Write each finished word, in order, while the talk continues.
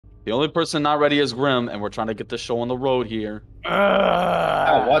The only person not ready is Grim, and we're trying to get the show on the road here.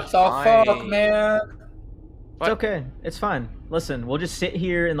 Oh, what the fuck, man? It's okay. It's fine. Listen, we'll just sit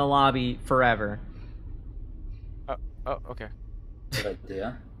here in the lobby forever. Oh, okay. Good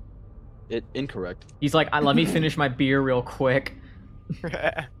idea. Incorrect. He's like, let me finish my beer real quick.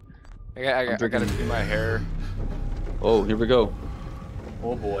 I gotta do my hair. Oh, here we go.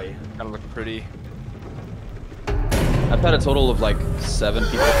 Oh boy. Gotta look pretty. I've had a total of like 7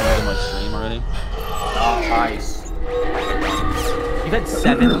 people come into my stream already. Nice. You've had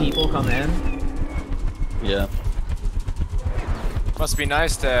 7 people come in? Yeah. Must be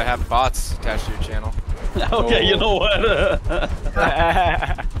nice to have bots attached to your channel. Okay, you know what?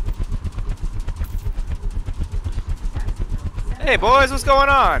 Hey boys, what's going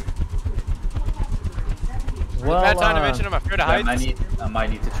on? Well, Bad time to mention I'm afraid of heights. I might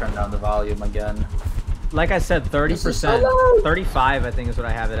need to turn down the volume again. like I said, 30%. 35, I think, is what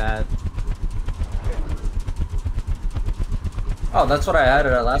I have it at. Oh, that's what I had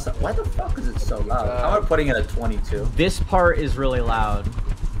it at last time. Why the fuck is it so loud? How am I putting it at 22? This part is really loud.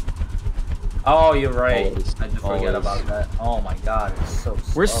 Oh, you're right. Always. I did forget about that. Oh my god, it's so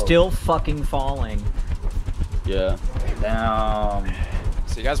slow. We're still fucking falling. Yeah. Damn.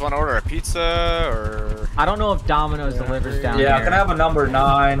 So you guys want to order a pizza or? I don't know if Domino's delivers down here. Yeah, can I have a number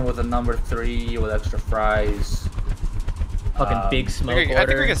 9 with a number 3 with extra fries? Fucking big smoke I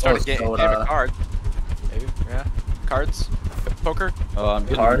think we can start a game of soda. cards. Maybe, yeah. Cards? Poker? Oh, I'm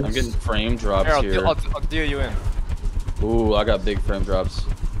getting frame drops here. I'll deal you in. Ooh, I got big frame drops.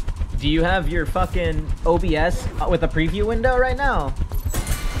 Do you have your fucking OBS with a preview window right now?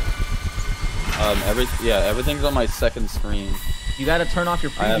 Everything's on my second screen. You gotta turn off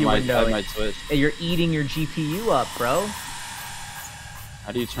your preview I window. have my Twitch. You're eating your GPU up, bro.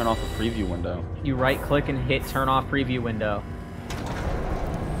 How do you turn off a preview window? You right click and hit turn off preview window.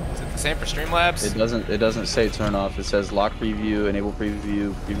 Is it the same for Streamlabs? It doesn't say turn off. It says lock preview, enable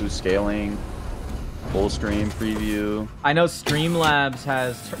preview, preview scaling, full screen preview. I know Streamlabs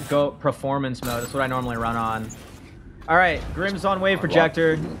has go performance mode. That's what I normally run on. All right, Grim's on wave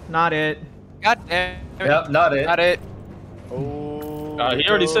projector. Not it. God damn it. Yep, not it. Not it. Oh. He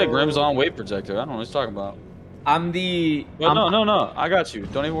already said Grim's on wave projector. I don't know what he's talking about. I'm the. Well, no. I got you.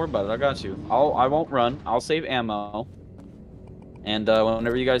 Don't even worry about it. I got you. I won't run. I'll save ammo. And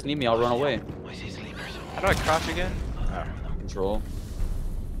whenever you guys need me, I'll run away. How do I crouch again? Control.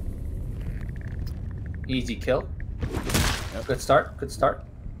 Easy kill. Yep. Good start. Good start.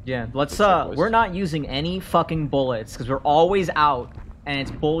 Yeah, let's we're not using any fucking bullets because we're always out and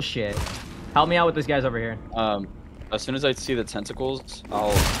it's bullshit. Help me out with these guys over here. As soon as I see the tentacles,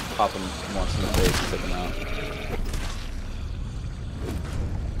 I'll pop them once in the face and take them out.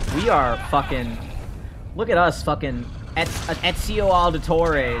 We are fucking. Look at us, fucking Ezio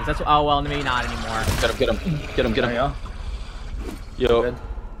Auditores. That's oh well, maybe not anymore. Get him. There you go. Yo. Good.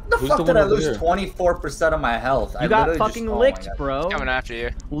 The fuck did I lose 24% of my health? You got fucking licked, bro. Coming after you.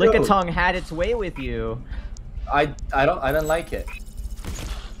 Lickitung had its way with you. I didn't like it.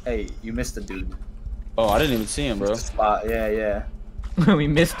 Hey, you missed the dude. Oh, I didn't even see him, bro. Spot. Yeah. We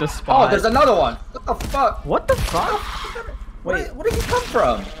missed a spot. Oh, there's another one. What the fuck? What the fuck? Wait, where did he come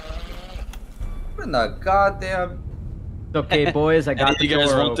from? What in the goddamn? Okay, boys, I got the You guys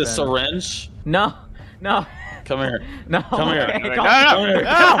door want open. the syringe? No. Come here. No. Come here. Okay, No, come no, here.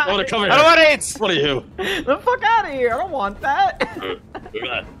 no. Come here. I don't want AIDS. What are you? the fuck out of here! I don't want that.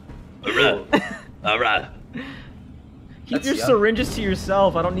 Alright. Keep your syringes to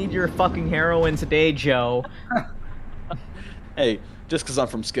yourself. I don't need your fucking heroin today, Joe. Hey, just because I'm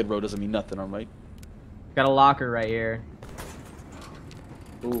from Skid Row doesn't mean nothing, alright? Got a locker right here.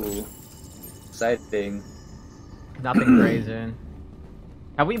 Ooh, exciting. Nothing crazy.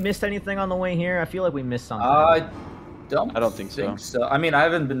 Have we missed anything on the way here? I feel like we missed something. I don't think so. I mean, I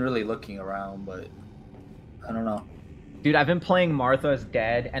haven't been really looking around, but I don't know. Dude, I've been playing Martha's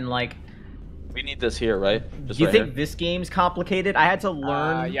Dead, and like... We need this here, right? Just Do you right think here? this game's complicated? I had to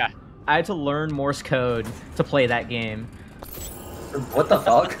learn... Yeah. I had to learn Morse code to play that game. What the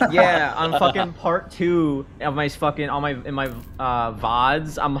fuck? Yeah, on fucking part 2 of my fucking... in my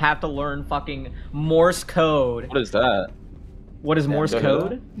VODs, I'm have to learn fucking Morse code. What is that? What is Morse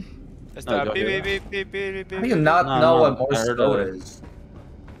code? It's No, the go beep, ahead. beep, beep, beep, beep, beep. How do you not know what Morse heard code of it. is?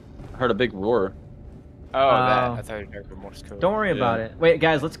 I heard a big roar. Oh, that. I thought you were Morse code. Don't worry Yeah. about it. Wait,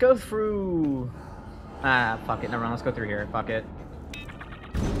 guys, let's go through... Ah, fuck it. Never mind. Let's go through here. Fuck it.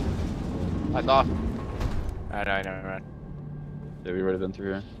 I thought. I know, right. Yeah, we already been through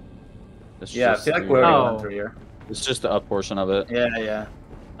here. It's Yeah, I just feel like the- we already Oh. went through here. It's just the up portion of it. Yeah.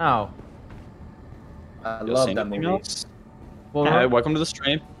 Oh. I You'll love see that anything movie. else? Well, Hi, welcome to the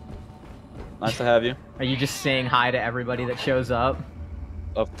stream. Nice to have you. Are you just saying hi to everybody that shows up?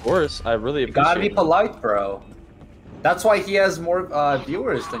 Of course, I really You appreciate gotta be it. polite, bro. That's why he has more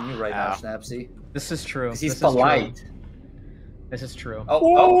viewers than you right now, Snapsy. This is true. 'Cause he's This is true. polite. This is true.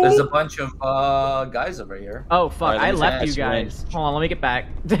 Oh, there's a bunch of guys over here. Oh fuck! Alright, I let me left you test guys. syringe. Hold on, let me get back.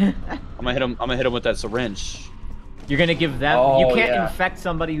 I'm gonna hit him with that syringe. You're gonna give them. Oh, you can't yeah. infect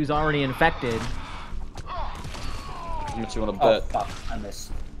somebody who's already infected. How much you wanna Oh bet? fuck, I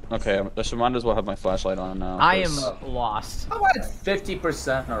missed. Okay, I should might as well have my flashlight on now. I am 'cause- lost. I'm at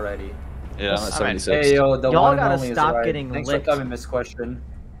 50% already. Yeah, I'm at I'm at 76. Hey yo, the Y'all one and gotta only is stop right. getting Thanks licked. for coming, Miss Question.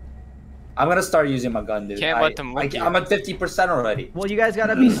 I'm gonna start using my gun, dude. Can't let them lick you. I'm at 50% already. Well, you guys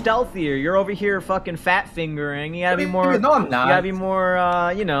gotta be stealthier. You're over here fucking fat fingering. You gotta be more. No, I'm not. You gotta be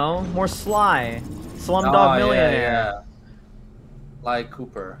more. You know, more sly. Slumdog Oh, Millionaire. Yeah, yeah. Like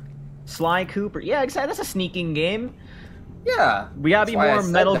Cooper. Sly Cooper. Yeah, exactly. That's a sneaking game. Yeah. We gotta be That's why I more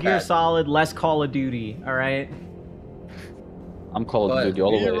said Metal that. Gear Solid, less Call of Duty. All right. I'm Call of But- Duty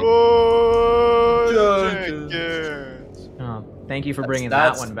all the way. Oh, thank you for bringing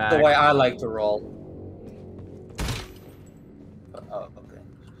That's that one back. the way I like to roll. Oh, okay.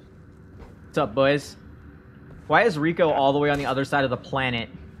 What's up, boys? Why is Rico all the way on the other side of the planet?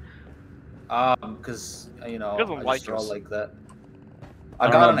 Because you know, He doesn't I like just roll us. like that. I I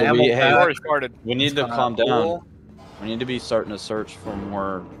don't got know, an but ammo we- He hey, pack. already started. We need to Kinda calm down. cool. We need to be starting to search for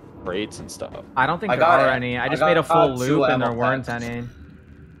more crates and stuff. I don't think I there got are it. any. I I just got made a full 2 loop and there ammo weren't packs. any.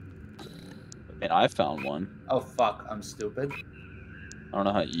 And I found one. Oh fuck, I'm stupid. I don't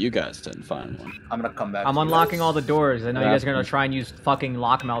know how you guys didn't find one. I'm gonna come back. I'm to you unlocking guys. all the doors. I know you Yeah. guys are gonna try and use fucking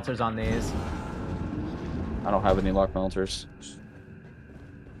lock melters on these. I don't have any lock melters.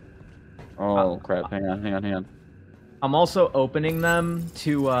 Oh crap! Hang on. I'm also opening them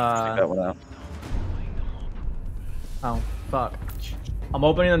to Check that one out. oh fuck. I'm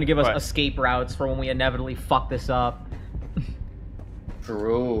opening them to give us What? escape routes for when we inevitably fuck this up.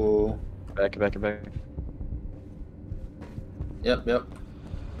 True. Back. Yep.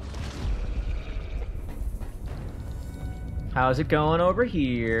 How's it going over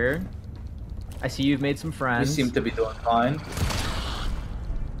here? I see you've made some We friends. seem to be doing fine.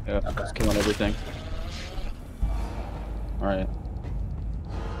 Yeah, just killing everything. All right.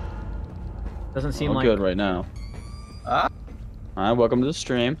 Doesn't seem All like good right now. Ah. All right, welcome to the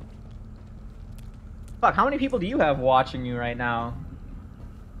stream. fuck. How many people do you have watching you right now?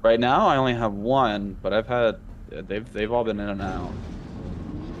 Right now, I only have one, but I've had they've all been in and out.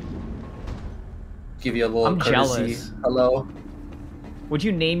 Give you a little I'm courtesy. jealous. Hello. Would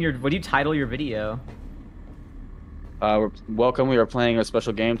you title your video? Welcome. We are playing a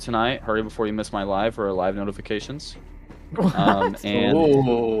special game tonight. Hurry before you miss my live or live notifications. What? And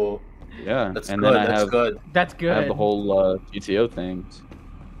Ooh. yeah, That's and good. then I That's have good. That's good. I have the whole GTO thing.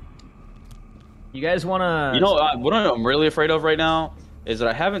 You guys wanna? You know what I'm really afraid of right now is that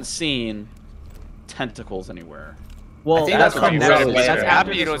I haven't seen tentacles anywhere. Well, I think that's that's from what next. really That's scared. after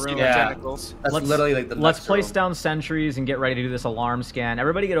Happy you this don't see room. the Yeah. tentacles. That's Let's- literally like the Let's next place room. down sentries and get ready to do this alarm scan.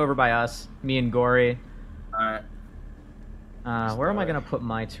 Everybody get over by us. Me and Gory. Alright. Where am I gonna put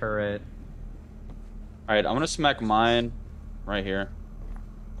my turret? All right, I'm gonna smack mine right here.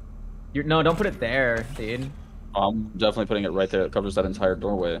 No, don't put it there, dude. I'm definitely putting it right there. It covers that entire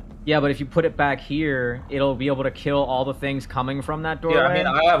doorway. Yeah, but if you put it back here, it'll be able to kill all the things coming from that doorway. Yeah, I mean,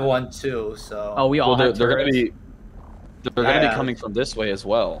 I have one too, so. Oh, we all Well, have they're gonna turrets. be coming from this way as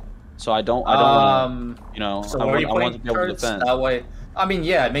well. So I don't want to, you know, So I where are want, you I want putting to be able to turrets? defend. That way. I mean,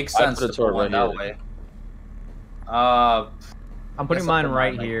 yeah, it makes I sense put a to turret put one right that here. way. I'm putting guess I'll mine put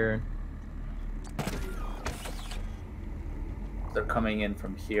right mine, like- here. They're coming in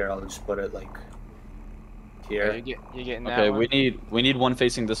from here. I'll just put it like Yeah, here. you getting that Okay, one? we need one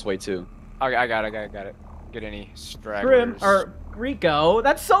facing this way too. I got it. Get any Grim stragglers? or Rico,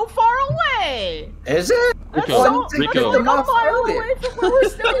 that's so far away. Is it? That's Rico, so Rico. that's like a mile away from where we're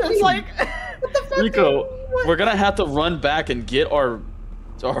standing. It's like Rico, we're gonna have to run back and get our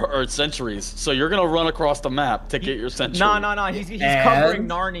sentries. So you're gonna run across the map to get your sentry. no. He's And- covering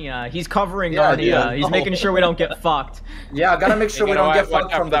Narnia. He's covering Yeah, Narnia. yeah. He's making sure we don't get fucked. Yeah, I gotta make sure You we know, don't get watch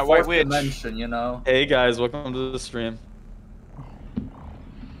fucked out from for the that white fourth witch. dimension, you know? Hey guys, welcome to the stream.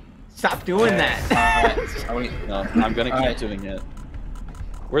 Stop doing that. Are we... No, I'm gonna keep Alright. doing it.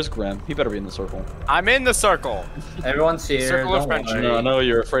 Where's Grim? He better be in the circle. I'm in the circle. Everyone's here. Circle of don't friendship. worry. No, I know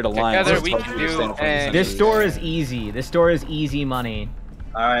you're afraid of lions. Together That's we why can you're do staying from the and- This sentries. door is easy. This door is easy money.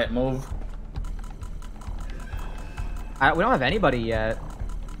 Alright, move. We don't have anybody yet.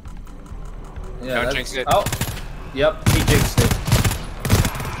 Yeah, Don't that's... jinx it. Oh, yep, he jinxed it.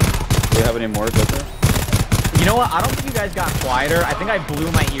 Do you have any more, Joker? You know what? I don't think you guys got quieter. I think I blew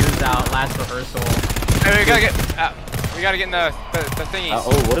my ears out last rehearsal. Hey, we gotta get in the thingies. Oh,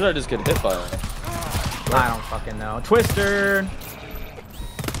 what did I just get hit by? I don't fucking know. Twister.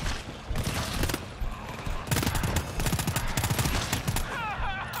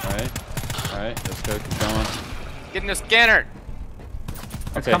 Alright, let's go, keep going. Get in the scanner.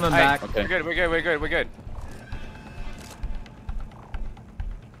 It's Okay. coming back. Okay. We're good.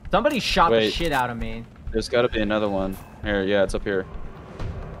 Somebody shot the Wait. shit out of me. There's gotta be another one. Here, yeah, it's up here.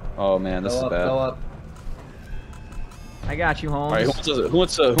 Oh man, this is bad. Go up. I got you, Holmes. Alright, who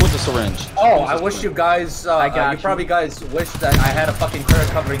wants a syringe? Oh, I wish you guys. I got you you. probably guys wish that I had a fucking turret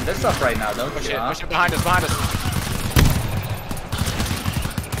covering this up right now, don't Push you? it, Huh? push it behind us.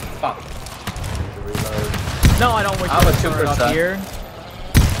 Fuck. Reload. No, I don't wish I'm you a to turn up 2%. here.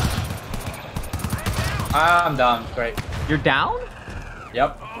 I'm down. Great. You're down?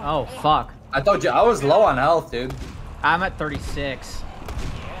 Yep. Oh, fuck. I told you I was low on health, dude. I'm at 36.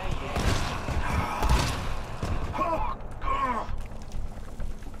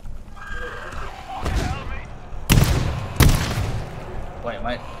 Wait, am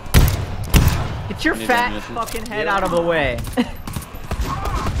I? Get your Need fat ammunition. fucking head out of the way.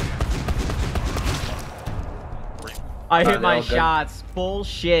 I hit my they're all good. shots.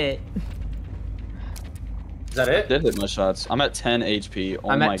 Bullshit. Is that I it? did hit my shots. I'm at 10 HP. Oh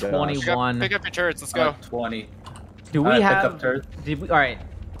I'm my at gosh. 21. Pick up your turrets. Let's I'm go. at 20. Do we Alright, pick have? up turret. All right.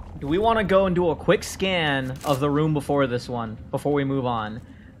 Do we want to go and do a quick scan of the room before this one, before we move on?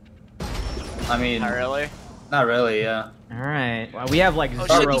 I mean, Not really. not really. Yeah. All right. Well, we have like Oh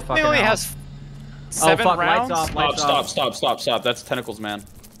zero shit, this fucking thing only health. has 7 fuck, rounds. lights off, lights Stop. That's tentacles, man.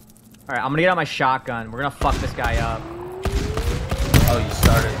 All right, I'm gonna get out my shotgun. We're gonna fuck this guy up. Oh, you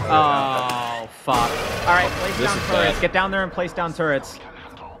started. Oh, fuck. All right, place This down is turrets. bad. Get down there and place down turrets.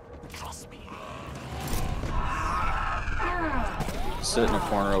 Sit in a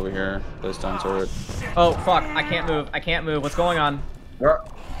corner over here. Place down turret. Oh, fuck. I can't move. I can't move. What's going on? What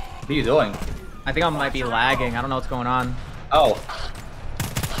are you doing? I think I might be lagging. I don't know what's going on. Oh.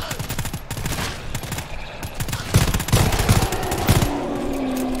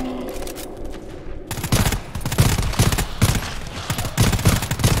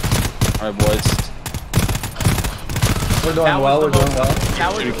 Alright, boys. We're doing That was well. the We're doing most- well.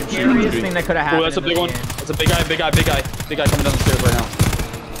 That was Shoot, the shoot, scariest shoot. thing that could have happened. Oh, that's a in big this one. game. That's a big guy. Big guy coming down the stairs right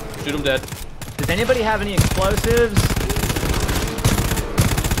now. Shoot him dead. Does anybody have any explosives?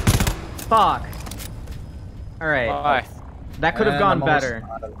 Fuck. All right. Bye. That could have And gone I'm almost better.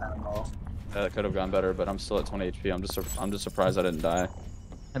 out of ammo. That could have gone better, but I'm still at 20 HP. I'm just surprised I didn't die.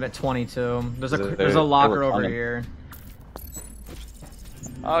 I'm at 22. There's a They- there's they a locker were over coming. here.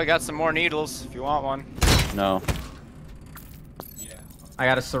 Oh, I got some more needles if you want one. No. I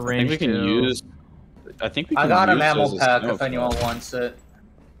got a I syringe think we can too. use. I think we can I got an use ammo those as pack ammo if anyone for wants it.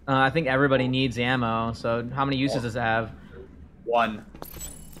 I think everybody needs ammo. So how many uses does it have? One.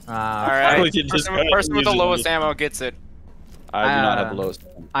 All I right. would just Person, gotta person with the use it. lowest ammo gets it. I do not have the lowest.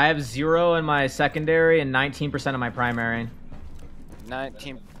 I have 0 in my secondary and 19% in my primary.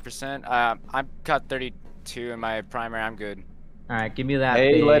 19%. I've got 32 in my primary. I'm good. All right, give me that.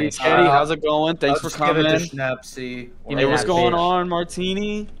 Hey, big- Letty, Teddy, how's it going? Thanks I'll for just give it coming. to Schnapsy. Give me Hey, what's that going bitch. on,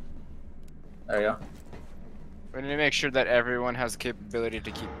 Martini? There you go. We need to make sure that everyone has the capability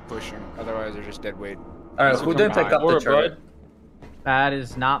to keep pushing. Otherwise, they're just dead weight. All right, Thanks who for did coming pick by. up the Or, turret? bud. That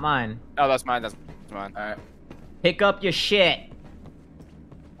is not mine. Oh, that's mine. That's mine. All right. Pick up your shit.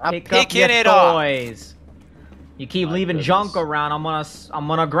 I'm Pick up picking your it up. toys. You keep My leaving goodness. junk around. I'm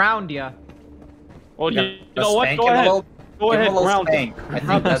gonna ground you. Well, Yeah, you know what? spank Go him a ahead. little- Go give him ahead, a little ground him. spank. I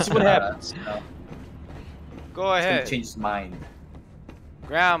think that's what happens. You know, Go it's gonna ahead. change his mind.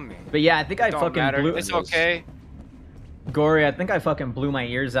 Ground me. But yeah, I think I Don't fucking matter. blew. It's okay. Gory, I think I fucking blew my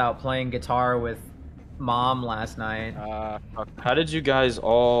ears out playing guitar with Mom last night. Fuck. How did you guys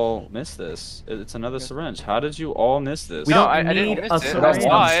all miss this? It's another syringe. How did you all miss this? We No, don't I need didn't a miss it. I syringe.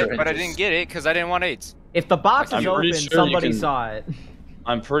 saw it, Syringes. but I didn't get it because I didn't want AIDS. If the box I'm is pretty open, sure you somebody can- saw it.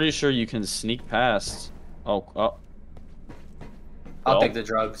 I'm pretty sure you can sneak past. Oh. I'll Well. take the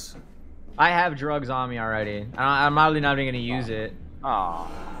drugs. I have drugs on me already. I'm probably not even gonna use it. Aw.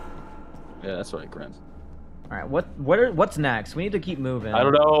 Yeah, that's right, Grim. All right, what's next? We need to keep moving. I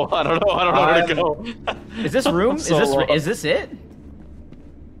don't know. I don't know where to go. Is this room? I'm so lost. Is this it?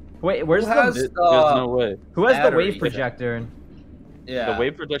 Wait, where's Who has the There's no way. who has the battery? wave projector? Yeah. The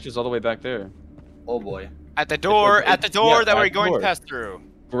wave projector's all the way back there. Oh boy. At the door. At the door Yeah, that we're back going door. to pass through.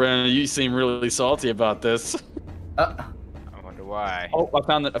 Brandon, you seem really salty about this. Uh, I wonder why. Oh, I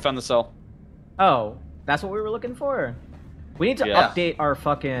found the cell. Oh, that's what we were looking for. We need to Yeah. update our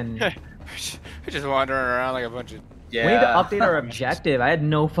fucking We're just wandering around like a bunch of. Yeah. We need to update our objective. I had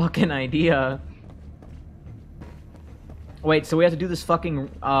no fucking idea. Wait, so we have to do this fucking...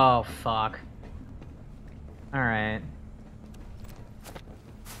 Oh, fuck. Alright.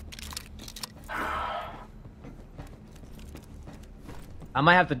 I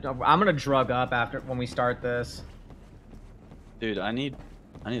might have to... I'm gonna drug up after when we start this. Dude, I need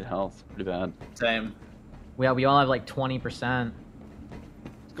health pretty bad. Same. We all have like 20%.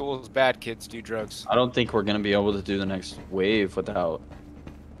 School's bad, kids do drugs. I don't think we're gonna be able to do the next wave without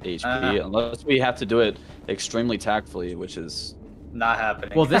HP, unless we have to do it extremely tactfully, which is Not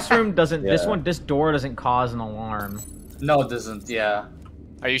happening. Well, this room doesn't... Yeah. This door doesn't cause an alarm. No, it doesn't. Yeah.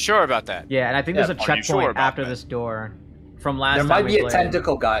 Are you sure about that? Yeah, and I think Yeah, there's a are you sure checkpoint about after that? this door. From last There time might we be a played.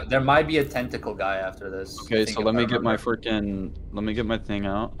 tentacle guy. There might be a tentacle guy after this. okay. So let me get my freaking. freaking. Let me get my thing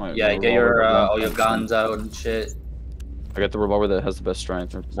out. My Yeah, get revolver your that all your runs- guns out and shit. I got the revolver that has the best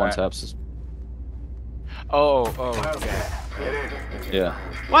strength. Or one Alright. taps is. Oh, okay. Yeah.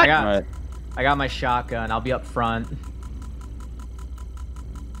 What? Alright. I got my shotgun. I'll be up front.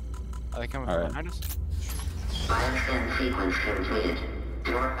 Are they coming All from right. behind us? Bioscan sequence completed.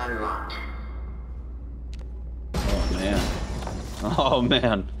 Door unlocked. Oh man. Oh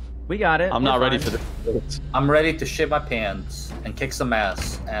man. We got it. I'm We're not ready fine. for this. I'm ready to shit my pants and kick some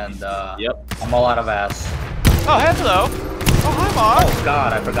ass, and Yep. I'm all out of ass. Oh, hello. Oh, hi, Mom. Oh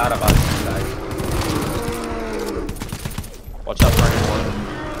God, I forgot about these guys. Watch out for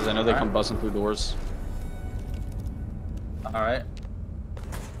anyone, because I know they come busting through doors. All right.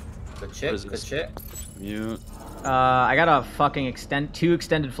 Good shit. is Good this? shit. Mute. I got a fucking two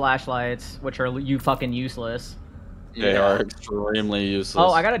extended flashlights, which are you fucking useless. They are extremely useless.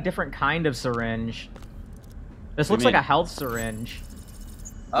 Oh, I got a different kind of syringe. This What looks do you like a mean? health syringe.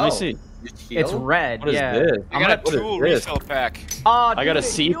 Let me see. It's red. What is yeah. this? I got a What is tool this? refill pack. Oh, I got a dude, it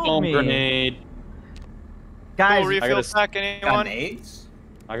sea healed foam me. grenade. Guys, Tool refill gotta s- pack, anyone? Grenades?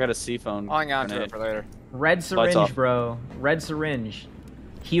 I got a sea foam I'll hang on to grenade. it for later. red Lights syringe, off. bro. Red syringe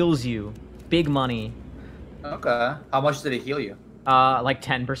heals you. Big money. Okay. How much did it heal you? Like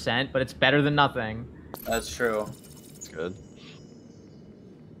 10%, but it's better than nothing. That's true. It's good.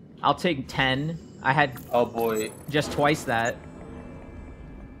 I'll take 10. I had Oh boy. just twice that.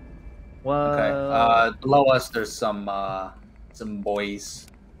 Whoa. Okay. Below us, there's some boys.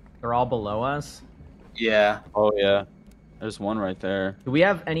 They're all below us. Yeah. Oh yeah. There's one right there. Do we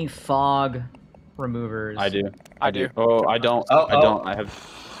have any fog removers? I do. I do. Oh, I don't. Oh, I don't.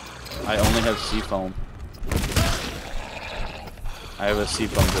 I only have sea foam. I have a sea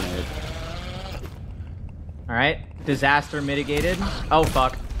foam grenade. Alright. Disaster mitigated. Oh,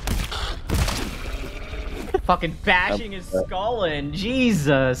 fuck. Fucking bashing his skull in.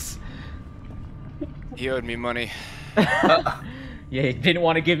 Jesus. He owed me money. Yeah, he didn't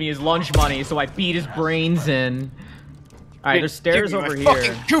want to give me his lunch money, so I beat his brains in. Alright, there's stairs Give me over my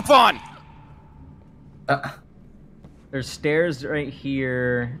here. fucking coupon! There's stairs right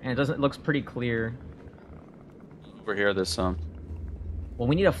here, and it looks pretty clear. Over here, there's some. Well,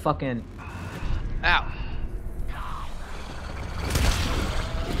 we need a fucking... Ow.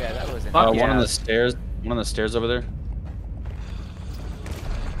 Yeah, that was Fuck One yeah. on the stairs. One on the stairs over there.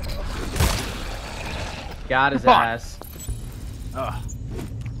 Got his Fuck. ass.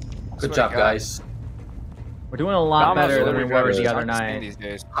 Good job, guys. We're doing a lot Domino's better than we delivery were drivers the are other Understand night. these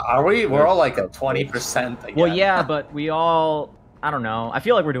days. Are we? We're all like at 20% again. Well, yeah, but we all... I don't know. I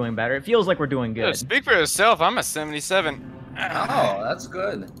feel like we're doing better. It feels like we're doing Yeah, good. speak for yourself. I'm a 77. Oh, that's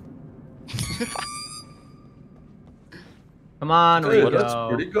good. Come on, Good. That's Rico.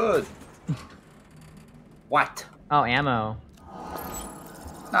 pretty good. What? Oh, ammo.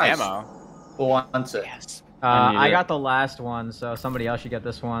 Nice. Ammo. Who wants it? Yes. I need I it. got the last one, so somebody else should get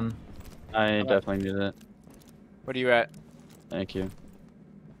this one. I definitely need it. What are you at? Thank you.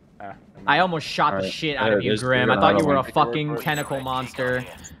 I almost shot the Alright, shit out of you, there's Grim. your I thought you were a another fucking tentacle monster.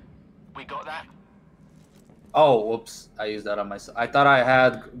 We got that? Oh, whoops. I used that on myself. I thought I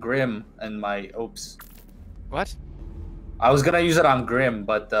had Grim in my... Oops. What? I was gonna use it on Grim,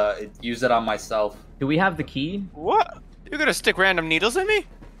 but it used it on myself. Do we have the key? What? You're gonna stick random needles in me?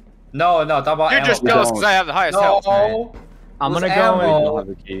 No, talk about You're ammo. just jealous because I have the highest No, health. I'm It was gonna go I ammo. don't have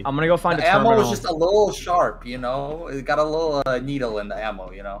the key. I'm gonna go find The a ammo terminal. was just a little sharp, you know? It got a little needle in the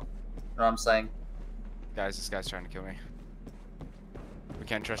ammo, you know? You know what I'm saying? Guys, this guy's trying to kill me. We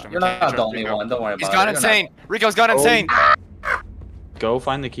can't trust him. You're we can't not trust the only Rico. one, don't worry He's about gone it. You're insane. Rico's gone Oh. insane. Go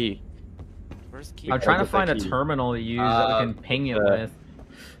find the key. Where's the key? I'm trying to I'll get find a the key. terminal to use that we can ping it with.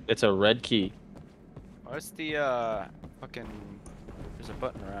 It's a red key. Where's the fucking? There's a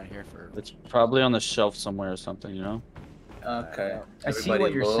button around here for. It's probably on the shelf somewhere or something, you know? Okay. I see Everybody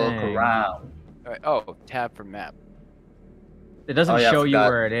what you're look saying. around. Alright, oh, tab for map. It doesn't Oh, yeah, I show you forgot.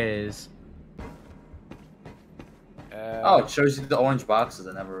 where it is. Oh, it shows you the orange boxes.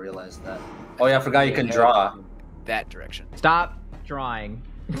 I never realized that. Oh yeah, I forgot you can draw. That direction. Stop drawing.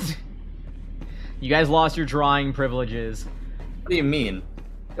 You guys lost your drawing privileges. What do you mean?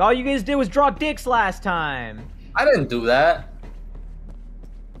 All you guys did was draw dicks last time. I didn't do that.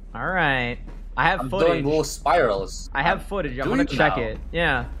 All right. I have I'm footage. doing little spirals. I have footage. I'm Do gonna you check now? it.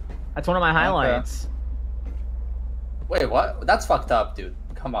 Yeah. That's one of my highlights. Wait, what? That's fucked up, dude.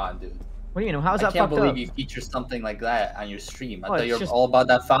 Come on, dude. What do you mean? How's I that can't fucked believe up? you feature something like that on your stream. I Oh, thought it's you're just- all about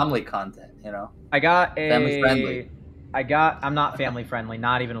that family content, you know? I got a. Family friendly. I'm not family friendly.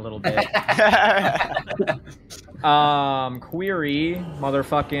 Not even a little bit. Query,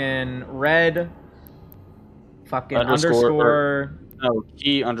 motherfucking red. Fucking underscore. No,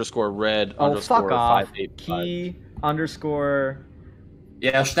 key underscore red Oh, underscore fuck off. 585. Key underscore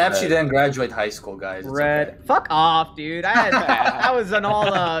Yeah, Snapsy didn't graduate high school, guys. It's red. okay. Fuck off, dude. I was in all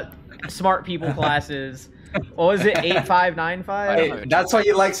the smart people classes. What was it? 8595? Hey, that's what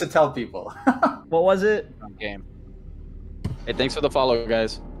he likes to tell people. What was it? Game. Hey, thanks for the follow,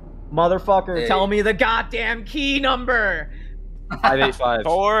 guys. Motherfucker, Hey. tell me the goddamn key number. 585.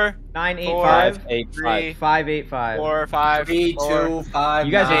 4, 985 3, 585. 4, 5, 3, 4. 2, 5,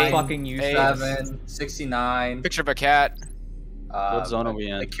 You guys are 9, fucking useless. 7, 69. Picture of a cat, What zone are we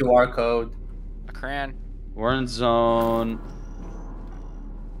The in? QR code. a crayon. We're in zone.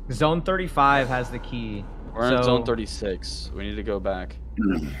 Zone 35 has the key. We're in So- zone 36. We need to go back.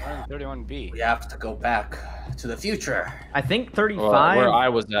 We're in 31B. We have to go back to the future. I think Well, 35. where I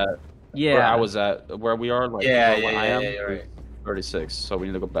was at. yeah. Where I was at. Where we are. Like, Yeah, where I am, you're right. 36. So we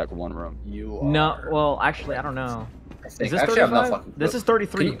need to go back one room. You are. No, well, actually, I don't know. I Is think. this Actually, I'm not 35? fucking This clue. is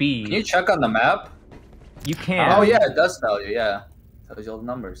 33B. Can you check on the map? You can. Oh, yeah, it does tell you, yeah. Tells you all the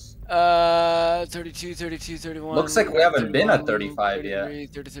numbers. 32, 32, 31. Looks like we haven't been at 35 yet. 33,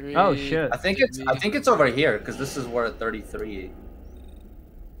 33. Oh, shit. I think it's over here, because this is where 33.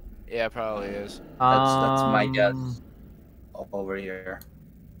 Yeah, it probably is. That's my guess. Over here.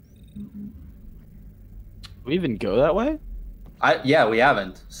 We even go that way? Yeah, we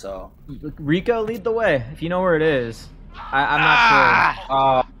haven't, so. Rico, lead the way if you know where it is. I'm not sure.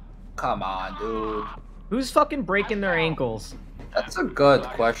 Oh, come on, dude. Who's fucking breaking their ankles? That's a good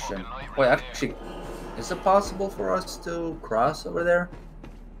question. Wait, actually, is it possible for us to cross over there?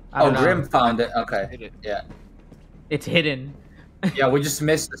 I Oh, don't know. Grim found it. Okay. Hit it. Yeah. It's hidden. Yeah, we just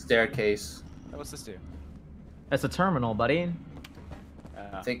missed the staircase. What's this do? That's a terminal, buddy.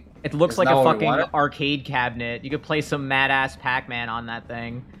 I think. It looks Isn't like that a what we fucking wanted? arcade cabinet. You could play some mad-ass Pac-Man on that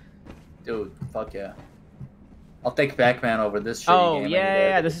thing. Dude, fuck yeah. I'll take Pac-Man over this shitty Oh, game.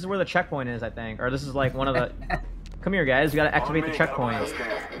 yeah, this is where the checkpoint is, I think. Or this is like one of the... Come here, guys. We gotta activate the checkpoint.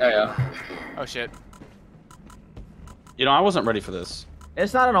 Yeah. Oh shit. You know, I wasn't ready for this.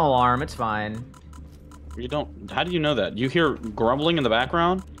 It's not an alarm. It's fine. You don't. How do you know that? You hear grumbling in the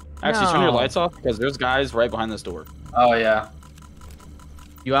background? Actually, turn your No. lights off because there's guys right behind this door. Oh, yeah.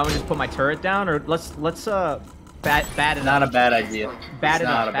 You want me to just put my turret down, or let's bat it Not a up. bad idea. Bat It's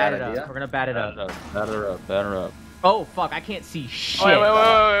it not up. a Bat bad it idea. up. We're gonna bat it up. Batter up. Batter up. Oh fuck! I can't see shit.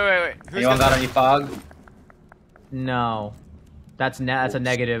 Oh, wait. Who's Anyone gonna- got any fog? No, that's a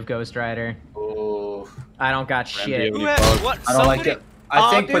negative, Ghost Rider. Ooh. I don't got shit. Who has what? I don't like Somebody- it. I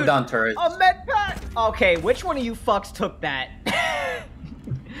Oh, think put dude. down turrets. A med pack. Okay, which one of you fucks took that?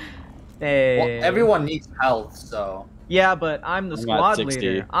 Hey. Well, everyone needs health, so. Yeah, but I'm the I'm at squad 60.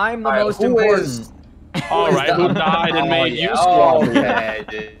 leader. I'm the Alright, most who important. is- All right, who died and made you yeah. squad leader?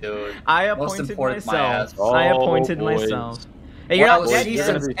 Okay, dude. I Most appointed important, my myself. ass. I Oh, appointed boys. myself. Hey, you're Well, not dead see, yet.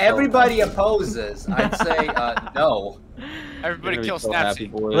 since everybody opposes, I'd say no. Everybody You're kill gonna be so happy,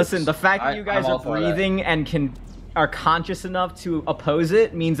 Snapsy. boys. Listen, the fact that you guys I'm are all for that. breathing and are conscious enough to oppose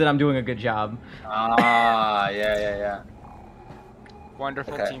it means that I'm doing a good job. Ah, yeah.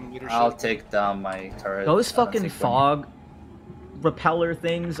 Wonderful Okay, team leadership. I'll take down my turret. Those I don't fucking think fog repeller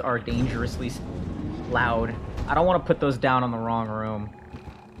things are dangerously loud. I don't want to put those down on the wrong room.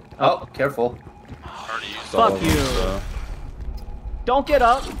 Oh, careful. Fuck you. Don't get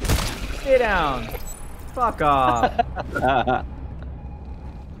up. Stay down. Fuck off.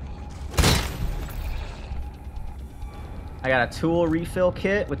 I got a tool refill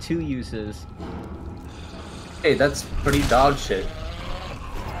kit with 2 uses. Hey, that's pretty dog shit.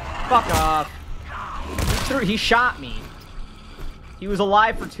 Fuck off. He shot me. He was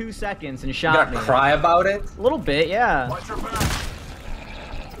alive for 2 seconds and You shot gotta me. cry about it? A little bit, yeah.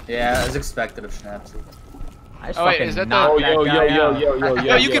 Yeah, as expected of Schnapsy. I just Oh, wait, fucking is that the- knocked Oh, that yo, guy yo, yo, out. yo, yo, yo,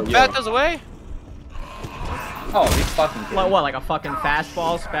 Yo, you yo, can yo. bat those away? Oh, you fucking kidding Like me. what? Like a fucking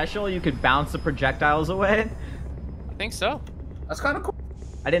fastball special? You could bounce the projectiles away? I think so. That's kind of cool.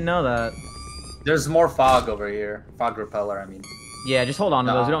 I didn't know that. There's more fog over here. Fog repeller, I mean. Yeah, just hold on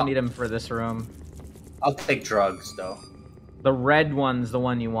to those. We No. don't need them for this room. I'll take drugs, though. The red one's the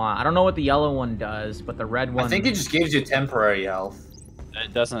one you want. I don't know what the yellow one does, but the red one... I think it just gives you temporary health.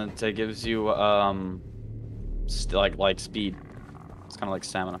 It doesn't. It gives you like speed. It's kind of like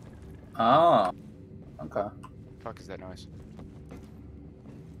stamina. Oh. Okay. Fuck is that noise?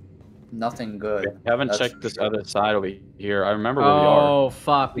 Nothing good. I haven't That's checked this for sure. other side over here. I remember where we are. Oh,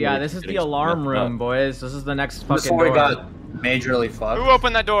 fuck. Yeah, We're this is the getting alarm messed room, up. boys. This is the next This fucking one we door. got majorly Who fucked.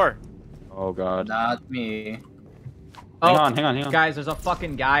 opened that door? Oh god. Not me. Oh, Hang on. guys, there's a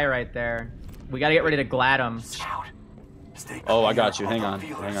fucking guy right there. We gotta get ready to glad him. Shout. Stay Oh, I clear got you. of Hang the on.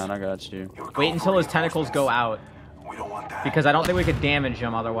 feelers. I got you. You're Wait going until for his the tentacles go out. We don't want that. Because I don't think we could damage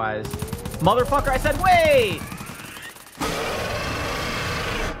him otherwise. Motherfucker, I said wait!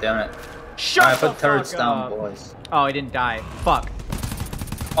 Damn it. Shut Alright, the put turrets fuck down, up. boys. Oh, he didn't die. Fuck.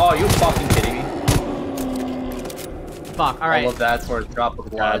 Oh, you fucking kidding me? Fuck, All alright. of that for a drop of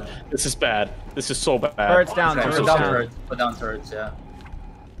blood. Bad. This is bad. This is so bad. Turrets down, Okay, turrets put down down. turrets. Put down turrets, yeah.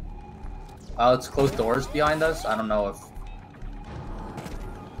 Let's close doors behind us. I don't know if...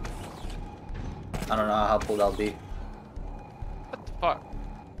 I don't know how helpful that'll be. What the fuck?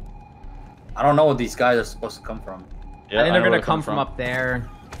 I don't know what these guys are supposed to come from. Yeah, I think they're know where gonna they're come coming from up there.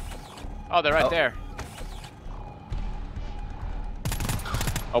 Oh, they're right Oh. there.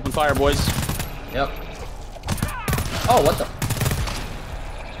 Open fire, boys. Yep. Oh, what the...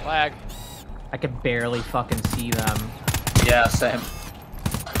 Flag. I could barely fucking see them. Yeah, same.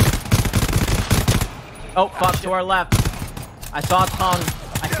 Oh, fuck, to our left. I saw a tongue.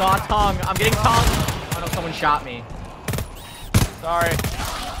 I saw a tongue. I'm getting tongue. Oh no, someone shot me. Sorry.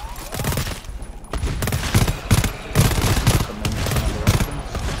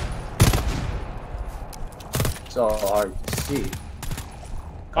 So hard to see.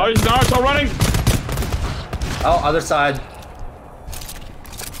 Oh, he's Naruto running. Oh, other side.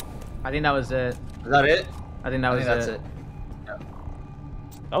 I think that was it. Is that it? I think that I was think that's it. it.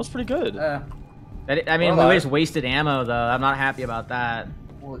 That was pretty good. I mean, Well, we just wasted ammo, though. I'm not happy about that.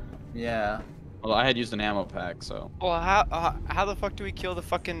 Well, yeah. Well, I had used an ammo pack, so. Well, how the fuck do we kill the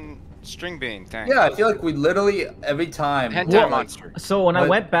fucking string bean thing? Yeah, I feel like we literally, every time... Hentai Well, monster. So when I But-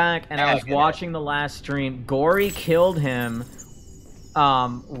 went back and I Yeah, was I get it. watching the last stream, Gory killed him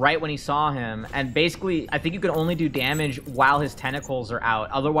right when he saw him. And basically, I think you can only do damage while his tentacles are out.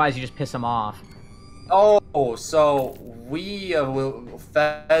 Otherwise, you just piss him off. Oh, so we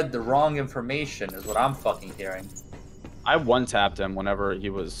fed the wrong information is what I'm fucking hearing. I one-tapped him whenever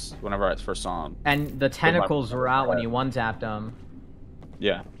I first saw him. And the tentacles were out when you one-tapped him.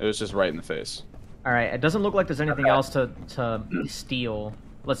 Yeah, it was just right in the face. Alright, it doesn't look like there's anything Okay. else to steal.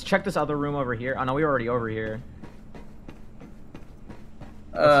 Let's check this other room over here. Oh no, we were already over here.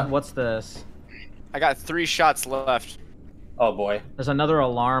 What's this? I got 3 shots left. Oh boy, There's another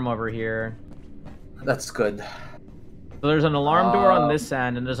alarm over here. that's good. So there's an alarm door on this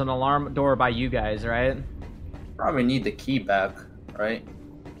end, and there's an alarm door by you guys, right? Probably need the key back, right?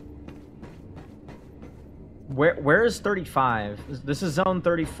 Where is 35? This is zone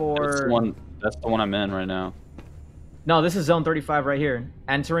 34. That's the one I'm in right now. No, this is zone 35 right here.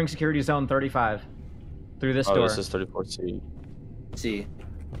 Entering security zone 35. Through this Oh, door. this is 34C. See,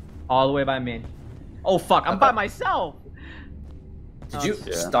 All the way by me. Oh fuck, I'm by Okay. myself! did you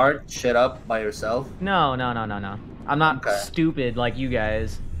Yeah. start shit up by yourself? No. I'm not Okay. stupid like you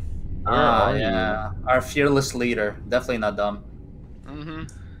guys. Where are you? Yeah. Our fearless leader. Definitely not dumb. Mm-hmm.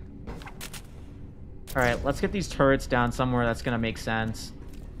 Alright, let's get these turrets down somewhere that's gonna make sense.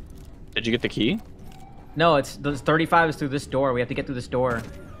 Did you get the key? No, it's the 35 is through this door. We have to get through this door.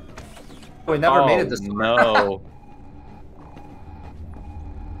 We never oh, made it this far. No.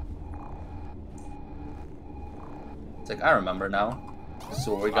 It's like, I remember now. This is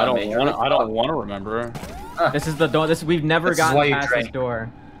where we I got don't major. want to remember. This is the door. We've never This is why gotten you past this drink.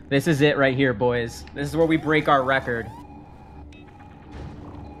 door. This is it right here, boys. This is where we break our record.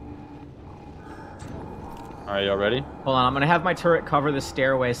 All right, y'all ready? Hold on, I'm gonna have my turret cover the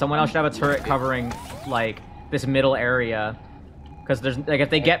stairway. Someone else should have a turret covering like this middle area, because there's like if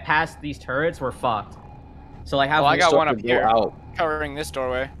they get past these turrets, we're fucked. So like have Well, I got still one have up to go here. out. Covering this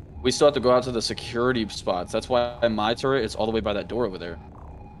doorway. We still have to go out to the security spots. That's why my turret is all the way by that door over there.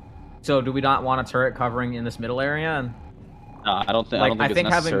 So do we not want a turret covering in this middle area? Nah, I don't think. Like, I don't think I it's think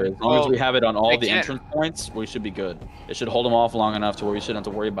having- necessary. As long as Well, we have it on all they the can't- entrance points, we should be good. It should hold them off long enough to where we shouldn't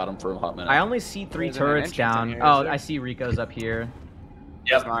have to worry about them for a hot minute. I only see 3 There's an turrets entrance down. in here, Oh, is there? I see Rico's up here.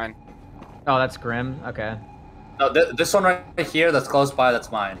 That's mine. Oh, that's Grim. Okay. No, this one right here that's close by,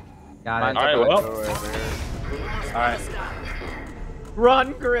 that's mine. Got Mine's it. All right, up by the well. door over here. Alright.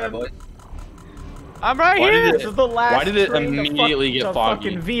 Run, Grim. Boy. I'm right Why here. did This is the last Why did it train to immediately get to foggy?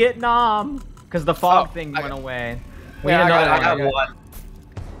 fucking Vietnam. Because the fog Oh, thing I- went away. We Yeah, need I another I got one. got one.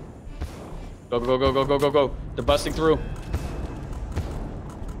 Go, go, go, go, go, go, go. They're busting through.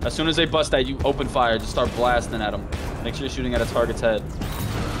 As soon as they bust that, you open fire. Just start blasting at them. Make sure you're shooting at a target's head.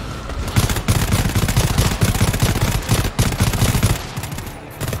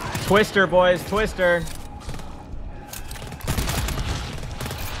 Twister, boys. Twister.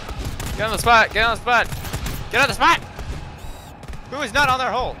 Get on the spot. Get on the spot. Get on the spot. Who is not on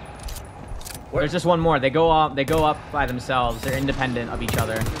their hole? There's just one more. They go up by themselves. They're independent of each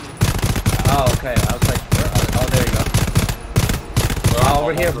other. Oh, okay. I was like, oh, there you go. Oh,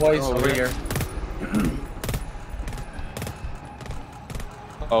 over here, boys. Over here.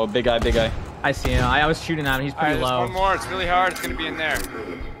 Oh, big guy, big guy. I see him. I was shooting at him. He's All right, pretty there's low. one more. It's really hard. It's gonna be in there.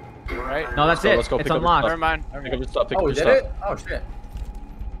 Right? No, that's Let's go, it. let's go. It's Pick up your unlocked. Never mind. Pick up your stuff, pick Oh, up we your did stuff. it? Oh, shit.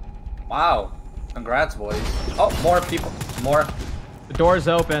 Wow. Congrats, boys. Oh, more people. More. The door's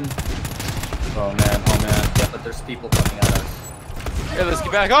open. Oh, man, oh, man. Yeah, but there's people coming at us. Yeah, let's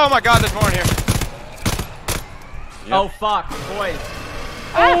get back. Oh my God, there's more in here. Yep. Oh fuck, boys.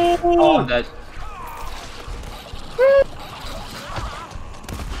 Oh, I'm dead.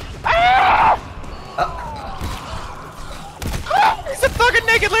 It's a fucking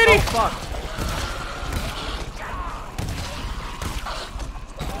naked lady. Oh fuck.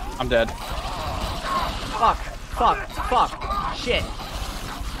 I'm dead. Fuck. Shit.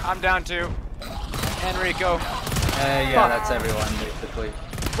 I'm down too. Enrico. Yeah, Fuck. that's everyone, basically.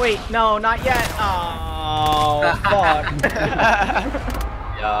 Wait, no, not yet. Oh fuck.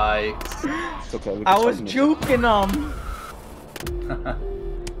 Yikes. It's okay. we can I start was the music. juking them.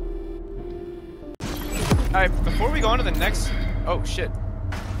 All right, before we go on to the next. Oh shit.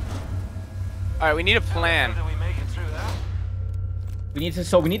 All right, we need a plan. Did we make it through that? We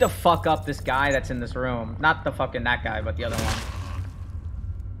need to fuck up this guy that's in this room. Not the fucking that guy, but the other one.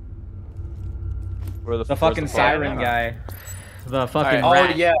 Where's The fucking where's the fire? siren guy. The fucking Oh,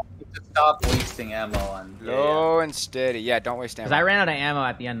 rat. yeah. We need to stop wasting ammo on. Low and steady. Yeah, don't waste Because ammo. I ran out of ammo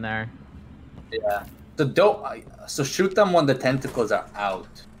at the end there. Yeah. So shoot them when the tentacles are out.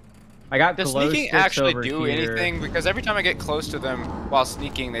 I got Does glow sneaking sticks actually over do here. anything? Because every time I get close to them while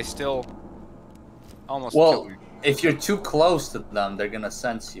sneaking, they still almost kill Well, me. if you're too close to them, they're gonna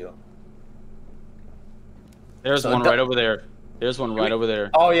sense you. There's So one the- right over there. There's one right over there.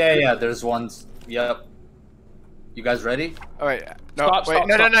 Oh yeah, there's ones. Yep. You guys ready? Oh wait, no, Stop, wait, stop,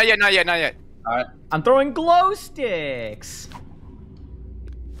 no, stop. not yet. All right. I'm throwing glow sticks.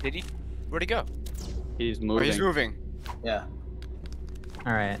 Did he? Where'd he go? He's Oh, moving. he's moving. Yeah.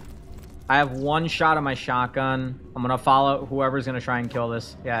 All right. I have one shot of my shotgun. I'm gonna follow whoever's gonna try and kill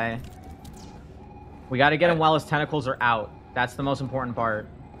this guy. We gotta get him while his tentacles are out. That's the most important part.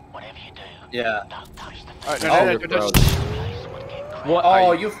 Whatever you do, Yeah. don't touch the All right, Oh, no, you're touch gross. place would get What? Oh,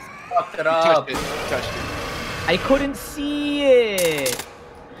 I- you fucked it You up. touched it. You touched it. I couldn't see it.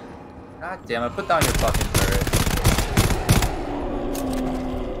 God damn it! Put down your fucking turret.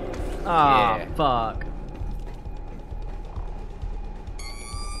 Oh, Yeah. fuck.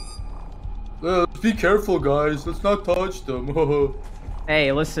 Be careful, guys. Let's not touch them.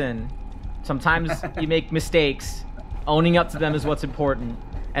 Hey, listen. Sometimes you make mistakes. Owning up to them is what's important.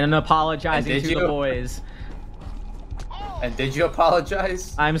 And then apologizing And to did the you? boys. And did you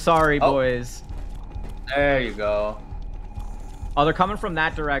apologize? I'm sorry, Oh. boys. There you go. Oh, they're coming from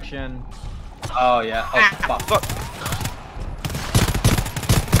that direction. Oh yeah. Oh fuck. Fuck.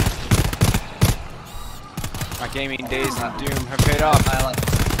 My gaming days in Doom have paid off.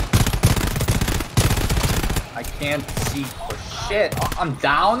 I can't see for shit. I'm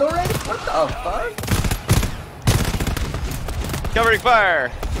down already? What the fuck? Covering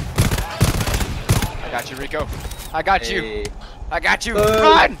fire. I got you, Rico. I got you. Hey. I got you. Uh,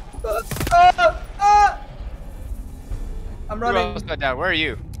 Run! I'm Who running. else got down? Where are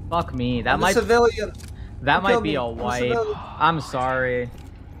you? Fuck me. That I'm a might civilian. that might kill be me. a I'm a wipe. civilian. I'm sorry.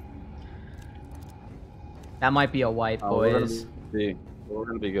 That might be a wipe, Oh, we're boys. gonna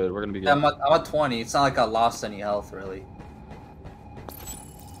be good. We're gonna be good. I'm at 20. It's not like I lost any health, really.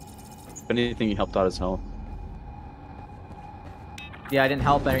 If anything, he helped out his health. Yeah, I didn't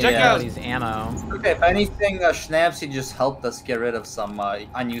help Check out- anybody's ammo. Okay, if anything, Schnapsy just helped us get rid of some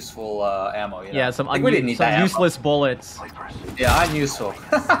unuseful ammo. You know? Yeah, some, Like, we didn't need that ammo. useless bullets. Sleepers. Yeah, unuseful.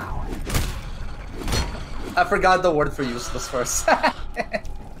 I forgot the word for useless for a second.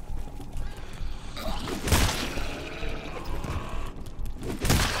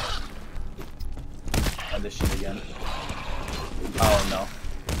 And this shit again.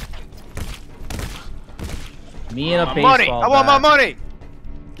 Me and a My baseball money! I want my bat. money!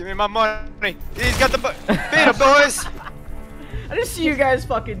 Give me my money! He's got the beat him, boys! I just see you guys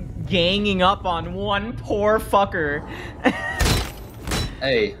fucking ganging up on one poor fucker.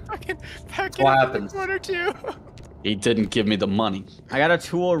 Hey, Fucking back what in happens? 1 or 2. He didn't give me the money. I got a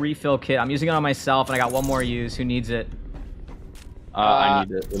tool refill kit. I'm using it on myself, and I got one more use. Who needs it? I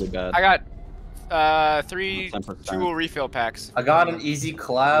need it really bad. I got 3 10%. tool refill packs. I got an easy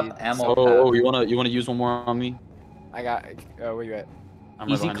collab ammo Oh, pack. you wanna use one more on me? I got. Where you at? I'm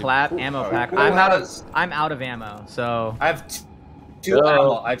right Easy behind you. clap ammo pack. Who I'm has- out of ammo. So. I have two Yo.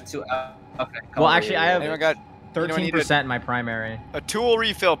 ammo. I have 2 ammo. Okay. come Well, over actually, here. I have Anyone got 13% in my primary. a tool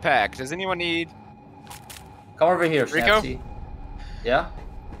refill pack? Does anyone need? Come over here, Rico? Snapsy. Yeah?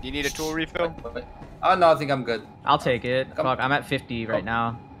 Do you need a tool refill? Wait. Oh, no, I think I'm good. I'll take it. Come- Fuck, I'm at 50 right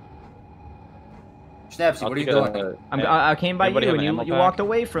now. Snapsy, I'll what are you take doing? I came by you Anybody have and an you ammo you pack? walked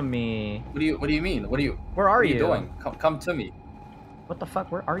away from me. What do you mean? Where are What you? doing? Come to me. What the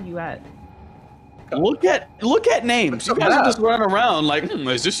fuck? Where are you at? Look at names. You guys are just running around like,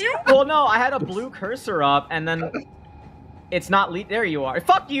 is this you? Well, no, I had a blue cursor up and then it's not there you are.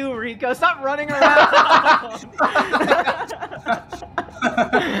 Fuck you, Rico. Stop running around.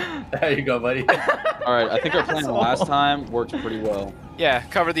 There you go, buddy. All right, I think our plan Asshole. last time worked pretty well. Yeah,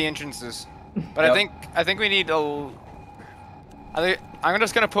 cover the entrances. But Yep. I think we need a. I'm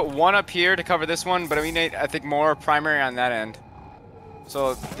just gonna put one up here to cover this one, but we need I think more primary on that end.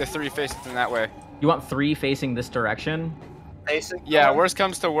 So the 3 facing that way. You want 3 facing this direction? Basic. Yeah, worst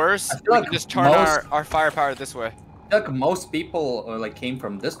comes to worst, I feel we like can just turn our firepower this way. I feel like most people like came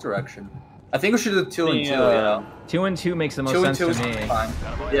from this direction. I think we should do 2 and 2. Yeah. You know, 2 and 2 makes the most 2 and sense 2 to is me. fine.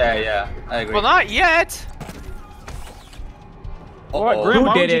 Yeah, I agree. Well, not yet. Uh-oh. Grim, Who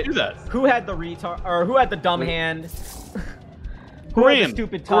why did would you it? do that? Who had the retard or who had the dumb Wait. hand? Who had the Grim,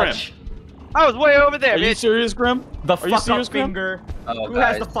 stupid Grim. touch? I was way over there, Are you bitch. serious, Grim? The Are you fuck up serious, Grim? finger. Oh, Who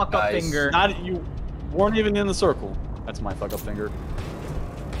guys, has the fuck up guys. finger? Not you weren't even in the circle. That's my fuck up finger.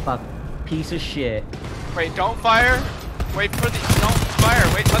 Fuck piece of shit. Wait, don't fire. Wait for the. Don't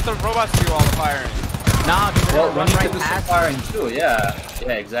fire. Wait, let the robots do all the firing. Nah, dude, we're Well, gonna we run need to right do some past. firing too.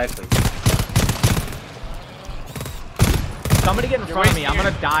 Yeah, exactly. Somebody get in You're front of me. wasting I'm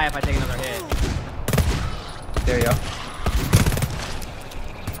gonna die if I take another hit. There you go.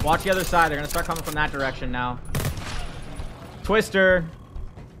 Watch the other side. They're gonna start coming from that direction now. Twister.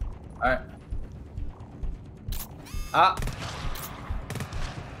 All right. Ah,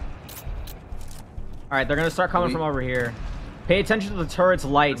 All right, they're gonna start coming We- from over here. Pay attention to the turret's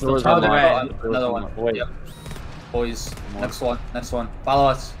lights. They'll Doors turn are locked. red. another one. Wait. Yep. Boys, next one. Follow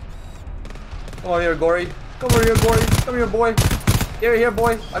us. Come over here, Gory. Come over here, Gory. Come here, boy. Here,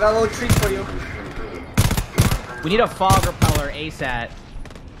 boy. I got a little treat for you. We need a fog repeller ASAP.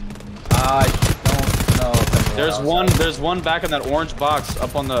 I don't know. If anyone else has- There's one back in that orange box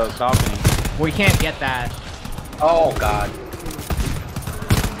up on the balcony. We can't get that. Oh God.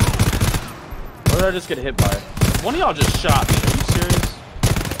 What did I just get hit by? One of y'all just shot me. Are you serious?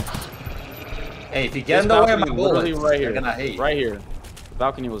 Hey, if you get This in the way of my balcony literally bullets, right you're here. gonna hate. Right here. The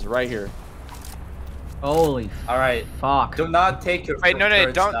balcony was right here. Holy All right. fuck. Do not take your. Wait, no,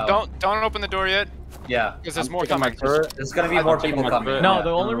 turrets don't down. don't open the door yet, Yeah. because there's I'm more taking my coming. turret. There's gonna be I'm more taking people my coming. turret. No, Yeah.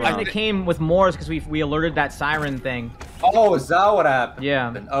 the only reason I- they came with more is because we alerted that siren thing. Oh, is that what happened?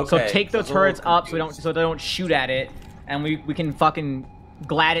 Yeah. Okay. So take the I was a little turrets up so confused. they don't shoot at it, and we can fucking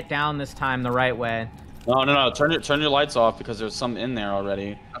glad it down this time the right way. No. Turn your lights off because there's some in there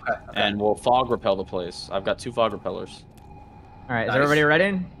already. Okay. And we'll fog repel the place. I've got 2 fog repellers. All right, is Nice. everybody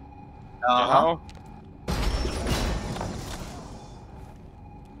ready? Uh-huh.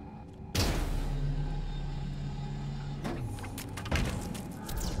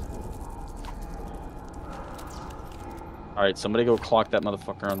 All right, somebody go clock that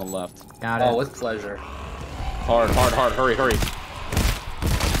motherfucker on the left. Got Oh, it. with pleasure. Hard. Hurry.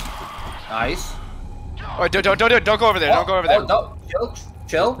 Nice. Oh, don't go over there. Don't go over there. Oh, no.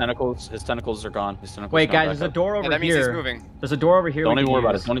 Chill. His tentacles are gone. His tentacles. Wait, now guys, back there's a up. door Yeah, over that means he's here. moving. There's a door over here. Don't we even can worry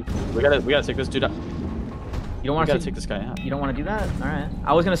about use. it. We gotta take this dude out. You don't We want gotta to take this guy out. You don't want to do that? All right.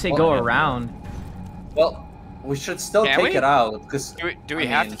 I was gonna say Well, go yeah. around. Well, we should still Can take we? it out because Do we I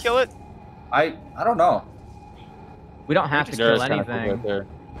have mean, to kill it? I don't know. We don't have to There's kill tentacles anything. right there.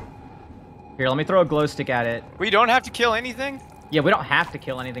 Here, let me throw a glow stick at it. We don't have to kill anything. Yeah, we don't have to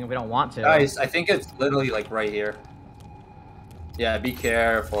kill anything if we don't want to. Guys, I think it's literally like right here. Yeah, be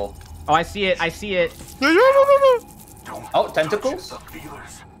careful. Oh, I see it. I see it. Oh, tentacles?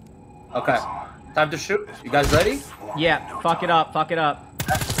 Okay. Time to shoot. You guys ready? Yeah, fuck it up. Fuck it up.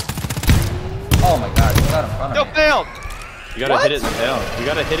 Oh my god, you got in front No, of me. failed. You gotta What? hit it in the tail. You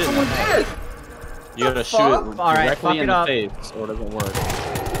gotta hit it in the Someone tail. did! You gotta shoot fuck? it All right, directly fuck in it the up. face, or it doesn't work.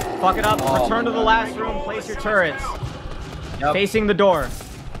 Fuck it up. Oh, Return to the last room. Place your turrets. Yep. Facing the door.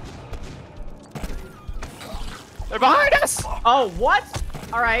 They're behind us! Oh, what?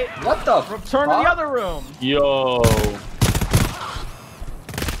 All right. What the Return to the other room. Yo.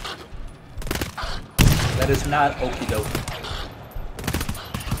 That is not okie dokie.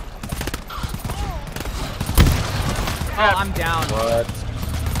 Oh, I'm down. What?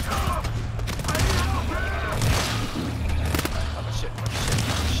 Oh, shit.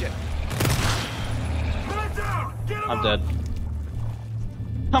 Shit. I'm dead.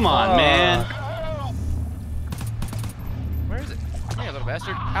 Come on, man. Where is it? Come here, little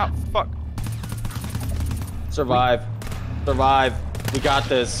bastard. Ow, fuck. Survive. Survive. We got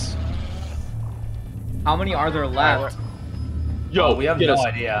this. How many are there left? Yo, Oh, we have get no us.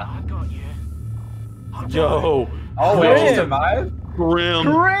 idea. I got you. Yo. Oh, Grim. wait, you survived? Grim.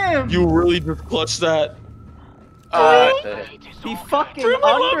 Grim! You really just clutched that. The fucking Yeah,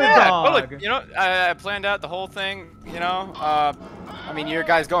 well, underdog. look, you know, I planned out the whole thing, you know. I mean, your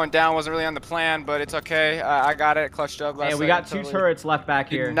guys going down wasn't really on the plan, but it's okay. I got it, clutched up last Hey, we second, got two totally turrets left back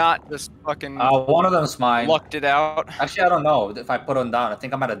Did here. not just fucking One of them's mine. lucked it out. Actually, I don't know if I put them down. I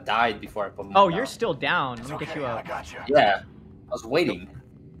think I might have died before I put them Oh, down. you're still down. Let me get you I up. got you. Yeah. I was waiting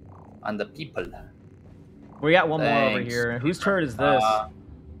on the people. We got one more over Thanks. here. Whose turret is this?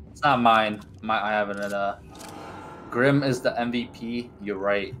 It's not mine. I have it. Grim is the MVP. You're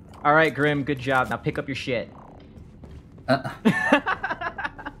right. All right, Grim. Good job. Now pick up your shit.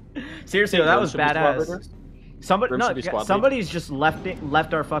 Seriously, Hey, that Grim, was should we swap badass. leaders? Somebody, Grim no, should be squad lead. somebody's just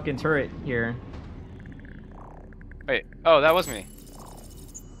left our fucking turret here. Wait, oh, that was me.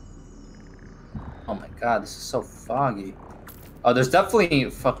 Oh my god, this is so foggy. Oh, there's definitely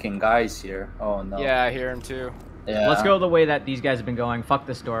fucking guys here. Oh no. Yeah, I hear him too. Yeah. Let's go the way that these guys have been going. Fuck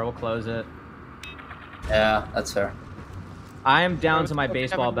this door. We'll close it. Yeah, that's fair. I am down to my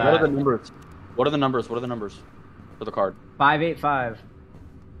baseball What are the bat. numbers? What are the numbers? What are the numbers for the card? 585.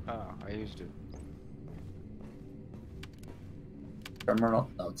 Oh, I used it. Terminal?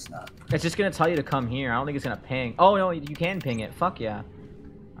 No, it's not. It's just gonna tell you to come here. I don't think it's gonna ping. Oh no, you can ping it. Fuck yeah.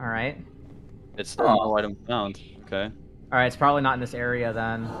 All right. It's no item found. Okay. All right. It's probably not in this area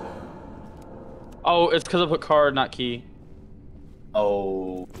then. Oh, it's because I put card, not key.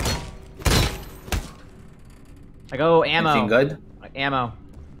 Oh. Like, oh, ammo. Anything good? Ammo.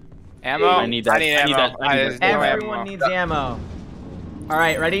 Ammo? I need that. I need I need ammo. that. I need there's that. no Everyone ammo. needs ammo. All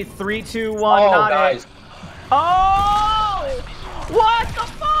right, ready? 3, 2, 1. Oh, not guys. it. Oh! What the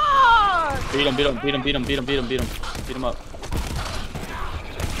fuck? Beat him, beat him, beat him, beat him, beat him, beat him, beat him. Beat him up.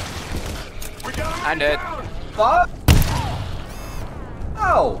 I'm dead. Fuck?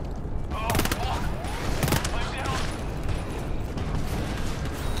 Oh.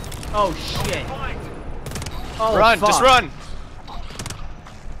 Oh shit. Oh, Run, fuck. just run.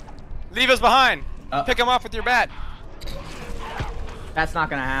 Leave us behind. Uh. Pick him up with your bat. That's not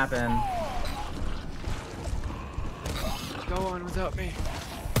gonna happen. Go on without me.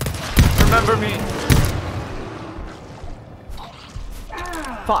 Remember me.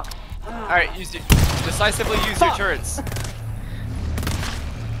 Fuck. All right, decisively use Fuck. your turrets.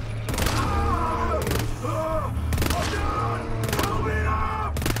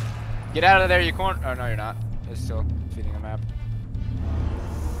 Get out of there, you corn. Oh no, you're not. It's still feeding a map.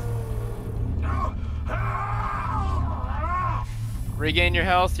 Regain your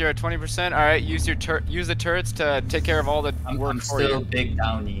health. You're at 20%. All right, use the turrets to take care of all the work I'm for still you. big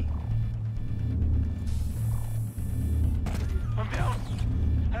downy. I'm down.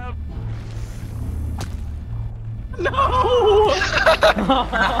 Help.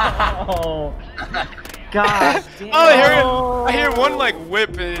 Oh. God damn. Oh, I hear one like whip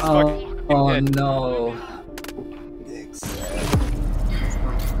and it's fucking dead. no.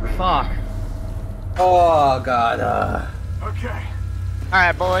 Fuck. Oh god. Okay. All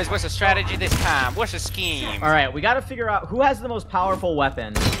right, boys. What's the strategy this time? What's the scheme? All right, we gotta figure out who has the most powerful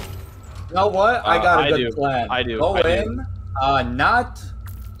weapon. You know what? I got a I good do. plan. I do. Go I do. in, not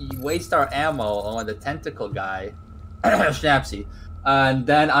waste our ammo on the tentacle guy, Schnapsy, and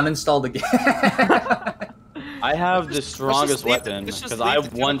then uninstall the game. I have the Let's strongest just leave the- weapon let's just because I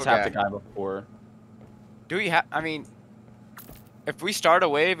leave the one tentacle tapped the guy. guy before. Do we have? I mean, if we start a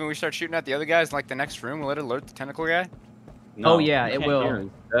wave and we start shooting at the other guys in like the next room, will it alert the tentacle guy? Oh, yeah, you it can't will. hear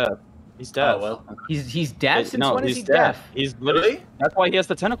him. He's deaf. He's deaf. Oh well. He's deaf? Since no, when is he's he deaf? He's literally. That's why he has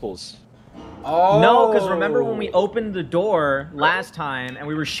the tentacles. Oh No, because remember when we opened the door last time and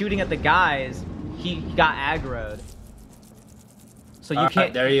we were shooting at the guys, he got aggroed. So you Alright,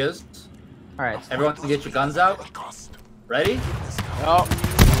 can't. there he is. All right. Everyone can get your guns out. Ready? Oh,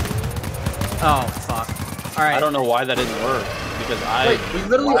 Oh, fuck. All right. I don't know why that didn't work. Because I... Wait, we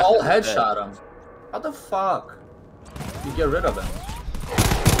literally blasted all his headshot him. How the fuck? You get rid of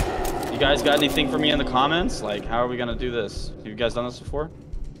him. You guys got anything for me in the comments? Like, how are we gonna do this? Have you guys done this before?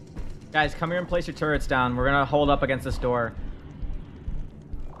 Guys, come here and place your turrets down. We're gonna hold up against this door.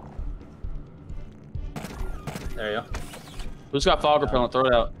 There you go. Who's got fog repellent? Throw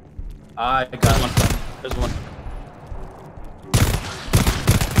it out. I got one. There's one.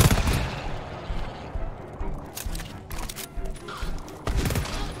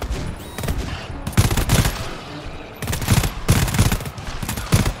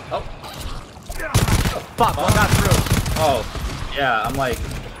 Oh. Fuck, one got through. Oh. Yeah, I'm like...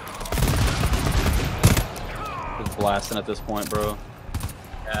 Just blasting at this point, bro.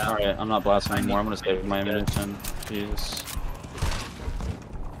 Yeah. Alright, I'm not blasting anymore. I'm gonna save my ammunition. Jeez.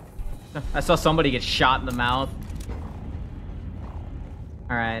 I saw somebody get shot in the mouth.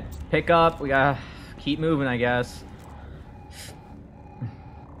 Alright, pick up. We gotta keep moving, I guess.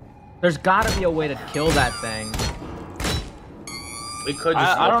 There's gotta be a way to kill that thing. We could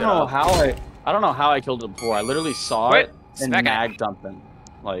just I don't look it know up. how I don't know how I killed it before. I literally saw Wait, it and smack it. mag dumped him.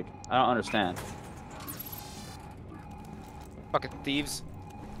 Like, I don't understand. Fucking thieves.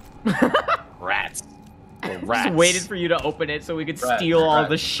 Rats. They're Just rats. waited for you to open it so we could Rat, steal all rat,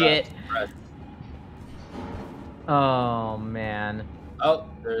 the shit. rat. Oh, man. Oh,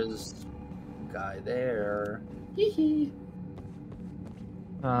 there's a guy there. Hee hee.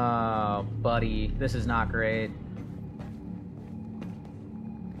 Oh, buddy. This is not great.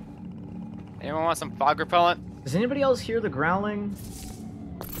 Anyone want some fog repellent? Does anybody else hear the growling?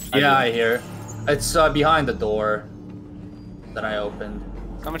 Yeah, I hear. It's behind the door that I opened.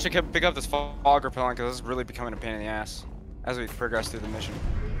 Someone should pick up this fog repellent because this is really becoming a pain in the ass as we progress through the mission.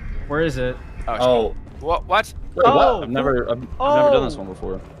 Where is it? Oh. What? What? Wait, Oh. what? I've never done this one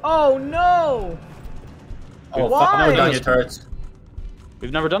before. Oh, no! Oh, Why? fuck, no, down your turrets.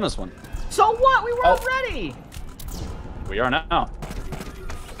 We've never done this one. So what? We were Oh. ready! We are now.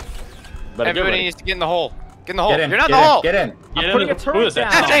 Better get Everybody ready. needs to get in the hole. Get in the hole. Get in, You're not get in the in, hole. get in. Get I'm in putting the- a who turret is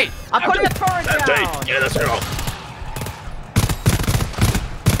that? down. That's eight. I'm putting a turret down! Get in this circle.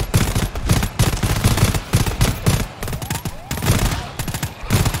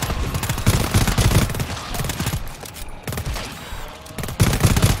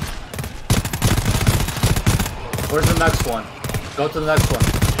 Where's the next one? Go to the next one.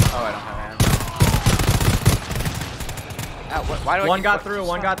 Oh, I don't have ammo. Ow, why do I One keep got putting- through,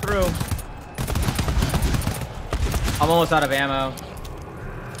 one got through. I'm almost out of ammo.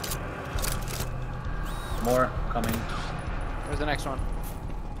 More coming. Where's the next one?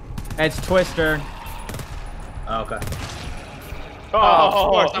 It's Twister. Oh, okay. Oh, of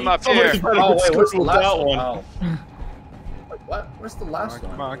course, I'm up somebody here. better Oh, wait, where's the screw last that one? one? Oh. Wait, what? Where's the last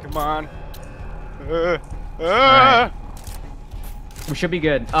Come one? on, come on. Alright. We should be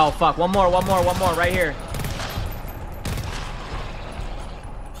good. Oh, fuck. One more, right here.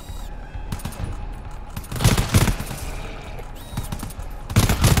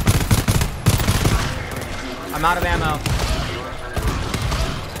 I'm out of ammo.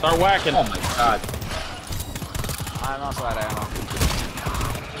 Start whacking. Oh my god. I'm also out of ammo.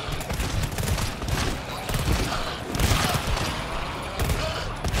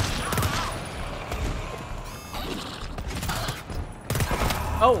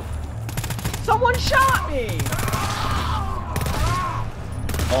 Oh! Someone shot me!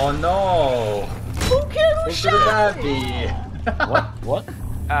 Oh no. Who cares who Who could shot that me? be? What? What?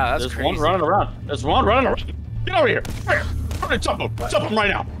 Ah, that's There's crazy. one running around. There's one running around. Get over here. Come here. Hurry, jump him. Jump him right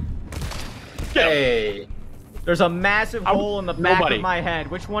now. Get him. Hey. There's a massive hole in the back Nobody. of my head.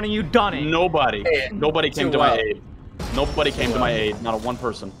 Which one of you done it? Nobody. Hey, Nobody came too to my well. aid. Nobody came to my aid. Not a one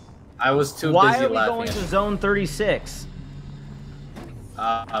person. I was too Why busy are we laughing. going to zone 36?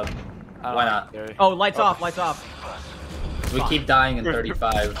 I don't Why not? care. Oh, lights off, lights off. We keep dying in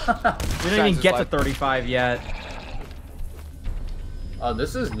 35. We don't even Chances get to like- 35 yet. Oh,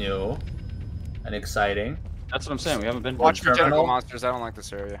 this is new and exciting. That's what I'm saying. We haven't been. Watch for Terminal? tentacle monsters. I don't like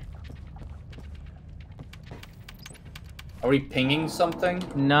this area. Are we pinging something?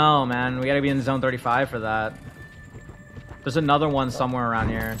 No, man. We gotta be in zone 35 for that. There's another one somewhere around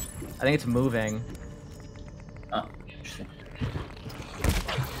here. I think it's moving. Oh, interesting.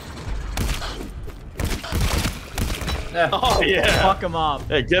 Yeah. Oh yeah. Fuck him up.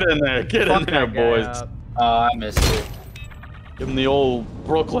 Hey, get in there. Get Fuck in there, that guy boys. up. Oh, I missed it. Give him the old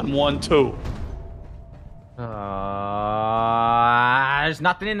Brooklyn 1-2. There's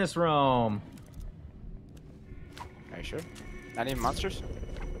nothing in this room. Are you sure? Not even monsters?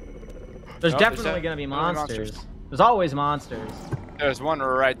 There's No, definitely there's gonna be definitely monsters. monsters. There's always monsters. There's one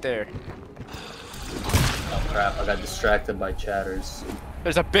right there. Oh crap! I got distracted by chatters.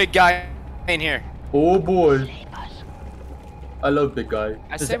 There's a big guy in here. Oh boy! I love big guy.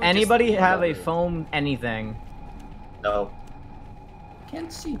 Does anybody have a foam anything? No.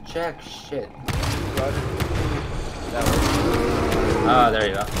 Can't see jack shit. Ah, there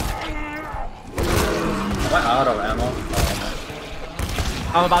you go. Am I out of ammo?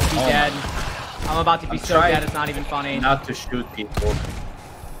 Oh, I'm about to be Oh dead. I'm about to be I'm so trying dead, it's not even funny. not to shoot people.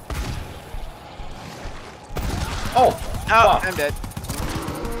 Oh! Oh, Fuck. I'm dead.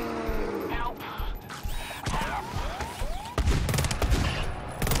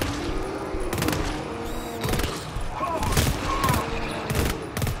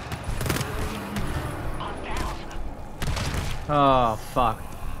 Oh, fuck.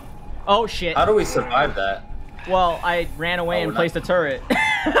 Oh, shit. How do we survive that? Well, I ran away Oh, and we're placed a turret.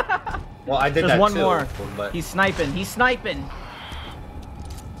 Well, I did There's that one too. more. But He's sniping. He's sniping.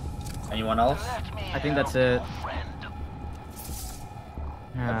 anyone else? I think that's it.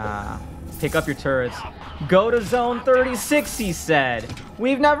 Pick up your turrets. Go to zone 36, he said.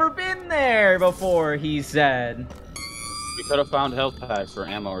 We've never been there before, he said. We could have found health packs for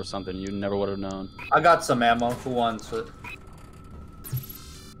ammo or something. You never would have known. I got some ammo. Who wants it?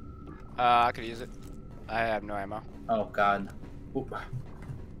 I could use it. I have no ammo. Oh god. Oop.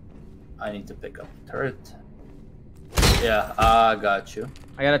 I need to pick up the turret. Yeah, I got you.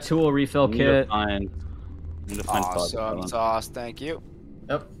 I got a tool refill We need to kit. find Awesome sauce, thank you.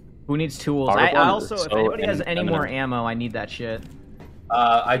 Yep. Who needs tools? Our I one also, is if so anybody has any more eminent. ammo, I need that shit.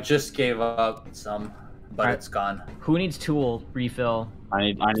 I just gave up some, but Alright. it's gone. Who needs tool refill?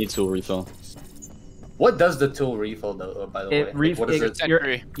 I need tool refill. What does the tool refill though, by the way? Like, what is it?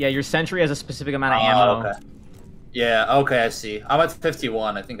 Sentry. Yeah, your sentry has a specific amount of Oh, ammo. okay. Yeah, okay, I see. I'm at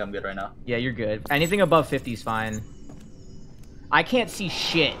 51. I think I'm good right now. Yeah, you're good. Anything above 50 is fine. I can't see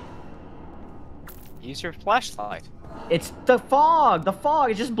shit. Use your flashlight. It's the fog. The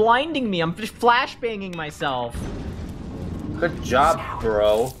fog is just blinding me. I'm just flashbanging myself. Good job,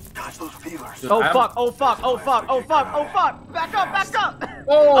 bro. Touch those feelers. Dude, Oh I'm- fuck, oh fuck, oh fuck, oh fuck, oh fuck! Back up, back up!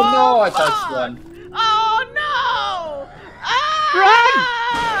 Oh, no, I fuck! touched one. Oh no!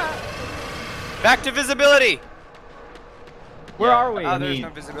 Ah! Back to visibility. Where Yeah, are we? Oh, there's need- no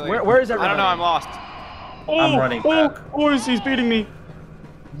visibility. Where is I everybody? don't know. I'm lost. I'm running back. Boys, he's beating me.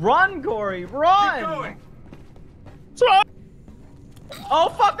 Run, Gory, run! Going. Oh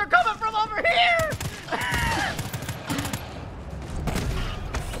fuck, they're coming from over here!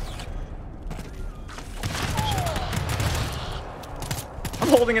 I'm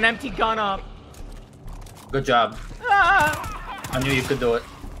holding an empty gun up. Good job. Ah! I knew you could do it.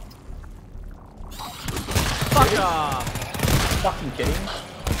 Fuck off. Fucking kidding me?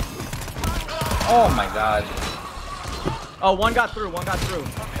 Oh my god. Oh, one got through, one got through.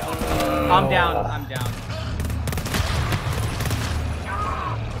 I'm down, I'm down.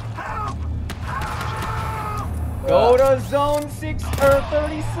 Go to zone 6 or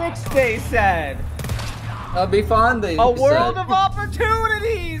 36, they said. That'll be fun, they A world said. of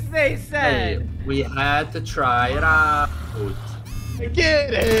opportunities, they Hey, said. we had to try it out.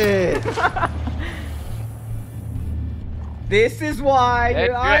 Get it! This is why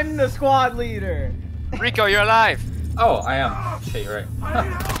Hey, I'm the squad leader. Rico, you're alive. Oh, I am. Shit, you're right.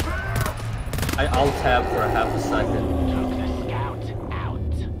 I alt tab for a half a second. Scout out.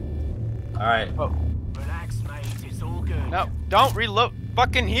 Alright. Relax, mate. It's all good. No, don't reload.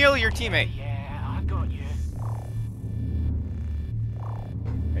 Fucking heal your teammate. Yeah, I got you.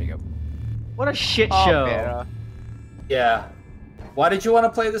 There you go. What a shit Oh, show. better. Yeah. Why did you want to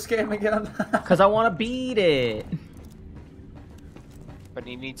play this game again? Because I want to beat it. But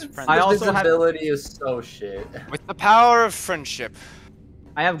he needs friends. I also have- Visibility is so shit. With the power of friendship.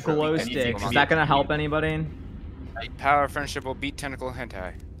 I have Sure, glow anything sticks. can Is be that going to a help team. anybody? The power of friendship will beat tentacle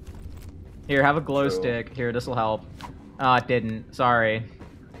hentai. Here, have a glow True. stick. Here, this will help. Oh, it didn't. Sorry.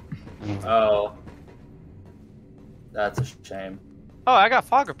 Oh. That's a shame. Oh, I got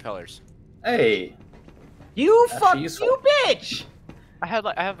fog repellers. Hey. You That's fuck useful. you, bitch! I have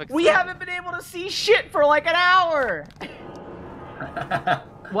like We haven't been able to see shit for like an hour.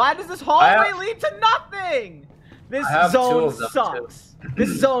 Why does this hallway have- lead to nothing? This I have two zone of them, sucks.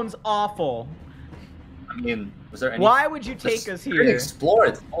 This zone's awful. I mean, was there any... Why would you take us We didn't here? explore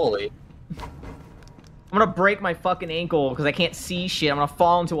it fully. I'm gonna break my fucking ankle because I can't see shit. I'm gonna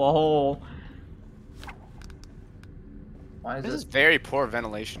fall into a hole. Why is This is it? very poor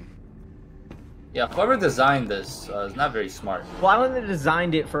ventilation. Yeah, whoever designed this is not very smart. Why wouldn't they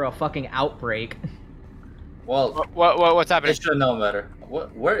designed it for a fucking outbreak? Well, What's they happening? should know better.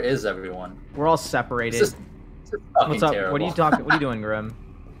 Where is everyone? We're all separated. This is fucking What's up? terrible. What are you talking? What are you doing, Grim?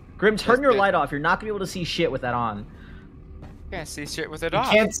 Grim, turn your light off. You're not gonna be able to see shit with that on. Can't see shit with it You off.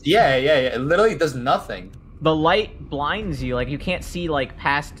 can't. Yeah. It literally does nothing. The light blinds you. Like, you can't see, like,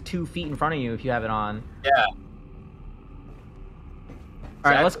 past 2 feet in front of you if you have it on. Yeah.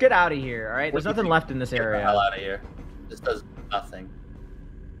 Alright, let's get out of here, alright? There's nothing left in this Get the area. hell out of here. This does nothing.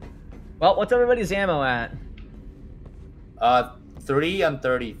 Well, what's everybody's ammo at? 3 on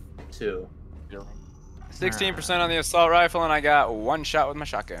 32. 16% on the assault rifle, and I got 1 shot with my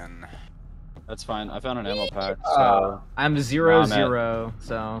shotgun. That's fine. I found an ammo pack, so I'm 0-0,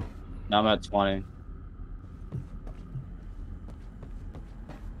 so... now I'm at 20.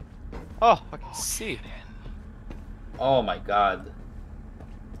 Oh, I can see. Oh my god.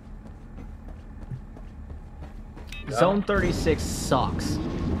 Zone 36 sucks.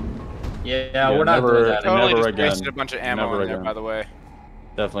 Yeah, we're not never- doing that. never Totally just again. wasted a bunch of ammo Never in there, again. by the way.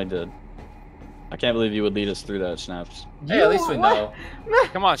 Definitely did. I can't believe you would lead us through that, Snaps. Hey, at least we know.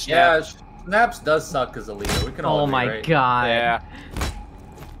 Come on, Snap. Yeah, Snaps does suck as a leader. We can all Oh agree, my right? god. Yeah.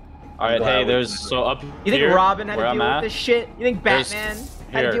 All right, glad hey, we there's can- so up You think here, Robin had where to I'm deal with at, this shit? You think there's- Batman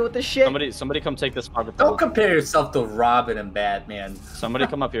had to here, deal with this shit? Somebody come take this fog Don't repellent. compare yourself to Robin and Batman. Somebody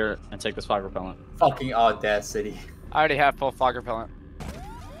come up here and take this fog repellent. Fucking audacity. I already have full fog repellent.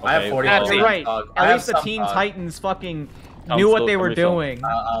 I have Okay, 40. Yeah, well, you're right. Dog. I At have least the some Teen dog. Titans fucking Come knew what still they come were refill. doing.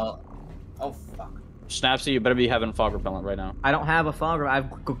 Oh fuck. Snapsy, you better be having fog repellent right now. I don't have a fog. I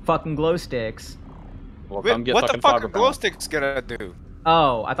have fucking glow sticks. Well, Wait, come get what the fucking fuck fog are glow repellent. sticks gonna do?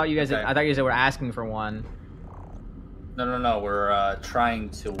 Oh, I thought you guys. Okay. I thought you guys were asking for one. No. We're trying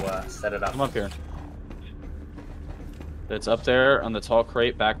to set it up. Come up here. It's up there on the tall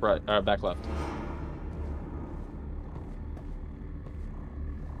crate, back right, back left.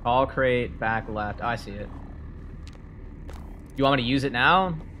 All crate, back left. Oh, I see it. You want me to use it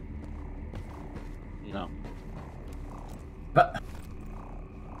now? No. But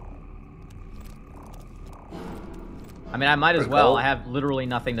I mean, I might as Pretty well. cool. I have literally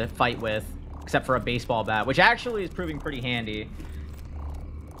nothing to fight with except for a baseball bat, which actually is proving pretty handy.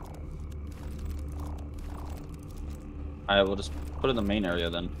 Alright, we'll just put it in the main area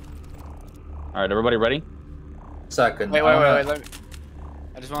then. Alright, everybody ready? second. Wait. Let me...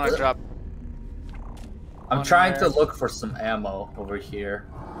 I just want to drop. I'm on trying there. to look for some ammo over here.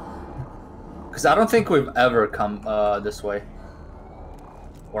 Because I don't think we've ever come this way.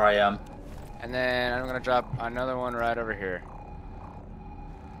 Where I am. And then I'm gonna drop another one right over here.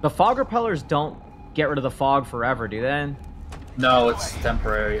 The fog repellers don't get rid of the fog forever, do they? No, it's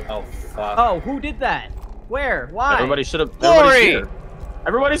temporary. Oh, fuck. Oh, who did that? Where? Why? Everybody should have. Glory! Everybody's here.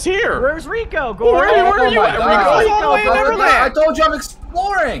 Everybody's here. Where's Rico? Go Where are you at, God. Rico? All the way in Neverland. I told you I'm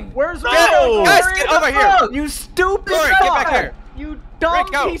exploring! Where's Rico? No! Guys, Glory, get the over here! fuck? You stupid Glory, fuck! get back here! You dumb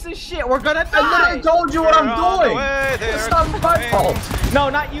Rico. piece of shit! We're gonna I die! literally told you what You're on I'm the doing! way, there. It's not my fault! No,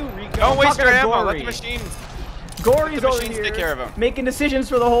 not you, Rico. Don't I'm waste talking your to ammo. Let Gory. the machines. Gory's the over machines here take care of 'em. making decisions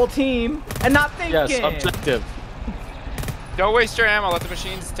for the whole team and not thinking. Yes, objective. Don't waste your ammo. Let the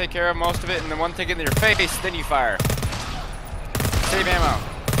machines take care of most of it, and then one thing in your face, then you fire. Save ammo.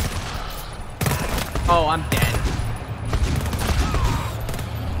 Oh, I'm dead.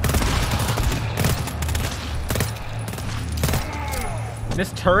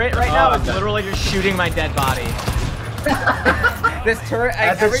 This turret right now is okay. literally just shooting my dead body. This turret,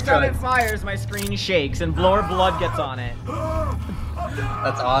 That's every its time it turret. fires, my screen shakes and more blood gets on it.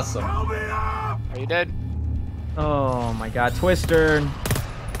 That's awesome. Are you dead? Oh my god, Twister.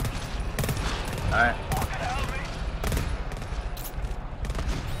 Alright.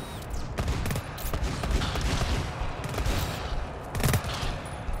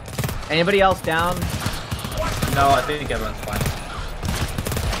 Anybody else down? No, I think everyone's fine.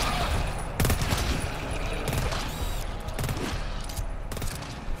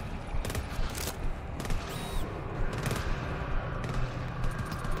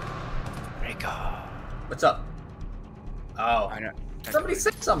 Rico. What's up? Oh. I know. Somebody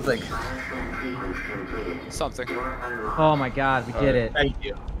said something. Something. Oh my god, we did it. Thank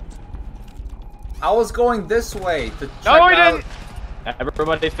you. I was going this way to check No, we out... didn't. Everybody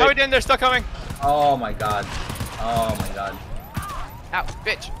No, we fit. didn't. They're still coming. Oh my god. Oh my god. Ow,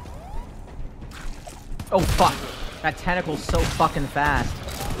 bitch. Oh fuck. That tentacle's so fucking fast.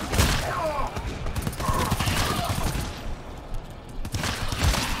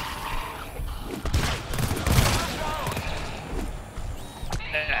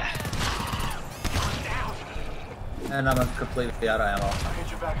 And I'm completely out of ammo.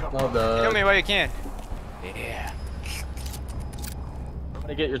 Get you back up. Well Kill done. me while you can. Yeah.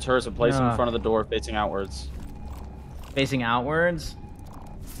 Everybody get your turrets and place them in front of the door facing outwards. Facing outwards.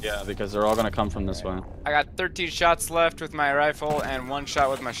 Yeah, because they're all gonna come from this way. I got 13 shots left with my rifle and 1 shot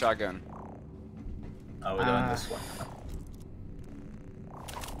with my shotgun. Oh, we're doing this one.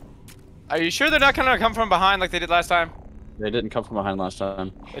 Are you sure they're not gonna come from behind like they did last time? They didn't come from behind last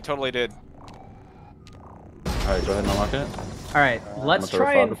time. They totally did. Alright, go ahead and unlock it. Alright, let's throw a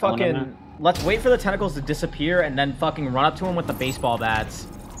try and fog repellent in fucking... Let's wait for the tentacles to disappear and then fucking run up to them with the baseball bats.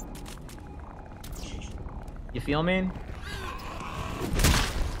 You feel me?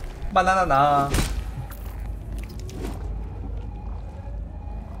 Banana.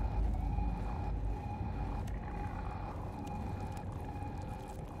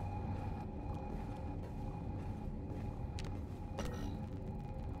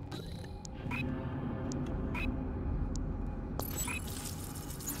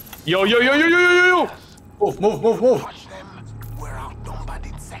 Yo, yo, yo, yo, yo, yo, yo, yo! Move, move, move, move. Watch them. We're outnumbered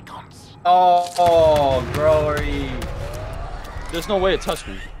in seconds. Oh, glory. There's no way it touched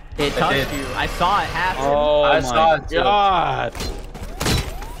me. It touched did. you. I saw it happen. Oh I my saw it too. god!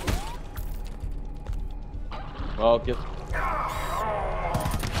 Well, get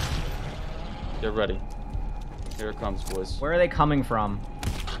ready. Here it comes, boys. Where are they coming from?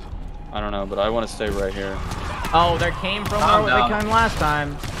 I don't know, but I want to stay right here. Oh, they came from Calm where they down. came last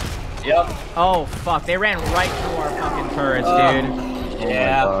time. Yep. Oh, fuck. They ran right through our fucking turrets, dude.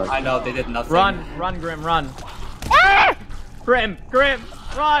 Yeah, God. I know, they did nothing. Run, run, Grim, run. Ah! Grim, Grim,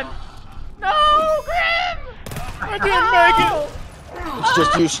 run. No, Grim! I didn't make it! It's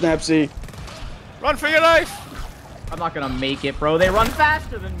just you, Snapsy. Run for your life! I'm not gonna make it, bro. They run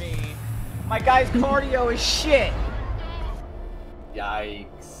faster than me. My guy's cardio is shit. Yikes.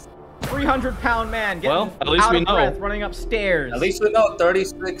 300-pound man getting Well, at least out we of know. breath, running upstairs. At least we know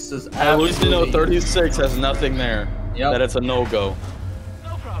 36 is At least we know absolutely- 36 has nothing there. Yep. That it's a no-go.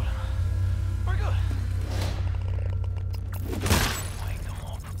 No problem. We're good. Wake them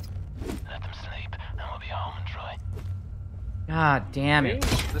up. Let them sleep, and we'll be home and dry. God damn it.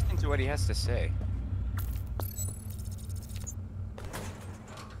 Listen to what he has to say.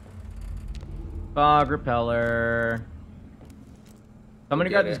 Fog repeller. Somebody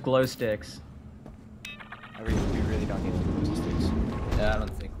Get grab it. these glow sticks. We really don't need to use these. Yeah, I don't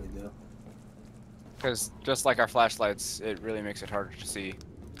think we do. Because just like our flashlights, it really makes it harder to see.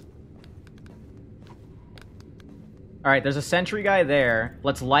 Alright, there's a sentry guy there.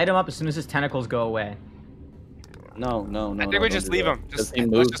 Let's light him up as soon as his tentacles go away. No, no, no. I think we just leave him. Just Just, he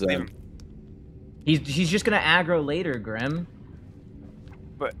let's moves just leave them. him. He's just gonna aggro later, Grim.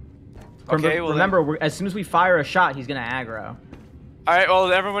 But okay, well Remember, as soon as we fire a shot, he's gonna aggro. All right,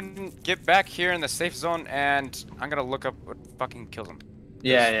 well everyone get back here in the safe zone, and I'm gonna look up what fucking kills him.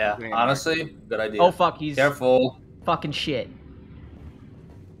 Yeah, yeah. Honestly, good idea. Oh fuck, he's Careful. fucking shit.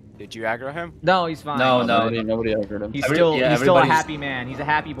 Did you aggro him? No, he's fine. No, no. Nobody ever heard him. He's Every- still yeah, he's still a everybody's- happy man. He's a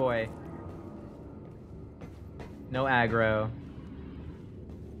happy boy. No aggro.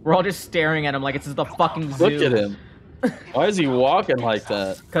 We're all just staring at him like it's the fucking zoo. Look at him. Why is he walking like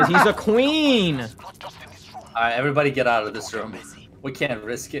that? Cause he's a queen. Not just in this room. Alright, everybody get out of this room. We can't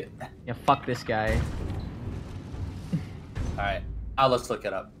risk it. Yeah, fuck this guy. Alright, now let's look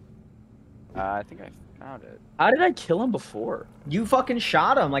it up. I think I found it. How did I kill him before? You fucking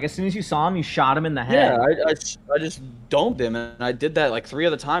shot him. Like as soon as you saw him, you shot him in the head. Yeah, I just domed him, and I did that like 3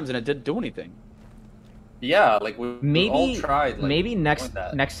 other times, and it didn't do anything. Yeah, like we Maybe all tried. Like, maybe doing next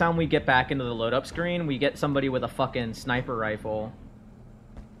that. next time we get back into the load up screen, we get somebody with a fucking sniper rifle.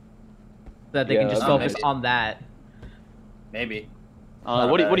 That they can Yeah, just oh, focus maybe. on that. Maybe.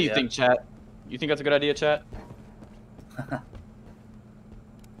 What do you yeah. think, chat? You think that's a good idea, chat?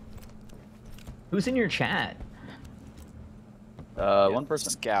 Who's in your chat? One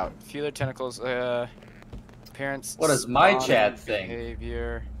person. Scout. Fewer tentacles. Appearance. What does my spawning, chat think?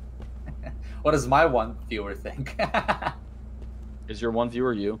 Behavior. What does my one viewer think? Is your one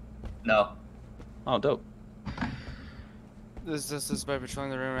viewer you? No. Oh, dope. This is by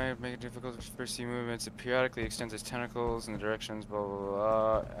patrolling the room, right? Make it difficult to perceive movements. It periodically extends its tentacles in the directions, blah,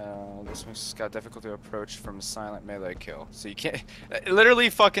 blah, blah. This makes Scout difficult to approach from a silent melee kill. So you can't...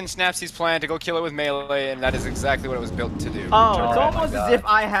 Literally fucking Snapsy's plan to go kill it with melee, and that is exactly what it was built to do. Oh, it's Oh almost my as God. if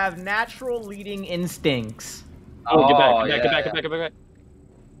I have natural leading instincts. Oh, get back, Oh, get back, yeah, get back, yeah. get back, get back.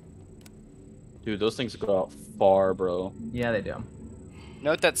 Dude, those things go out far, bro. Yeah, they do.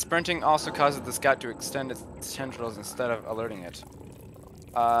 Note that sprinting also causes the Scout to extend its tendrils instead of alerting it.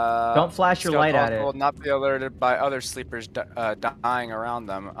 Don't flash your Scout light at also it. will not be alerted by other sleepers dying around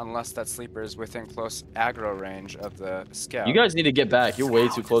them unless that sleeper is within close aggro range of the Scout. You guys need to get back. You're way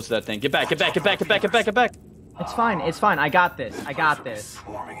too close to that thing. Get back, get back, get back, get back, get back, get back. It's fine. It's fine. I got this. I got this.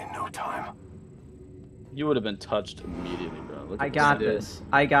 Swarming in no time. You would have been touched immediately, bro. Look I at got this. this.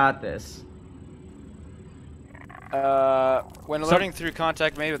 I got this. When alerting through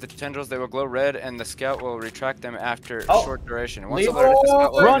contact made with the tendrils, they will glow red, and the scout will retract them after Oh. short duration. Once Leave- alerted, the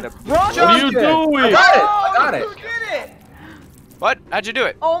scout will Run! get a Run! What are you doing? I got it! I got it! You did it! What? How'd you do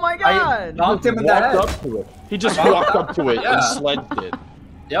it? Oh my I god! knocked him in the Walked head. up to it. He just walked up to it Yeah. and sledged it.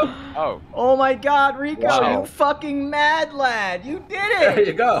 Yep. Oh, Oh my god, Rico, Wow. you fucking mad lad! You did There it!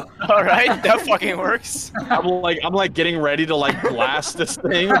 you go. all right, that fucking works. I'm like getting ready to like blast this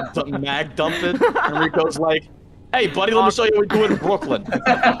thing, mag dump it, and Rico's like, "Hey, buddy, let me show you what we do in Brooklyn."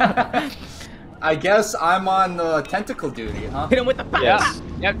 I guess I'm on tentacle duty, huh? Hit him with the power! Yes.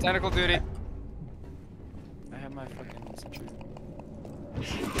 Yep, tentacle duty. I have my fucking sentry.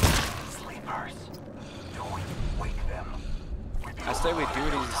 Sleepers. Don't wake them. I say we do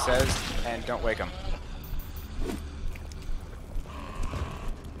what he says and don't wake him.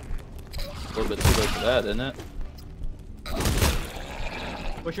 A little bit too late for that, isn't it?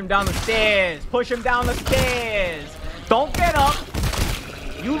 Push him down the stairs! Push him down the stairs! Don't get up!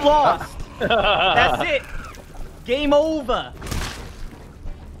 You lost! That's it! Game over!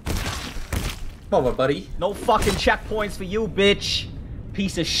 Come over, buddy. No fucking checkpoints for you, bitch!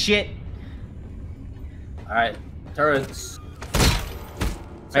 Piece of shit! Alright, turrets.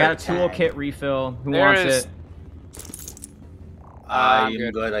 I got a toolkit refill. Who There wants is- it? I'm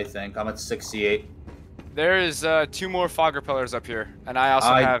good. good, I think. I'm at 68. There is 2 more fog repellers up here, and I also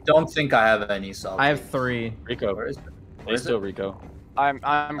I have. don't think I have any salt. I have 3. Rico. Where is it? Hey, still Rico. I'm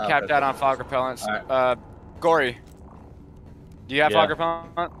Oh, capped okay. out on fog repellents. Alright. Gory. Do you have Yeah. fog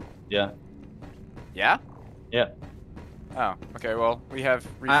repellent? Yeah. Yeah. Yeah. Oh, okay. Well, we have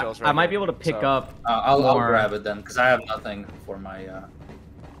refills. I might be able to pick up. I'll more. grab it then, because I have nothing for my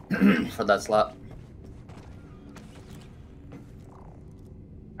for that slot.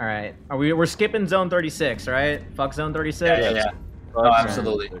 All right, we're skipping zone 36, right? Fuck zone 36. Yeah. Oh,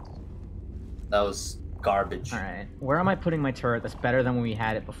 absolutely. That was garbage. All right, where am I putting my turret that's better than when we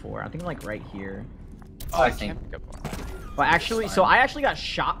had it before? I think like right here. Oh, I think. Can't pick up one. Well, actually, so I actually got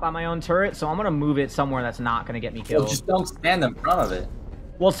shot by my own turret, so I'm gonna move it somewhere that's not gonna get me Well, killed. just don't stand in front of it.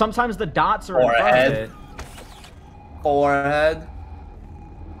 Well, sometimes the dots are in front Forehead. of it. Forehead.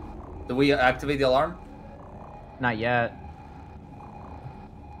 Do we activate the alarm? Not yet.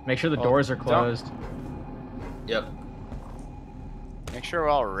 Make sure the Oh, doors are don't- closed. Yep. Make sure we're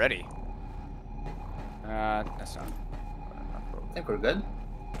all ready. That's not. I think we're good.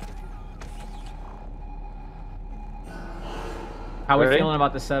 How we Ready? feeling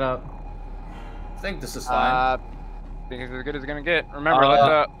about the setup? I think this is fine. Think it's as good as it's gonna get. Remember,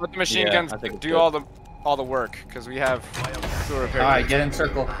 let the machine yeah, guns I think it's do good. all the work, because we have sewer repair. Alright, get in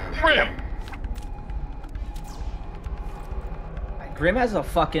circle. Grim has a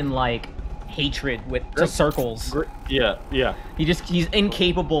fucking like hatred with to circles. Yeah. He's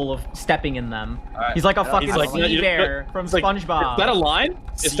incapable of stepping in them. Alright. He's like a fucking He's like, sea you- bear from It's like, SpongeBob. Is that a line?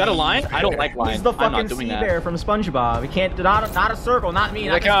 Is that a line? I don't like lines. He's the I'm fucking not doing sea that. bear from SpongeBob. He can't not a circle, not me,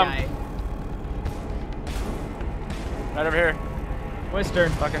 Here not they this come. guy. Right over here. Twister.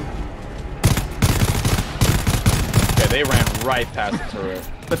 Fucking. Okay, they ran right past the turret.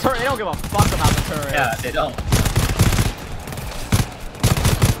 The turret. They don't give a fuck about the turret. Yeah, they don't.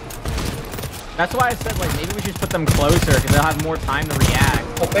 That's why I said like maybe we should put them closer because they'll have more time to react.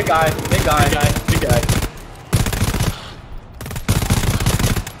 Oh, big guy. Big guy. Big guy.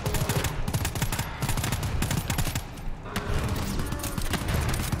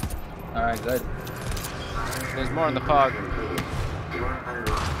 Alright, good. There's more in the fog.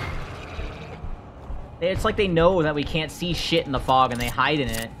 It's like they know that we can't see shit in the fog and they hide in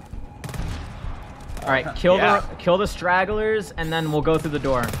it. All right, kill the stragglers and then we'll go through the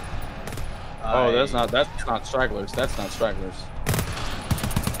door. Oh, that's not stragglers. That's not stragglers.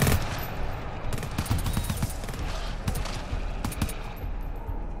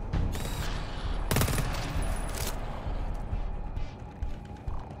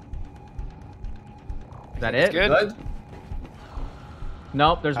 Is that it? Good. Good?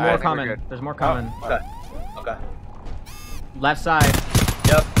 Nope, there's I more think we're coming. good. There's more coming. Okay. Okay. Left side.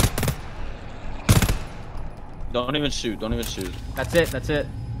 Yep. Don't even shoot. Don't even shoot. That's it. That's it.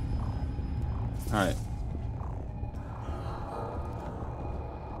 All right.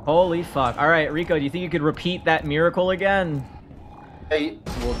 Holy fuck. All right, Rico, do you think you could repeat that miracle again? Hey,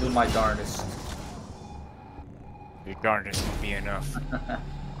 we'll do my darndest. Your darndest will be enough.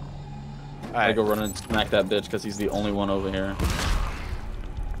 I go run and smack that bitch because he's the only one over here.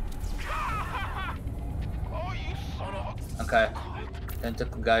 Okay.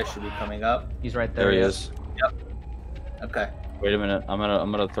 Tentacle guy should be coming up. He's right there. There he yeah. is. Yep. Okay. Wait a minute. I'm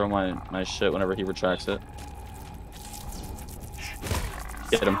gonna throw my shit whenever he retracts it.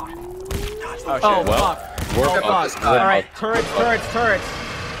 Get him. Oh, shit. Oh, Well, fuck. we're Oh, fucked. fuck. All right, turrets.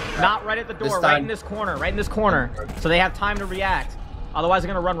 Not right at the This door, right time- in this corner, So they have time to react. Otherwise, they're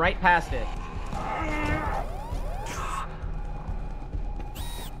gonna run right past it.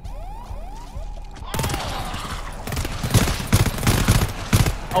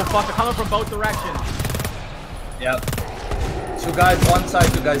 Oh, fuck, they're coming from both directions. Yep. 2 guys one side,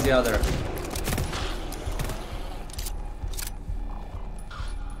 2 guys the other.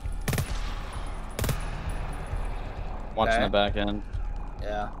 Watching Okay. the back end.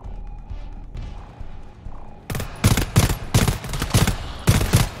 Yeah.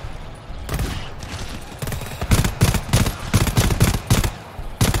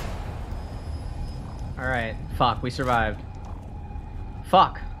 All right, fuck, we survived.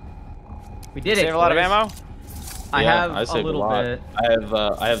 Fuck. We did it. Save a lot of boys. ammo? I Yeah, have I a saved little lot. bit.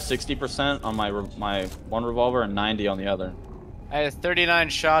 I have 60% on my one revolver and 90 on the other. I had 39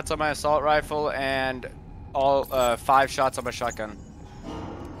 shots on my assault rifle and all 5 shots on my shotgun.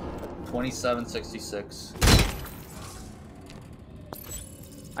 2766.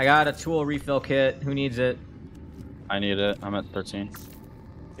 I got a tool refill kit. Who needs it? I need it. I'm at 13.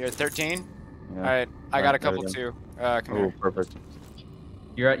 You're at 13? Yeah. Alright, I got a there we couple go. too. Come Oh, here. perfect.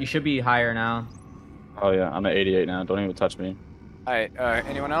 You should be higher now. Oh yeah, I'm at 88 now. Don't even touch me. Alright,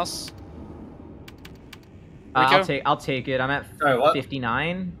 anyone else? I'll Rico? take it. I'm at Sorry, what?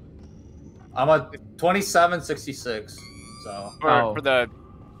 59. I'm at 2766. So. Oh. For the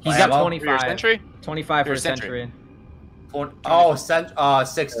He's Ammo? got For for 25. your sentry? 25 for Your a sentry. sentry. Oh,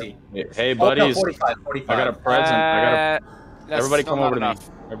 60. Hey Oh, no, buddies, 45. 45. I got a present. I got a. That's Everybody still come over not to enough.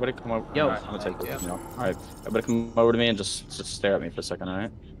 me. Everybody come over. Yo. Alright, I'm gonna take this. All right, everybody come over to me and just stare at me for a second, all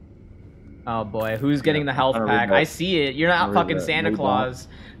right? Oh boy, who's getting the health I'm gonna read pack? that. I see it. You're not I'm gonna read fucking that. Santa No, you don't. Claus.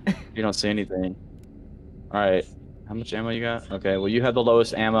 You don't see anything. All right, how much ammo you got? Okay, well you have the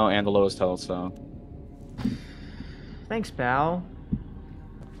lowest ammo and the lowest health, so. Thanks, pal.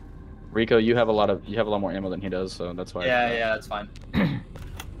 Rico, you have a lot more ammo than he does, so that's why. Yeah, that's fine.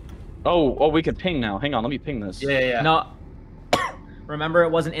 Oh, we can ping now. Hang on, let me ping this. Yeah. No. Remember, it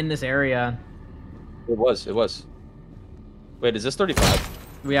wasn't in this area. It was. Wait, is this 35?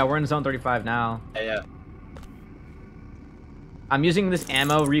 Yeah, we're in zone 35 now. Yeah. I'm using this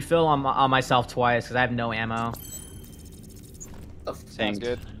ammo refill on myself twice because I have no ammo. The Sounds Pinged.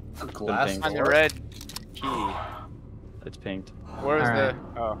 good. glass pinged. On the door. red key. It's pinged. Where's Alright.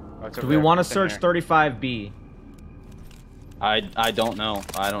 the... Oh, it's Do over we there. want to It's in search here. 35B? I don't know.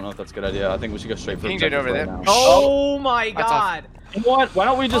 I don't know if that's a good idea. I think we should go straight for Pinged it objective over right there. now. Oh my That's god! You know what? Why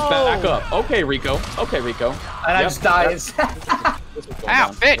don't we just back Oh. up? Okay, Rico. And I just died. This is going Ow,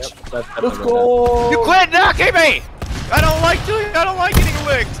 down. bitch! Yep, that's definitely Let's going down. go. You quit knocking me! I don't like getting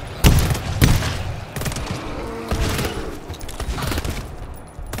licked!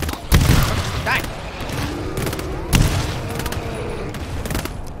 Die!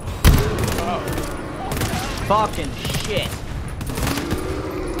 Fucking shit.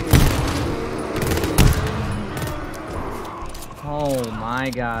 Oh my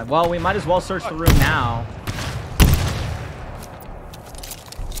god. Well, we might as well search the room now.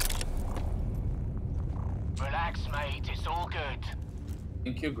 Relax, mate. It's all good.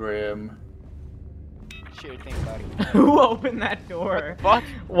 Thank you, Grim. Sure thing, buddy. Who opened that door? Fuck?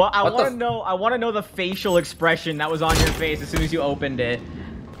 Well, I What the want to know. I want to know the facial expression that was on your face as soon as you opened it.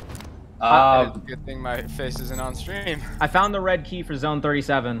 Good thing my face isn't on stream. I found the red key for zone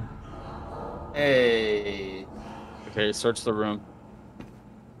 37. Hey. Okay, search the room.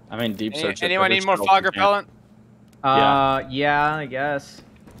 I mean, deep search. it, Anyone but need it's more still fog can't- repellent? Yeah, I guess.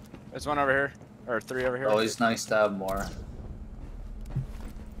 There's one over here. Or 3 over here. Always nice to have more.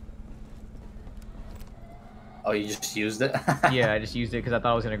 Oh, you just used it? Yeah, I just used it because I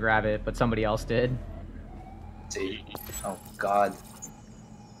thought I was gonna grab it, but somebody else did. See. Oh, God.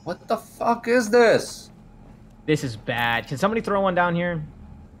 What the fuck is this? This is bad. Can somebody throw one down here?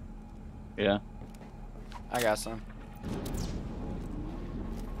 Yeah. I got some.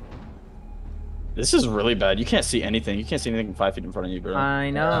 This is really bad. You can't see anything. You can't see anything 5 feet in front of you, bro.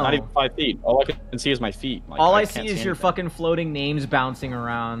 I know. Not even 5 feet. All I can see is my feet. Like, All I can't see is your anything. fucking floating names bouncing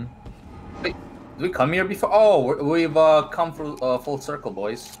around. Wait, did we come here before? Oh, we've come full circle,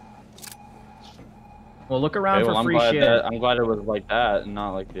 boys. Well, look around Okay, well, for I'm free glad shit. I'm glad it was like that and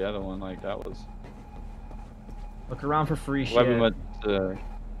not like the other one. Like that was. Look around for free I'm grabbing shit. with,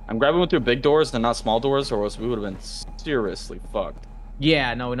 I'm grabbing with through big doors and not small doors, or else we would have been seriously fucked.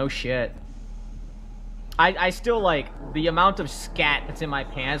 Yeah, no shit. I still like the amount of scat that's in my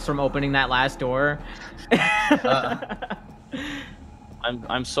pants from opening that last door.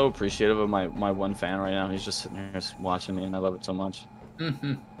 I'm so appreciative of my one fan right now. He's just sitting here just watching me, and I love it so much.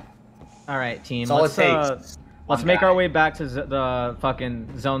 All right, team. That's all Let's it takes. let's One make guy. our way back to the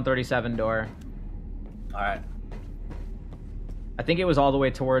fucking Zone 37 door. All right. I think it was all the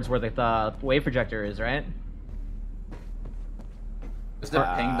way towards where the wave projector is, right? Is there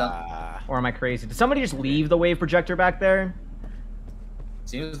ping done? Or am I crazy? Did somebody just leave the wave projector back there?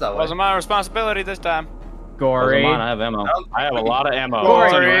 Seems that way. Wasn't my responsibility this time. Gory. I have ammo. I have a lot of ammo.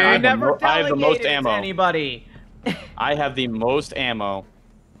 Gory, I you have never I have the most delegated to ammo. anybody. I have the most ammo.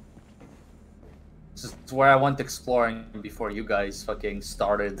 This is where I went exploring before you guys fucking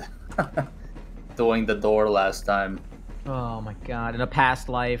started doing the door last time. Oh my god, in a past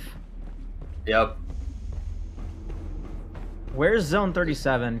life. Yep. Where's Zone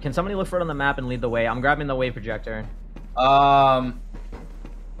 37? Can somebody look for it on the map and lead the way? I'm grabbing the wave projector.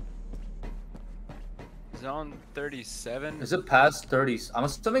 Zone 37. Is it past 30? I'm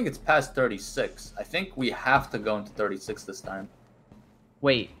assuming it's past 36. I think we have to go into 36 this time.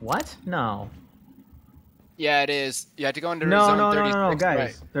 Wait, what? No. Yeah, it is. You have to go into No, zone no, no, 36. no, no, guys.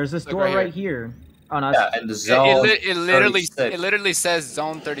 Right. There's this Look door right right here. Oh, no. Yeah, and the zone. It literally 36. says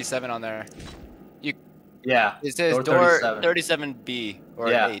zone 37 on there. Yeah. It says door door 37. 37B or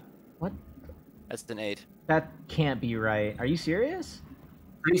Yeah. an 8. What? That's an 8. That can't be right. Are you serious?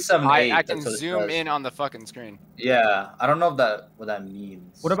 378. I can that's what it zoom says. in on the fucking screen. Yeah, I don't know what that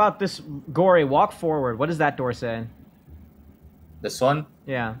means. What about this? Gory, walk forward. What does that door say? this one?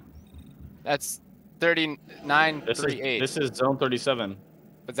 Yeah. That's 3938. This is zone 37.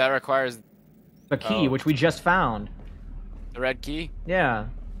 But that requires The key, Oh. which we just found. the red key. Yeah.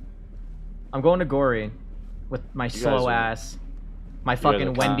 I'm going to Gory with my guys slow are- ass. My guys fucking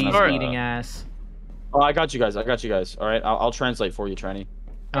are Wendy's kinda- eating ass. Oh, I got you guys. I got you guys. All right, I'll translate for you, Tranny.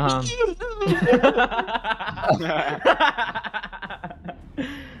 Uh-huh. Hey,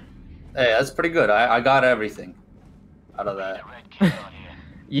 that's pretty good. I got everything out of that. Red key on here.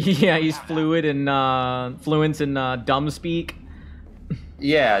 Yeah, he's fluent in dumb speak.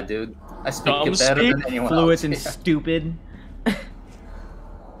 Yeah, dude. I speak Dumb it better than speak? anyone Fluent else. in Yeah. stupid.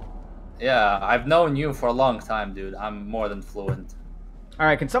 Yeah, I've known you for a long time, dude. I'm more than fluent. All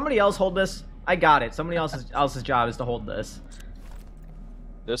right, can somebody else hold this? I got it. Somebody else's job is to hold this.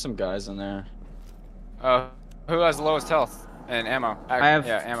 There's some guys in there. Who has the lowest health and ammo? I have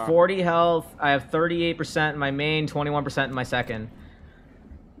yeah, ammo. 40 health. I have 38% in my main, 21% in my second.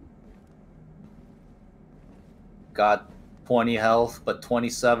 Got 20 health, but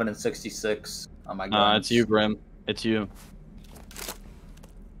 27 and 66 on my guns. It's you, Grim. It's you.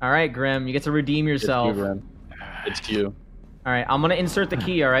 All right, Grim, you get to redeem yourself. It's you, Grim. It's you. All right, I'm gonna insert the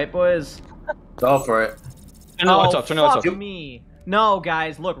key. All right, boys. Go for it. Turn the lights off. Turn the lights fuck off. me. No,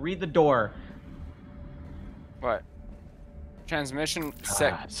 guys, look, read the door. What? Transmission Ah,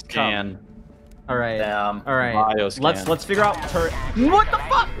 set. scan. All right. Damn. All right. Bioscan. Let's figure out turret. What the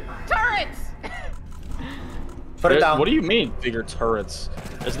fuck? Turrets! Put it down. What do you mean, bigger turrets?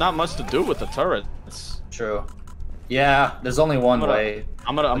 There's not much to do with the turrets. True. Yeah, there's only one I'm gonna- way.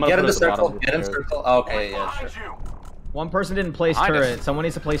 I'm gonna Get in put the it at the bottom circle. of the Get in stairs. circle. Okay, yeah, sure. Behind you. One person didn't place Behind us. turret. Someone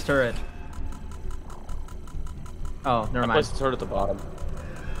needs to place turret. Oh, never I mind. placed the turret at the bottom.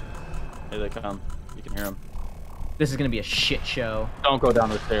 Here they come. You can hear them. This is gonna be a shit show. Don't go down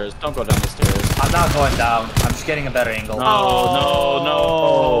the stairs. Don't go down the stairs. I'm not going down. I'm just getting a better angle. No, no,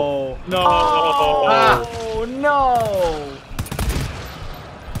 no, no. Oh no!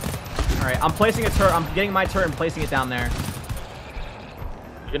 All right, I'm placing a turret. I'm getting my turret and placing it down there.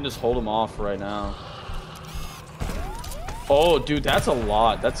 You can just hold them off right now. Oh, dude, that's a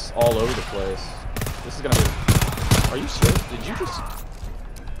lot. That's all over the place. This is gonna be... Are you serious? Did you just...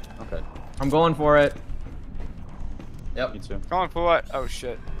 Okay, I'm going for it. Yep. me too. Come on, for what? Oh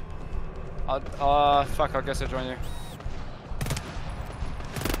shit. Fuck, I guess I'll join you.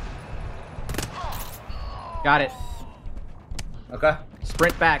 Got it. Okay.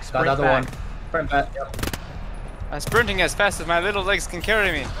 Sprint back. Got Sprint another back. one. Sprint back. Yep. I'm sprinting as fast as my little legs can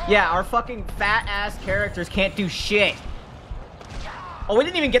carry me. Yeah, our fucking fat ass characters can't do shit. Oh, we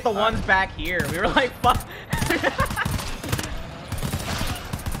didn't even get the ones back here. We were like, fuck.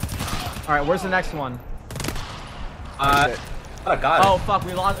 All right, where's the next one? I got it. Oh fuck,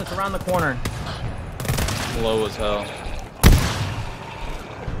 we lost. It's around the corner. Low as hell.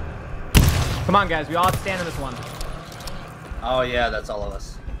 Come on, guys. We all have to stand in this one. Oh yeah, that's all of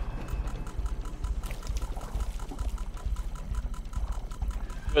us.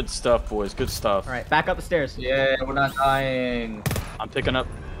 Good stuff, boys. Good stuff. All right, back up the stairs. Yeah, we're not dying. I'm picking up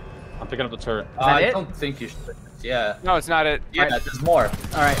the turret. that I it? don't think you should. Yeah. No, it's not it. Yeah, Alright. there's more.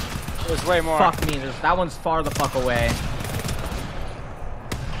 All right. There's way more. Fuck me. That one's far the fuck away.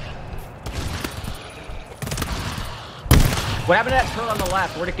 What happened to that turret on the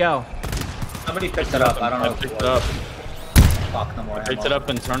left? Where'd it go? Somebody picked it up. I don't know. I picked it up. Fuck, no more ammo. Picked it up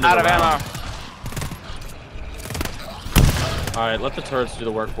and turned it Out of around. ammo. Alright, let the turrets do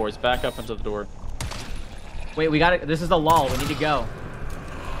the work, boys. Back up into the door. Wait, we got it. This is the lull. We need to go.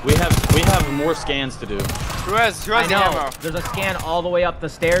 We have more scans to do. Who has I the know. ammo? There's a scan all the way up the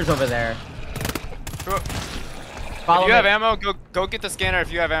stairs over there. If you have ammo, go get the scanner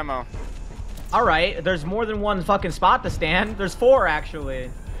if you have ammo. All right, there's more than one fucking spot to stand. There's 4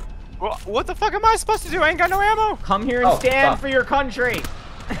 actually. Well, what the fuck am I supposed to do? I ain't got no ammo. Come here and stand for your country.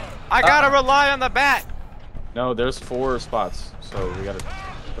 I gotta rely on the bat. No, there's 4 spots, so we gotta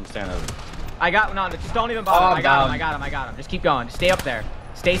come stand over. No, just don't even bother. Oh, I got him. Just keep going. Just stay up there.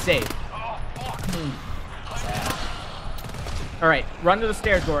 Stay safe. All right, run to the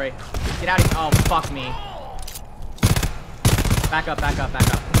stairs, Gory. Get out of here. Oh, fuck me. Back up.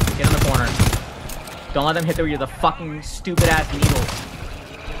 Get in the corner. Don't let them hit the fucking stupid ass needles.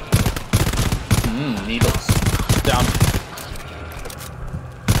 Needles. Down.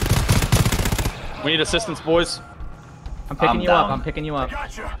 We need assistance, boys. I'm picking you up. Oh,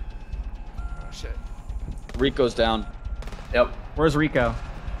 shit. Rico's down. Yep. Where's Rico?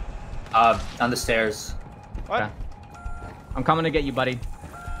 On the stairs. What? Okay. I'm coming to get you, buddy.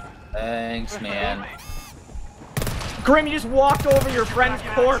 Thanks, man. Grim, you just walked over your friend's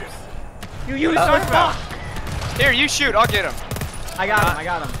corpse. You used What are you your talking fuck. Here, you shoot. I'll get him. I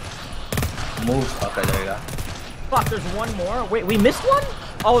got him. Move. Okay, there you go. Fuck, there's one more. Wait, we missed one?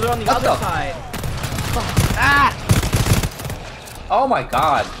 Oh, they're on the other side. Fuck. Ah! Oh my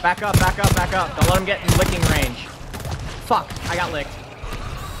god. Back up. Don't let him get in licking range. Fuck, I got licked.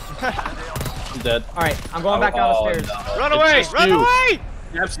 I'm dead. Alright, I'm going back down the stairs. No. Run away! just Run you. away!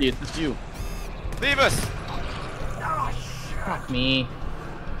 Snapsy, it's just you. Leave us. Fuck me.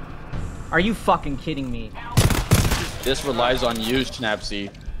 Are you fucking kidding me? This relies on you, Snapsy.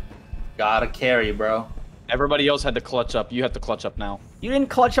 Gotta carry, bro. Everybody else had to clutch up. You have to clutch up now. You didn't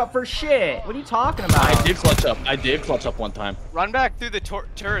clutch up for shit. What are you talking about? I did clutch up. I did clutch up one time. Run back through the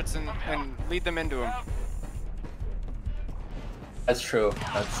turrets and lead them into him. That's true.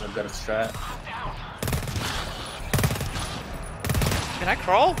 That's a good strat. Can I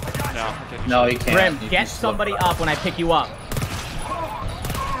crawl? No. Okay. No, you can't. Grim, You get can somebody slip up when I pick you up.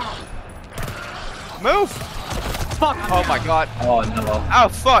 Move! Fuck. Oh my god. Oh no. Oh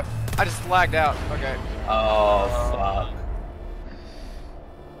fuck! I just lagged out. Okay. Oh fuck.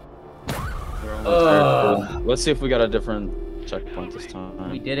 Let's see if we got a different checkpoint this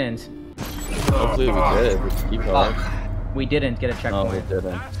time. We didn't. Hopefully we did. We keep going. We didn't get a No, we checkpoint.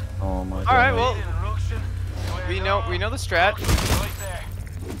 didn't. Oh my god. All right. Well, we know the strat.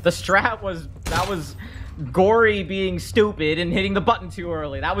 The strat was Gory being stupid and hitting the button too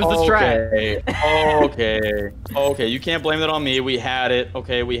early. That was the strat. Okay. You can't blame that on me. We had it.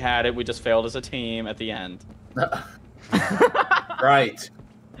 Okay, we had it. We just failed as a team at the end. Right.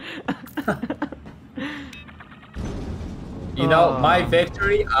 You know, my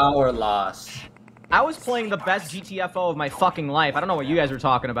victory, our loss. I was playing the best GTFO of my fucking life. I don't know what you guys were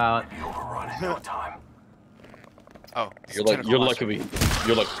talking about. Oh, You're lucky we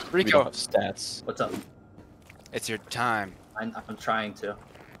don't Rico. have stats. What's up? It's your time. I'm trying to.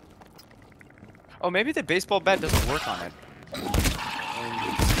 Oh, maybe the baseball bat doesn't work on it.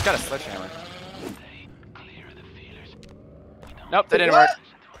 He's got a sledgehammer. Nope, that didn't work.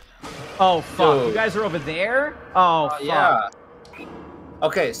 Oh fuck! Dude. You guys are over there? Oh fuck! Yeah.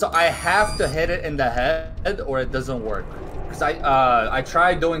 Okay, so I have to hit it in the head, or it doesn't work. Cause I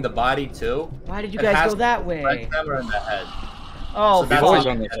tried doing the body too. Why did you It guys has go that to way? sledgehammer in the head. Oh So that's We've always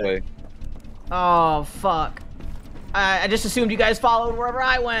all- gone this way. Oh fuck! I just assumed you guys followed wherever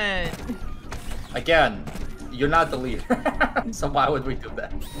I went. Again, you're not the leader, so why would we do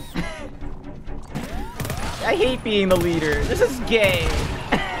that? I hate being the leader. This is gay.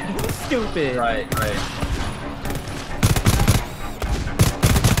 This is stupid. Right.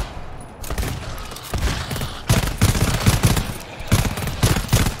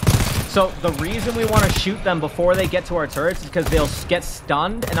 So the reason we want to shoot them before they get to our turrets is because they'll get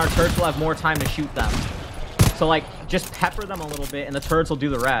stunned and our turrets will have more time to shoot them. So like, just pepper them a little bit and the turrets will do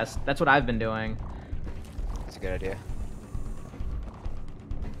the rest. That's what I've been doing. That's a good idea.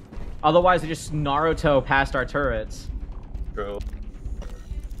 Otherwise, they just Naruto past our turrets. True.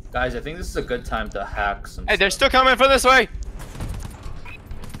 Guys, I think this is a good time to hack some. Hey, they're stuff. still coming from this way.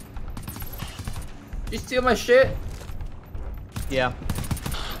 You steal my shit? Yeah,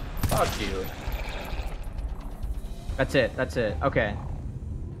 Fuck you. that's it. That's it. Okay.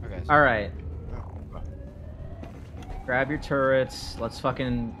 Okay. All right. Grab your turrets. Let's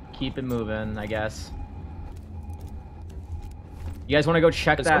fucking keep it moving, I guess. You guys want to go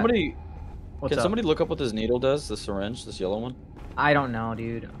check Can that? somebody What's can up? somebody look up what this needle does? The syringe, this yellow one. I don't know,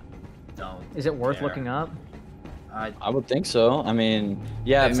 dude. Don't. Is it worth care. looking up? I would think so. I mean,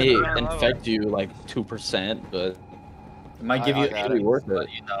 yeah, it It's may another infect you like 2%, but It might give I you got it'd be worth it.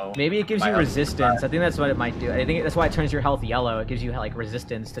 you know. Maybe it gives my you health- resistance. I think that's what it might do. I think that's why it turns your health yellow. It gives you like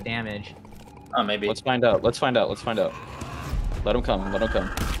resistance to damage. Oh, maybe. Let's find out. Let's find out. Let's find out. Let him come. Let him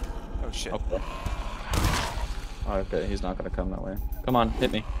come. Oh shit. Okay. Oh, okay, he's not gonna come that way. Come on,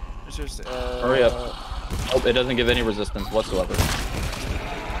 hit me. Hurry up. Oh, it doesn't give any resistance whatsoever.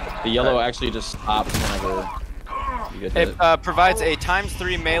 The yellow actually just stops whenever you get hit. It provides a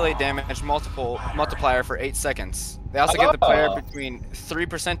 ×3 melee damage multiplier for 8 seconds. They also give the player between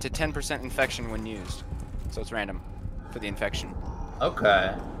 3% to 10% infection when used. So it's random for the infection.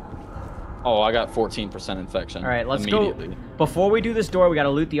 Okay. Oh, I got 14% infection. All right, let's go. immediately. Before we do this door, we gotta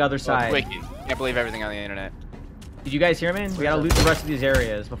loot the other Well, it's side. wiki. Can't believe everything on the internet. Did you guys hear me? We gotta loot the rest of these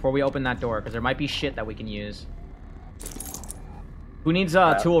areas before we open that door, because there might be shit that we can use. Who needs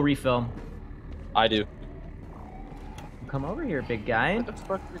a tool refill? I do. Come over here, big guy.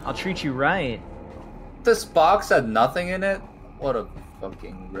 I'll treat you right. This box had nothing in it? What a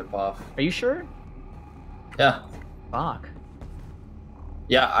fucking ripoff. Are you sure? Yeah. Fuck.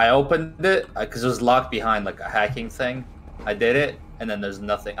 Yeah, I opened it because it was locked behind like a hacking thing. I did it, and then there's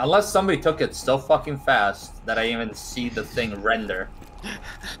nothing. Unless somebody took it so fucking fast that I even see the thing render.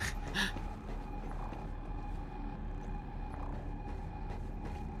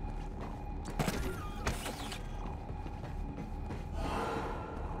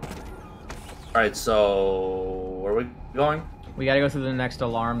 Alright, so where are we going? We gotta go through the next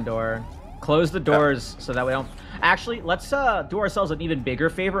alarm door. Close the doors so that we don't... Actually, let's do ourselves an even bigger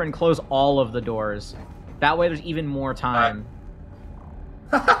favor and close all of the doors. That way there's even more time.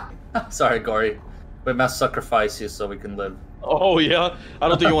 Sorry, Gory. We must sacrifice you so we can live. Oh yeah. I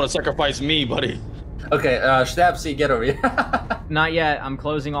don't think you want to sacrifice me, buddy. Okay, Schnapsy, get over here. Not yet. I'm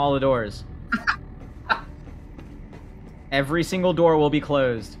closing all the doors. Every single door will be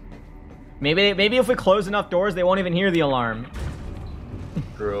closed. Maybe if we close enough doors, they won't even hear the alarm.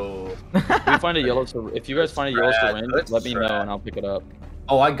 Bro. If you find a yellow if you guys find a yellow syringe, let me know and I'll pick it up.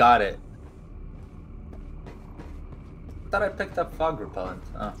 Oh, I got it. I thought I picked up fog repellent.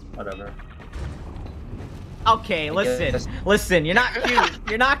 Oh, whatever. Okay, listen. guess- Listen, you're not cute.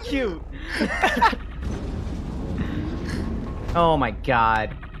 You're not cute. Oh my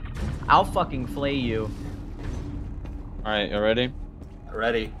god. I'll fucking flay you. Alright, you ready?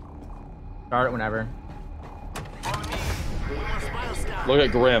 Ready. Start it whenever. Look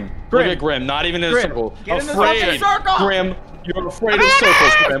at Grim. Grim. Look at Grim, not even in a Grim, circle. get in the Afraid. fucking circle! Grim, you're afraid of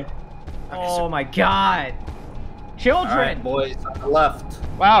circles, Grim. Oh my god. Children! Alright, boys, on the left.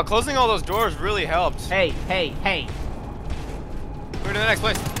 Wow, closing all those doors really helped. Hey, hey, hey. Move to the next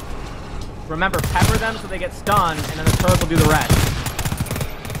place. Remember, pepper them so they get stunned, and then the turret will do the rest.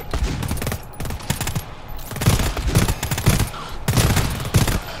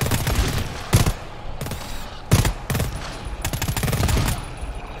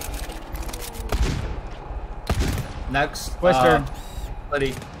 Next. Twister.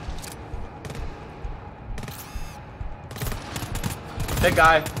 Buddy. Big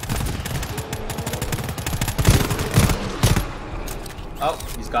guy. Oh,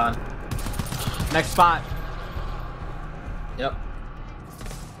 he's gone. Next spot. Yep.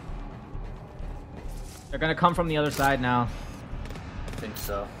 They're gonna come from the other side now. I think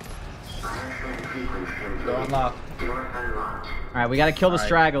so. Door unlocked. Alright, we gotta kill the Alright.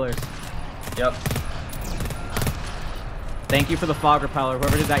 stragglers. Yep. Thank you for the fog repeller.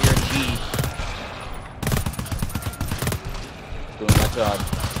 Whoever did that, you're a G. Doing my job.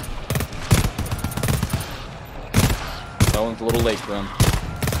 That one's a little late, Grim.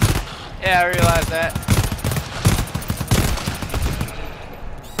 Yeah, I realized that.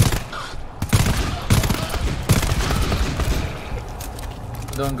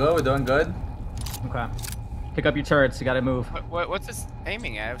 We're doing good. We're doing good. Okay. Pick up your turrets. You gotta move. What's this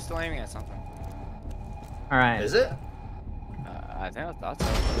aiming at? I'm still aiming at something. Alright. Is it? I think I thought so.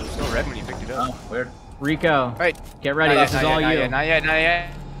 It was still red when you picked it up. Oh, weird. Rico, Wait. get ready. This is all not you. Yet, not yet, not yet.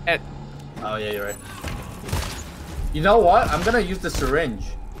 Oh yeah, you're right. You know what? I'm gonna use the syringe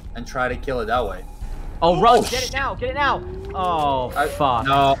and try to kill it that way. Oh, run! Get it now! Get it now! Oh, fuck.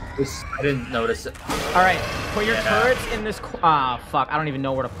 No, I didn't notice it. Alright, put your Yeah. turrets in this... fuck. I don't even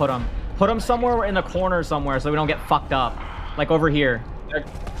know where to put them. Put them somewhere in the corner somewhere so we don't get fucked up. Like over here.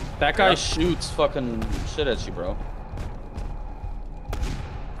 That guy shoots fucking shit at you, bro.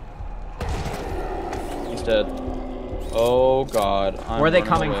 He's dead. Oh god. Where are they running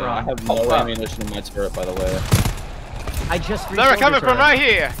coming away. from? I have no ammunition in my turret, by the way. I just They're coming from right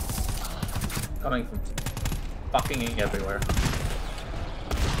here. Coming from fucking everywhere.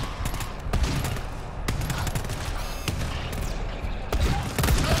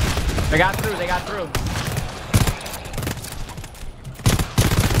 They got through. They got through.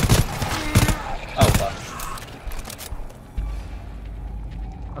 Oh fuck.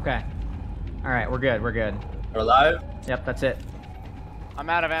 Okay. All right, we're good. We're good. We're alive. Yep, that's it. I'm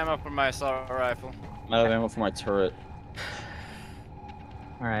out of ammo for my assault rifle. I'm out of ammo for my turret.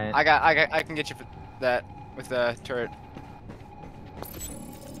 All right. I can get you for that with the turret.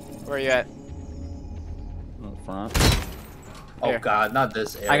 Where are you at? In the front. Oh Here. god, not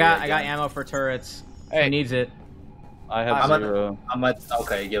this area. I got again. ammo for turrets. Hey. Who needs it? I have I'm 0. at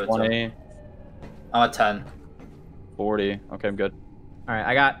okay, give it to me. 20, I'm at 10. 40. Okay, I'm good. All right,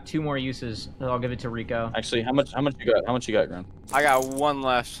 I got 2 more uses. I'll give it to Rico. Actually, how much you got? How much you got, Grant? I got 1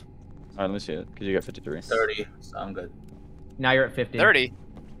 left. All right, let me see it. Cause you got 53. 30, so I'm good. Now you're at 50. 30.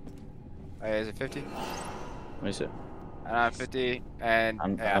 Wait, is it 50? Let me see. I'm 50, and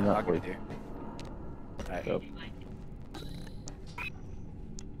I'm yeah, not I'll give it 40. to you. Alright. Dope.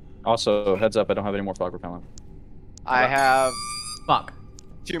 Also, heads up, I don't have any more fog repellent. I have Fuck.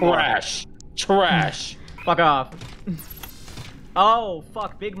 2 more. Trash. Trash. Fuck off. Oh,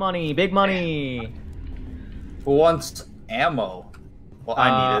 fuck. Big money. Big money. Who wants ammo? Well, I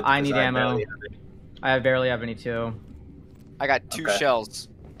need it. I need 'cause ammo. barely have it. I barely have any too. I got 2 Okay. shells.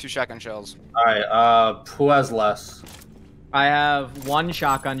 2 shotgun shells. Alright, who has less? I have 1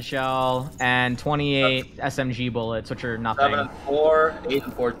 shotgun shell and 28 SMG bullets, which are 7 nothing. and 4, 8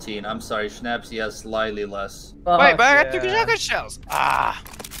 and 14. I'm sorry, Schnapsy has slightly less. Wait, but I got 2 yeah. shotgun shells. Ah.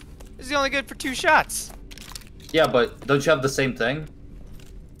 This is only good for 2 shots. Yeah, but don't you have the same thing?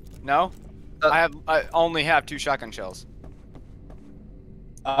 No? I only have 2 shotgun shells.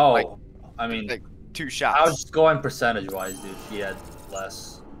 Oh, Like- I mean, Like 2 I was shots. just going percentage-wise, dude. He had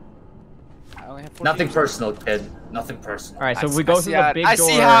less. I only have 14. Nothing personal, kid. Nothing personal. All right, so we go through the big door. I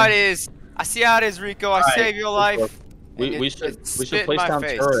see how it is. I see how it is, Rico. I Alright, save your life. We and should it we spit should in place my down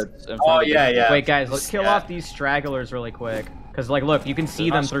face. turrets. In front Oh of the yeah, big- yeah. Wait, guys, let's kill Yeah. off these stragglers really quick. Cause like, look, you can see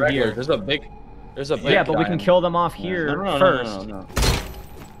They're them not through stragglers, here. There's a big Yeah, but we can guy. kill them off Yeah. here No, first. no.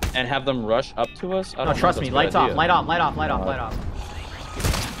 And have them rush up to us. I don't No, think trust that's me. a good Lights off. idea. Light off. Light off. Light off. Light off.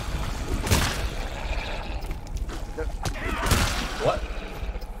 What?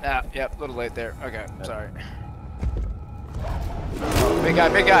 Ah, yep, a little late there. Okay, sorry. Oh, big guy,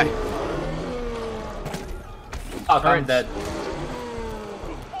 big guy. Fuck, I'm dead.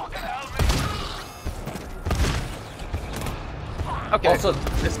 Okay. Also,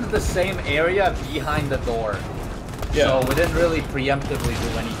 this is the same area behind the door. Yeah. So we didn't really preemptively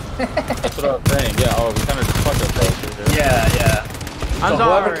do anything. That's what I was saying. Yeah. Oh, we kind of just fucked ourselves here. yeah, yeah. I'm So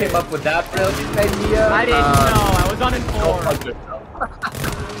whoever sorry. came up with that brilliant idea, I didn't know. I was go uninformed. fuck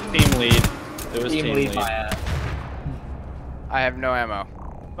yourself. Team lead. It was Team lead my ass. I have no ammo.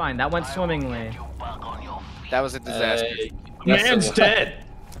 Fine, that went swimmingly. That was a disaster. Hey, yes, it Man's was. dead.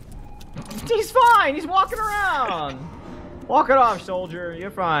 He's fine. He's walking around. Walk it off, soldier.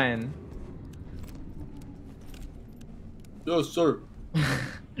 You're fine. Yes, sir.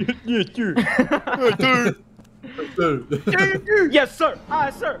 Yeah, dude. Yes, sir.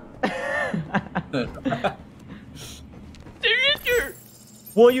 Aye, sir.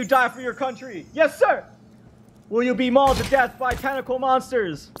 Will you die for your country? Yes, sir. Will you be mauled to death by tentacle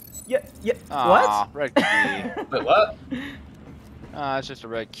monsters? Yeah. Aw, What? red key. Wait, what? Ah, it's just a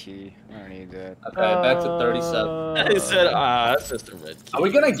red key. I don't need that. Okay, back to 37. He said, that's just a red key. Are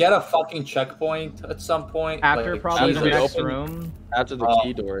we gonna get a fucking checkpoint at some point? After Like, probably after the we next open- room. After the Oh.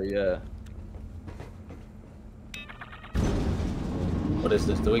 key door, yeah. What is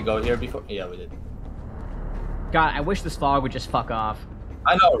this? Do we go here before? Yeah, we did. God, I wish this fog would just fuck off.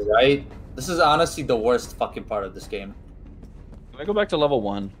 I know, right? This is honestly the worst fucking part of this game. Can I go back to level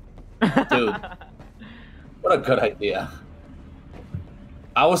 1? Dude. What a good idea.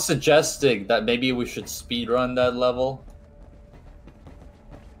 I was suggesting that maybe we should speedrun that level.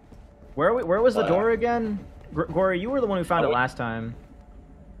 Where was the door again? Gory, you were the one who found Oh, it last time.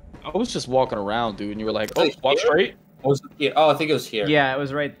 I was just walking around, dude, and you were like, Was oh, it walk here? straight. Was it here? Oh, I think it was here. Yeah, it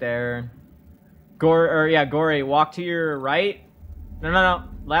was right there. Gory, walk to your right. No,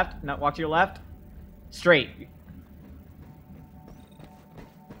 left. No, walk to your left. Straight.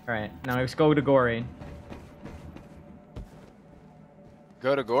 All right, now let's go to Gory.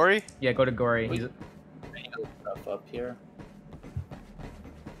 Go to Gory? Yeah, go to Gory. Wait. He's... Stuff up here.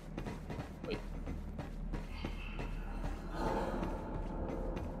 Wait.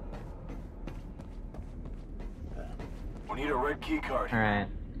 We need a red key card. All right.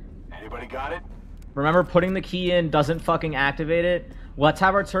 Anybody got it? Remember, putting the key in doesn't fucking activate it. Let's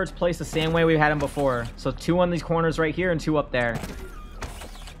have our turrets placed the same way we've had them before. So 2 on these corners right here and 2 up there.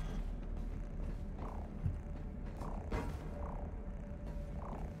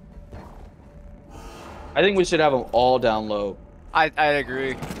 I think we should have them all down low. I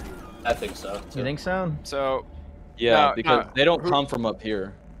agree. I think so. Too. You think so? So, Yeah, No, because no. they don't come from up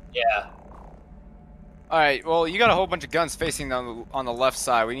here. Yeah. all right. Well, you got a whole bunch of guns facing on the left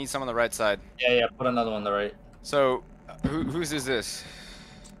side. We need some on the right side. Yeah, yeah. Put another one on the right. So, whose is this?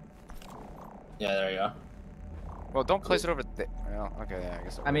 Yeah, there you go. Well, don't place it over there. Well, okay, yeah, I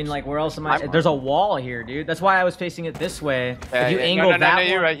guess. I mean, like, where else am I? There's a wall here, dude. That's why I was facing it this way. Yeah, if you yeah. angle no, that one,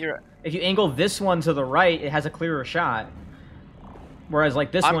 you're right. You're right. if you angle this one to the right, it has a clearer shot. Whereas,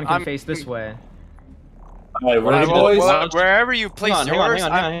 like, this one can face this way. All right, What ready, I'm- boys? what- Wherever you place hang on, yours,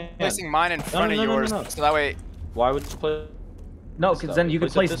 hang on, I'm hang on. placing mine in front of no, yours, no. so that way. Why would you play? No, because then you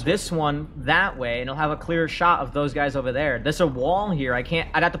could place Place it this one that way, and it'll have a clear shot of those guys over there. There's a wall here. I'd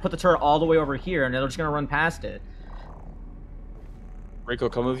have to put the turret all the way over here, and they're just gonna run past it. Rico,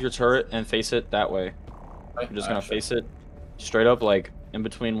 come move your turret and face it that way. Right, You're just all gonna right, sure. face it straight up, like in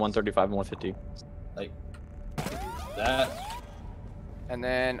between 135 and 150. Like that. And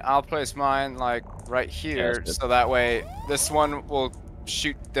then I'll place mine like right here, that's good. so that way this one will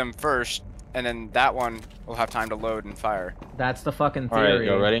shoot them first, and then that one will have time to load and fire. That's the fucking All theory. right,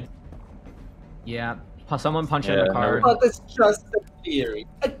 go ready? Yeah. Someone punch in Yeah, the no. card. But it's just a theory,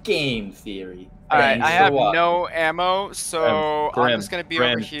 a game theory. All right, Game I for have what? no ammo, so I'm Grim, just gonna be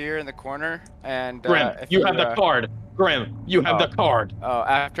Grim. over here in the corner. And Grim, if you have the card. Grim, you have Oh. the card. Oh,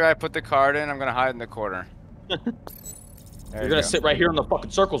 after I put the card in, I'm gonna hide in the corner. You're gonna sit right here in the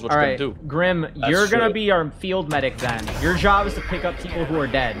fucking circles. What All you right, gonna do? Grim, you're gonna true. be our field medic then. Your job is to pick up people who are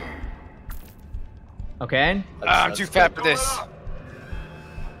dead. Okay? I'm too fat for this.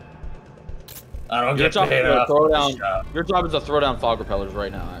 I don't Your get job, paid is to enough throw for this down, job. your job is to throw down fog repellers right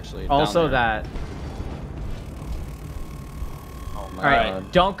now, actually. down Also there. that. Oh my All right,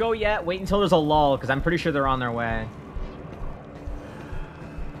 God. don't go yet. Wait until there's a lull, because I'm pretty sure they're on their way.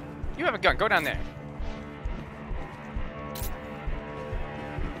 You have a gun. Go down there.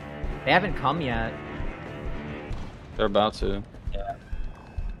 They haven't come yet. They're about to. Yeah.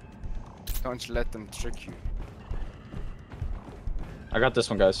 Don't you let them trick you. I got this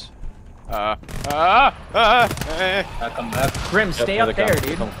one, guys. I come back. Grim, stay Yep, up here there, they come.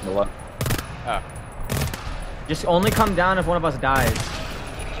 dude. Come from the left. Just only come down if one of us dies.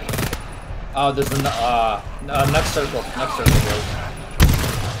 Oh, there's an next circle. Next circle, boys.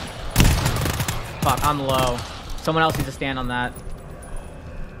 Fuck, I'm low. Someone else needs to stand on that.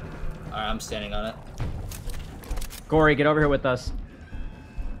 All right, I'm standing on it. Gory, get over here with us.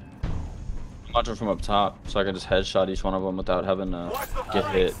 I'm watching from up top, so I can just headshot each one of them without having to get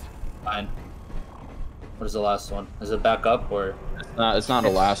hit. Fine. What is the last one? Is it back up or? It's not the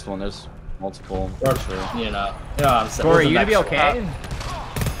last one. There's multiple. Or For sure. you know what I'm saying. Gory, What's the you gonna be next okay?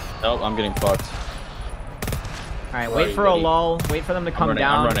 one? Nope, I'm getting fucked. Alright, Where are wait you, for a buddy? lull. Wait for them to come running,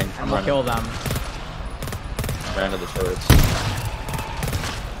 down, I'm running, and I'm we'll running. kill them. Ran to the turrets.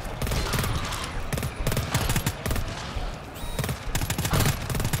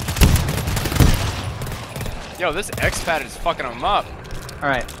 Yo, this X-Pad is fucking them up.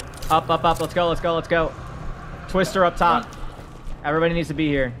 Alright. Up, up, up. Let's go, let's go, let's go. Twister up top. Everybody needs to be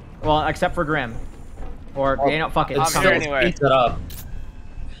here. Well, except for Grim. Or, you know, fuck it. I'm It's here coming. anyway. Eat it up.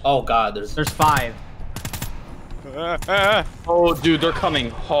 Oh god, there's. There's 5. Oh, dude, they're coming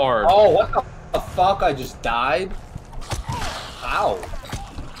hard. Oh, what the fuck? I just died. Ow.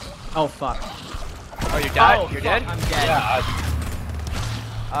 Oh, fuck. Oh, you died? Oh, You're fuck, dead? I'm dead. Yeah.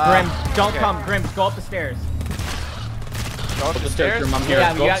 Grim, don't okay. come. Grim, just go up the stairs. Go up Go the upstairs, stairs? Grim, I'm here.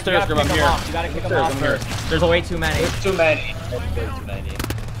 Yeah, Go upstairs, Grim, I'm pick them here. off. You gotta kick them Upstairs, off I'm here. first. There's way too many. There's too many. There's too many.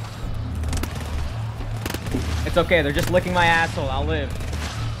 It's okay. They're just licking my asshole. I'll live.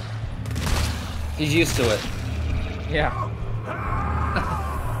 He's used to it. Yeah.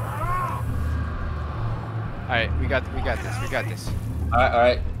 Alright, we got this. We got this. All right, all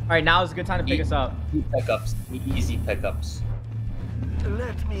right. All right, now is a good time to pick us up. Easy pickups. Easy pickups.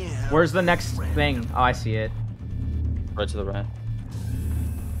 Let me help. Where's the next thing? Oh, I see it. Right to the right.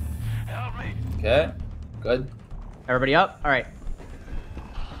 Help me. Okay. Good. Everybody up? All right.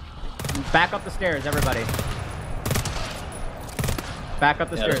 Back up the stairs, everybody. Back up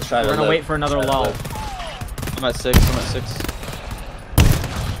the Yeah, stairs. let's try to We're gonna live. wait for another Try to lull. live. I'm at 6. I'm at 6.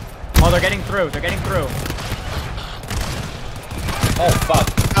 Oh, they're getting through. They're getting through. Oh fuck.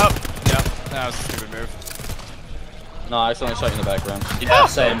 Oh, yeah. That was a stupid move. No, I accidentally shot you in the back, Grim. Yeah,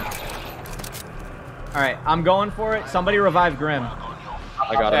 same. All right, I'm going for it. Somebody revive Grim. I'm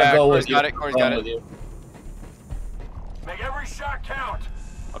I got Yeah, it. Corey's got it. Corey's got it. Make every shot count.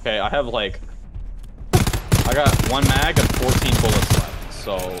 Okay, I have like... I got 1 mag and 14 bullets left,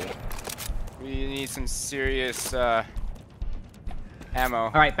 so... We need some serious ammo.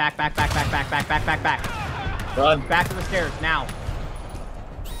 All right, back. Run. Back to the stairs now.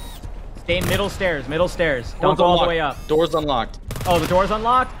 Stay middle stairs. Don't go all the way up. Door's unlocked. Oh, the door's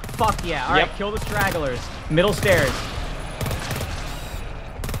unlocked? Fuck yeah. All right, Yep. kill the stragglers. Middle stairs.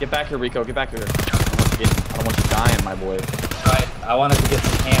 Get back here, Rico. Get back here. I don't want you dying, my boy. Right, I wanted to get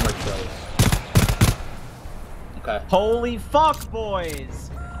some hammer kills. Okay. Holy fuck, boys.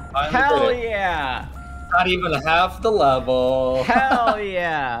 Hell yeah. Not even half the level. Hell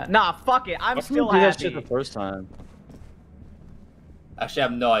yeah. Nah, fuck it. I'm still do that shit happy. the first time. Actually, I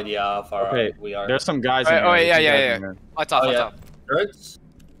have no idea how far we are. There's some guys Oh, in here. oh yeah. In here. Lights off. Oh, Lights yeah. off. Turrets?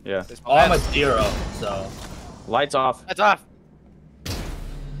 Yeah. Oh, I'm at 0, so. Lights off. Lights off.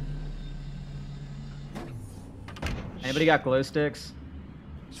 Anybody got glow sticks?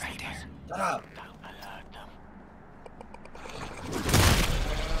 Right there. Shut up.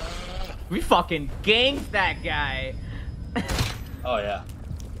 We fucking ganked that guy. Oh, yeah.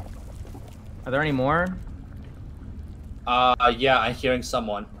 Are there any more? Yeah, I'm hearing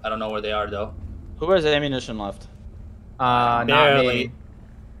someone. I don't know where they are, though. Who has ammunition left? Not Barely. me.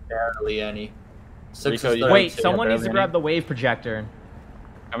 Barely any. Rico, you- Wait, Say someone needs to barely grab the wave projector.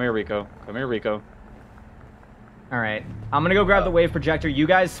 Come here, Rico. Come here, Rico. All right, I'm gonna go grab the wave projector. You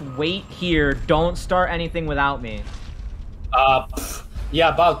guys wait here. Don't start anything without me. Yeah,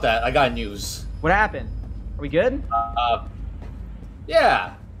 about that. I got news. What happened? Are we good?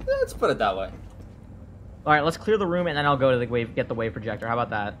 Yeah. Let's put it that way. All right, let's clear the room and then I'll go to the wave, get the wave projector. How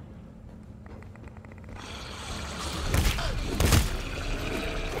about that?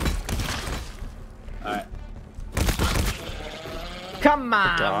 Alright. Come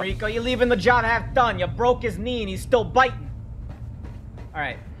on, job. Rico. You're leaving the job half done. You broke his knee and he's still biting. All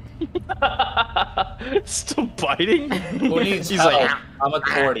right. Still biting? Who needs He's help? like- I'm at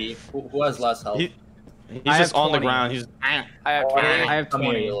 40. Who has less health? He's I just have on the 20. ground. He's... I have 20. I have Come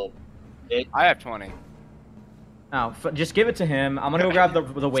here, 20. you little bitch. I have 20. Oh, just give it to him. I'm gonna go grab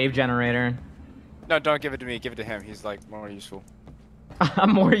the wave generator. No, don't give it to me. Give it to him. He's like more useful.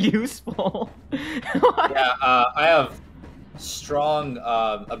 I'm more useful. Yeah, I have strong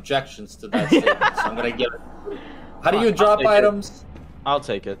objections to that statement, so I'm gonna give it. How do you drop take it. items? I'll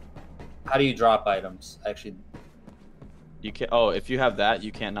take it. How do you drop items? Actually. You can't... Oh, if you have that,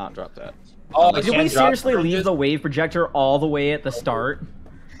 you can't not drop that. Oh, I Did we can't drop seriously leave bridges? the wave projector all the way at the start?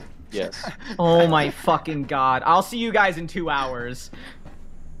 Yes. Oh my fucking god. I'll see you guys in 2 hours.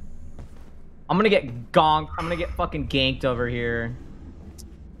 I'm gonna get gonked. I'm gonna get fucking ganked over here.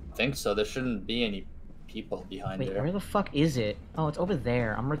 I think so. There shouldn't be any people behind Wait, there. where the fuck is it? Oh, it's over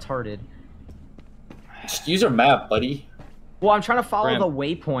there. I'm retarded. Just use your map, buddy. Well, I'm trying to follow Ram. the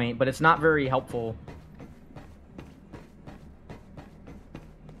waypoint, but it's not very helpful.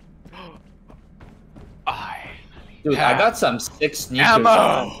 Dude, I got some 6 sneakers.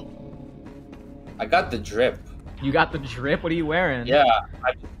 Ammo! I got the drip. You got the drip? What are you wearing? Yeah,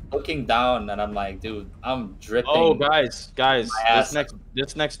 I'm looking down and I'm like, dude, I'm dripping. Oh, guys, My ass.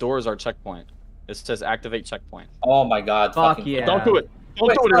 this next door is our checkpoint. It says activate checkpoint. Oh my god. Fuck fucking- yeah. Don't do it. Don't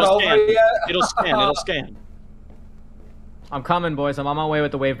Wait, do it. it's not It'll over scan. yet? It'll scan. It'll scan. I'm coming, boys. I'm on my way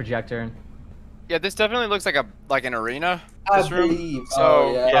with the wave projector. Yeah, this definitely looks like an arena. I This room. believe. So,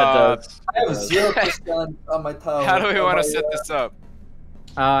 Oh, yeah. Yeah, it does. I have 0% on my tower. How do we Oh want my to set God. this up?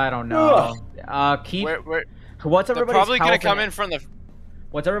 I don't know. Keep. Where, What's they're everybody's probably gonna health come and- in from the.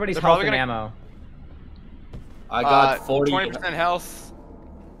 What's everybody's they're health probably and gonna- ammo? I got 40. 20% health.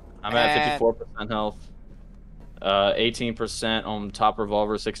 I'm at And- 54% health. 18% on top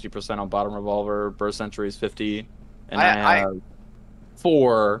revolver, 60% on bottom revolver. Burst entry is 50, and I have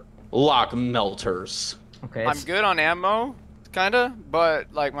 4 lock melters. Okay. I'm good on ammo, kinda,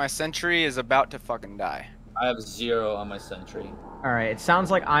 but like my sentry is about to fucking die. I have 0 on my sentry. All right. It sounds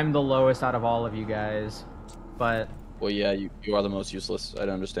like I'm the lowest out of all of you guys, but Well, yeah, you are the most useless. I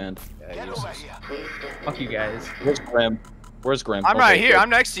don't understand. Yeah, useless. fuck you guys. Where's Graham? Where's Graham? I'm Okay, right here. good. I'm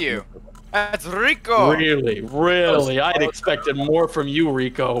next to you. That's Rico. Really? I'd expected more from you,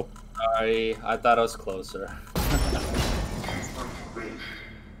 Rico. Sorry, I thought I was closer.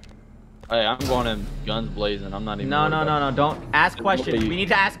 Hey, I'm going in guns blazing. I'm not even. No, worried no, about no, no. Don't ask questions. Nobody- We need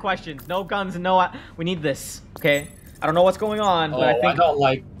to ask questions. No guns, no. We need this. Okay. I don't know what's going on, Oh, but I I think don't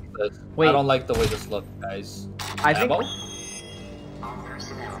like this. Wait. I don't like the way this looks, guys. I think. Ammo? All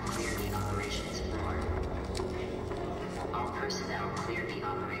personnel clear the operations floor. All personnel clear the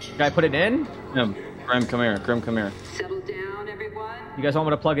operations Should I put it in? Him. Graham, come here. Graham, come here. Settle down, everyone. You guys want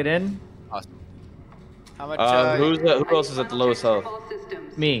me to plug it in? Awesome. How much? Who else is at the lowest health?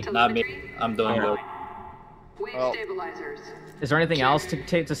 Me. Not me. I'm doing good. Well, Is there anything else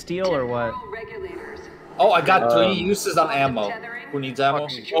to steal or what? Oh, I got 3 uses on ammo. Who needs ammo?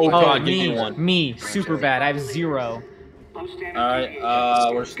 Oh, God, give me. me one. Me. Super bad. I have 0.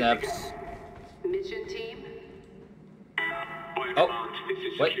 Alright, where's Snaps? Mission team. Oh,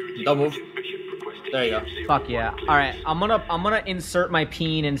 wait, don't move. There you go. Fuck yeah. All right, I'm gonna insert my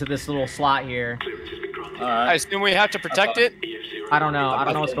peen into this little slot here. I Alright. assume we have to protect it. I don't know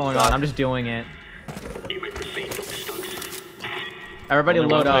what's going on. I'm just doing it. Everybody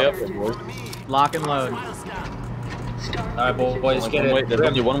load up. Lock and load. Alright, boys, get it. There's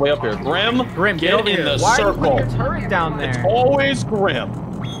only one way up here. Grim, Grim, get over in here. the Why circle. are you putting your turret down there? It's always Grim.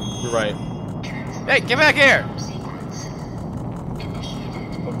 You're right. Hey, get back here!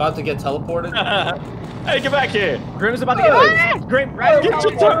 We're about to get teleported. Hey, get back here. Grim's about to get. Grim, grab your Get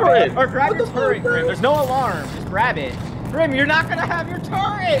your teleport. turret. Or grab your turret, Grim. There's no alarm. Just grab it. Grim, you're not gonna have your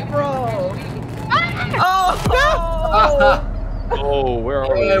turret, bro. Oh! Oh, where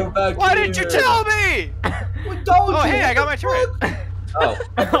are Hey, we? we're back Why here. didn't you tell me? We told Oh, you. hey, I got my turret. Oh,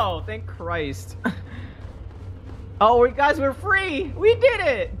 Oh, thank Christ. Oh, guys, we're free. We did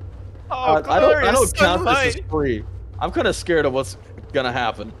it. Oh, I glorious don't count this sunlight. as free. I'm kind of scared of what's gonna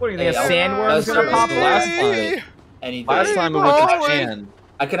happen. What do you think? Hey, A sandworm's that's gonna the pop last up? time. anything. Last time we went to Japan.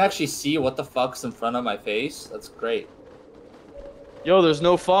 I can actually see what the fuck's in front of my face. That's great. Yo, there's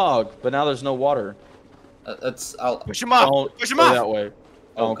no fog, but now there's no water. I'll. Push him off. Don't Push him go off. that way.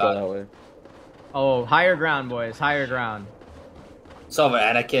 Oh, Don't God. go that way. Oh, higher ground, boys. Higher ground. It's over,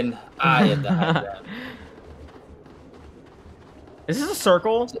 Anakin. I am the high ground. Is this a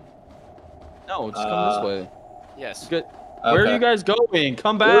circle? No, just come this way. Yes. Good. Where are Okay. you guys going?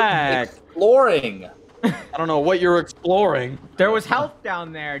 Come We're back. exploring. I don't know what you're exploring. There was health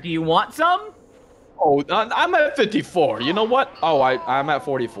down there. Do you want some? Oh, I'm at 54. You know what? Oh, I'm at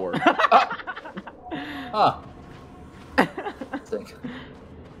 44. Huh. Think.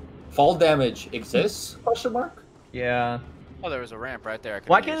 Fall damage exists? Question mark. Yeah. Oh, there was a ramp right there. I could've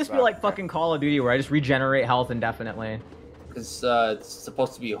Why can't used this be that. like fucking Call of Duty where I just regenerate health indefinitely? Because it's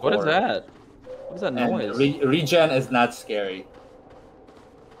supposed to be What horror. is that? What is that And noise? regen is not scary.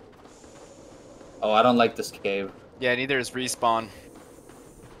 Oh, I don't like this cave. Yeah, neither is respawn.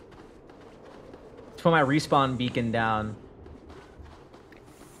 Let's put my respawn beacon down.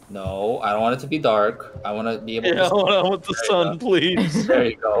 No, I don't want it to be dark. I want to be able Yeah, to. I want the sun, please. There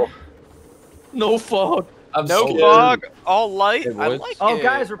you go. No fog. I'm No scared. fog, all light. Hey, I boys. like Oh, it.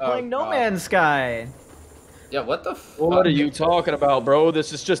 guys, we're playing Oh, No God. Man's Sky. Yeah, what the fuck? What are you talking about, bro?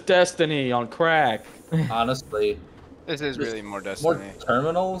 This is just Destiny on crack. Honestly. This is Just really more More Destiny.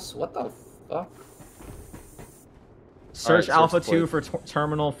 terminals? What the fuck? Search search Alpha the 2 place. for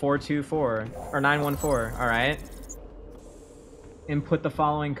terminal 424 or 914. All right. Input the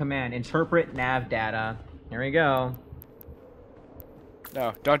following command. Interpret nav data. Here we go.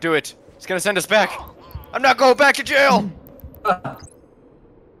 No, don't do it. It's gonna send us back. I'm not going back to jail.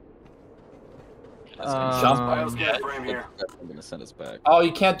 Jump. Um, Definitely gonna send us back. Oh,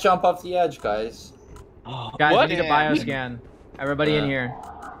 you can't jump off the edge, guys. Guys, What? we need a bioscan. Everybody in here.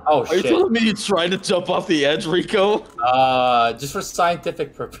 Oh Are you shit. telling me you tried to jump off the edge, Rico? Just for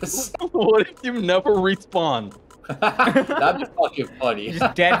scientific purpose. What if you never respawn? That'd be fucking funny. He's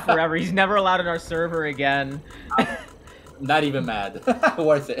just dead forever. He's never allowed in our server again. Not even mad.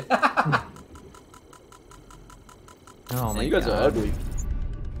 Worth it. Oh my You guys god. are ugly.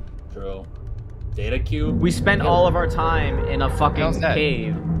 True. Data cube. We spent all of our time in a How's fucking that?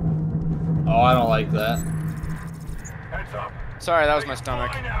 cave. Oh, I don't like that. Sorry, that was my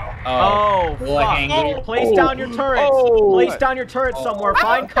stomach. Oh, You're, like, fuck. angry? Place down your turrets. Oh. Place down your turrets somewhere.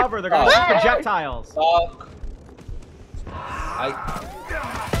 Find cover. They're gonna shoot projectiles. Fuck.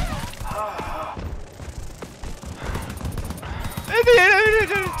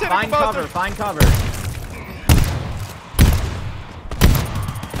 Find cover. Find cover.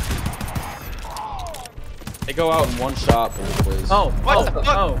 They go out in one shot, please. Oh, What the fuck?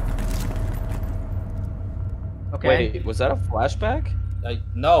 oh. Okay. Wait, was that a flashback?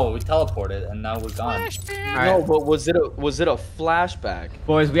 No, we teleported and now we're gone. All right. No, but was it a flashback?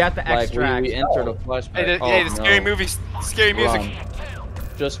 Boys, we have to Like extract. we entered a flashback. Hey, Oh, the scary no. movie, scary music. Run.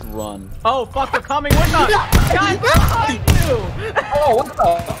 Just run. Oh, fuck, they're coming with us! Guys, behind you! Oh, what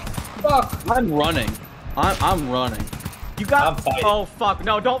the fuck? I'm running. I'm running. You got. I'm fighting. Oh, fuck.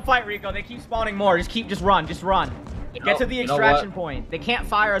 No, don't fight, Rico. They keep spawning more. Just run. Just run. Get to the You know extraction what? point. They can't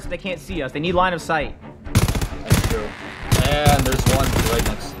fire us if they can't see us. They need line of sight. That's true. And there's one right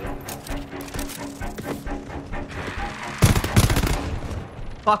next to you.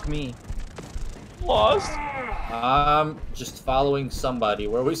 Fuck me. Lost. Just following somebody.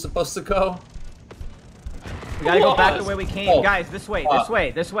 Where are we supposed to go? We gotta go back the way we came. Oh. Guys, this way, this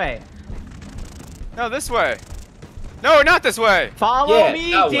way, this way. No, this way. No, not this way. Follow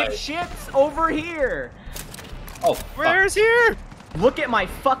me, that way. dipshits, over here. Oh, Where's here? Look at my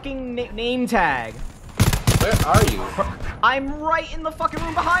fucking name tag. where are you? I'm right in the fucking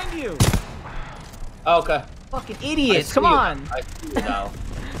room behind you. Oh, okay. Fucking I idiots, see come you. on. I see you now.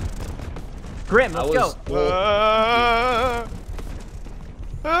 Grim, let's go.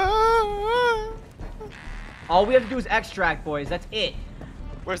 All we have to do is extract, boys. That's it.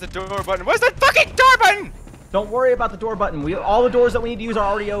 Where's the door button? Where's the fucking door button? Don't worry about the door button. All the doors that we need to use are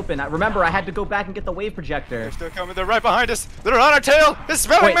already open. Remember, I had to go back and get the wave projector. They're still coming. They're right behind us. They're on our tail. They're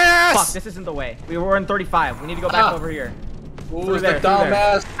smelling Wait, my ass. fuck, this isn't the way. We were in 35. We need to go back over here. Who's there, the through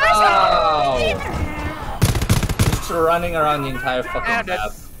there. dumbass? Oh. Just running around the entire fucking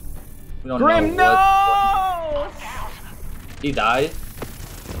map. We don't Grim, know no! He died?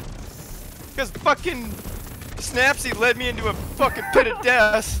 Because fucking Snapsy led me into a fucking pit of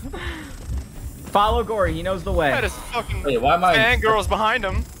death. Follow Gory, he knows the way. That is fucking Wait, why am I? fangirls behind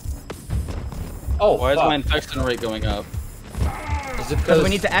him. Oh, Why is fuck. my infection rate going up? Is it Because we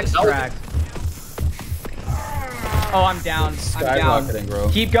need to extract. Oh, I'm down. I'm down. Skyrocketing, bro.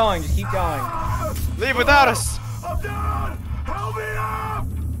 Keep going, just keep going. Leave without us. I'm down! Help me up!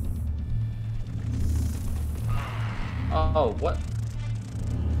 Oh, what?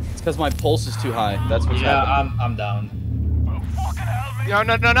 It's because my pulse is too high. That's what's Yeah, happening. I'm down. Fucking help me! No,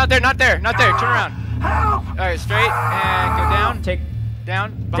 not there, not there, not there. Turn around. Help! All right, straight and go down. Take.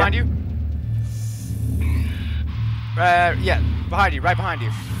 Down, behind you. Yeah, behind you, right behind you.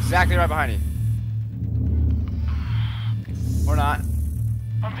 Exactly right behind you. Or not.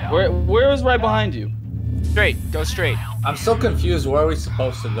 Where is right behind you? Straight, go straight. I'm so confused. Where are we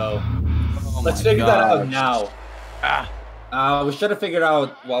supposed to go? Oh Let's my figure that out gosh. now. We should have figured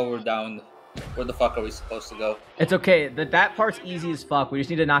out while we're down. Where the fuck are we supposed to go? It's okay. That part's easy as fuck. We just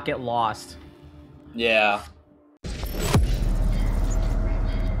need to not get lost. Yeah.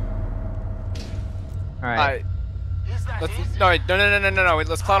 Alright. Let's no.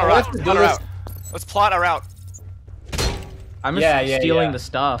 Let's plot a We have route. to do Plot a this- route. Let's plot a route. I'm just Yeah, stealing yeah. the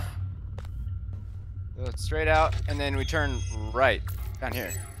stuff. Straight out, and then we turn right down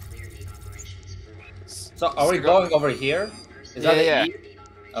here. So are we going over here? Is that Yeah. an E?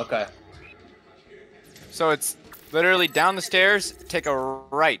 Okay. So it's literally down the stairs. Take a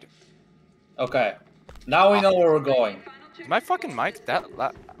right. Okay. Now we know where we're going. Is my fucking mic that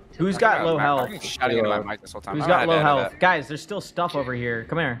loud? Who's got low health? I've been shouting into my mic this whole time. Who's I'm got not low bad at health? Guys, there's still stuff over here.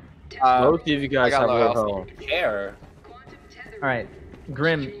 Come here. that. Both of you guys I got have low low health. health. Care. Alright.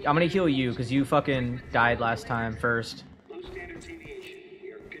 Grim, I'm gonna heal you because you fucking died last time first.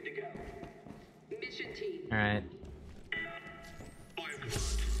 Mission team. Alright.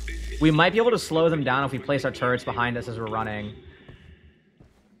 We might be able to slow them down if we place our turrets behind us as we're running.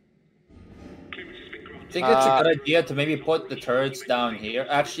 Think it's a good idea to maybe put the turrets down here.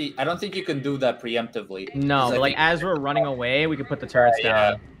 Actually, I don't think you can do that preemptively. No, 'Cause I but like think- as we're running away, we could put the turrets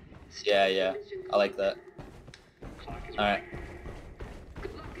yeah. down. Yeah. I like that. Alright.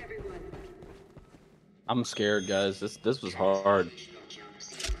 Good luck, everyone. I'm scared, guys. This was hard.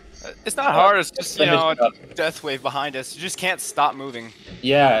 It's not hard. It's just you Finish know it up. a death wave behind us. You just can't stop moving.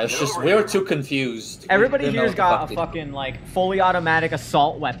 Yeah, it's just we were too confused. Everybody We didn't know here's what the got fuck a to do. fucking like fully automatic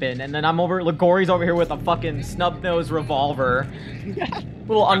assault weapon, and then I'm over. Ligori's over here with a fucking snub-nosed revolver,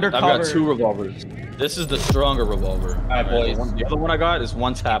 little undercover. I've got 2 revolvers. This is the stronger revolver. Alright, boys. The other one I got is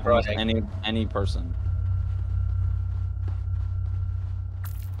one tap on Running. any person.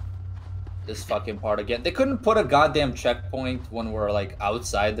 This fucking part again. They couldn't put a goddamn checkpoint when we're like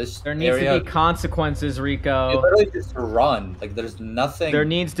outside this There needs area. to be consequences, You Rico. literally just run. Like there's nothing. There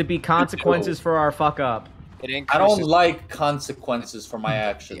needs to be consequences for our fuck up. It I increases don't like consequences for my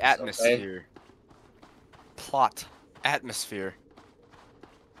actions. the atmosphere. Plot atmosphere.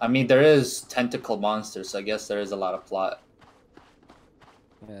 I mean, there is tentacle monsters, so I guess there is a lot of plot.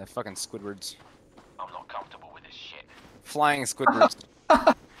 Yeah, fucking Squidwards. I'm not comfortable with this shit. Flying Squidwards.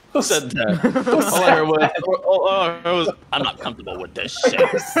 Who said that? All I heard was, I'm not comfortable with this shit.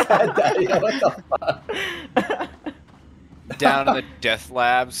 Yeah, what the fuck? Down in the death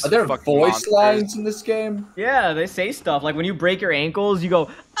labs. Are there fucking voice monsters. lines in this game? Yeah, they say stuff like when you break your ankles, you go,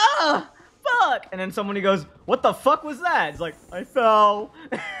 ah, fuck, and then somebody goes, what the fuck was that? It's like, I fell.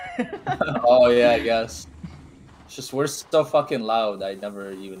 Oh yeah, I guess. It's just we're so fucking loud. I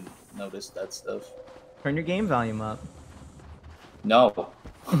never even noticed that stuff. Turn your game volume up. No.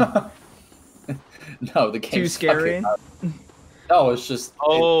 No, the game's Too scary? fucking loud. No, it's just.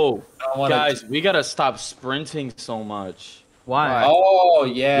 Oh, I wanna- guys, we gotta stop sprinting so much. Why? Oh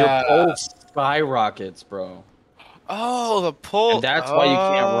Your yeah. pole skyrockets, bro. Oh, the pull. And that's why you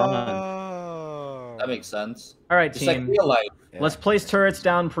can't run. Oh. That makes sense. All right, It's like team. real life. Let's place turrets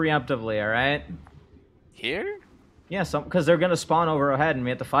down preemptively. All right. Here? Yeah, because they're gonna spawn overhead and we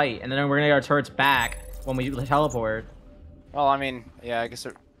have to fight, and then we're gonna get our turrets back when we teleport. Well, I mean, yeah, I guess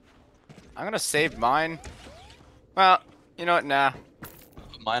I'm gonna save mine. Well, you know what? Nah.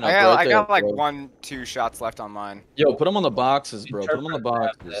 Mine I up got, right I got there, like bro. 1-2 shots left on mine. Yo, put them on the boxes, bro. Put them on the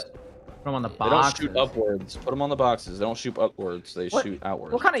boxes. Put them on the They don't box. shoot upwards. Put them on the boxes. They don't shoot upwards. They shoot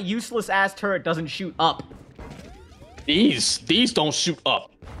outwards. What kind of useless ass turret doesn't shoot up? These don't shoot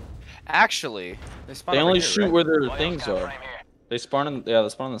up. Actually, they spawn They over only here, shoot right? where their things are. They spawn in, yeah, they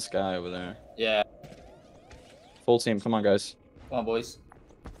spawn in the sky over there. Yeah. Full team, come on, guys. Come on, boys.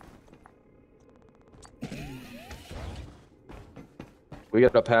 We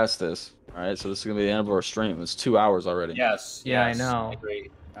gotta pass this. All right, so this is gonna be the end of our stream. It's 2 hours already. Yes. Yeah, yes, I know. I agree.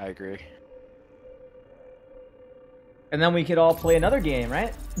 I agree. And then we could all play another game,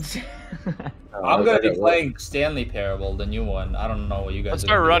 right? I'm gonna be playing Stanley Parable, the new one. I don't know what you guys. Let's are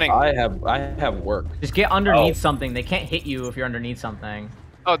start gonna do. running. I have work. Just get underneath Oh. something. They can't hit you if you're underneath something.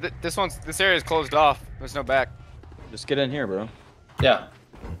 Oh, this area is closed off. There's no back. Just get in here, bro. Yeah.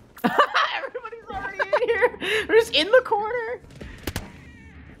 Everybody's already in here. We're just in the corner.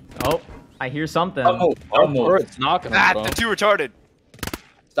 Oh, I hear something. Don't move. Don't Or move. it's knocking Ah, them, the bro. two retarded.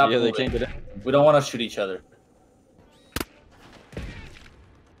 Stop Yeah, they moving. can't get in. We don't want to shoot each other.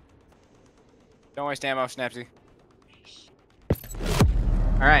 Don't waste ammo, Snapsy.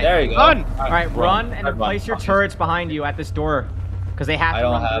 All right. There you go. Run! All right, run and Run. place your turrets behind you at this door, because they have I to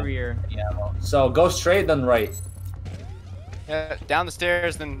don't run have- through here. Yeah. Well, so go straight, then right. Yeah, down the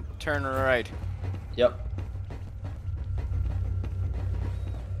stairs, then turn right. Yep.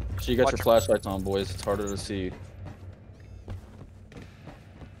 So you got Watch your your- flashlights on, boys. It's harder to see.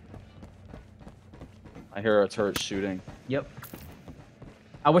 I hear a turret shooting. Yep.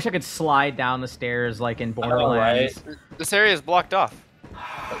 I wish I could slide down the stairs like in know, Borderlands. right? This area is blocked off.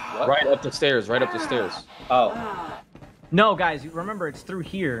 What? Right up the stairs. Right up the stairs. Oh. No, guys, you remember it's through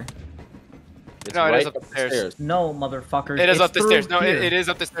here. It's No, it right is up the stairs. No, motherfuckers. It is it's up the through stairs. No, here. it is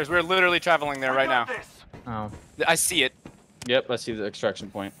up the stairs. We're literally traveling there right now. Oh, I see it. Yep, I see the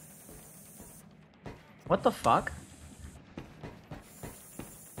extraction point. what the fuck?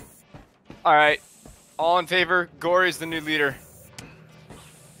 All right. All in favor? Gory's the new leader.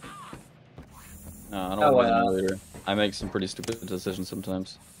 No, I don't Oh, want to well. be later. I make some pretty stupid decisions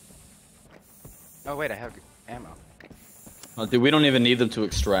sometimes. Oh wait, I have ammo. Dude, we don't even need them to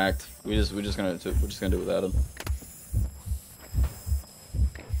extract. We're just gonna do it without them.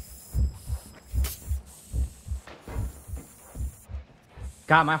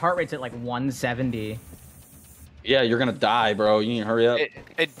 God, my heart rate's at like 170. Yeah, you're gonna die, bro. You need to hurry up.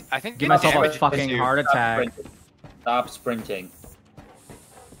 I think Give it myself a damages fucking you. heart attack. Stop sprinting.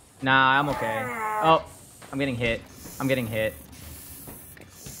 Nah, I'm okay. Oh, I'm getting hit. I'm getting hit.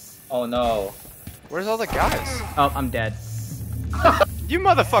 Oh no. Where's all the guys? Oh, I'm dead. You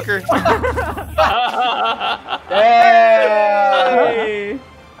motherfucker! Hey!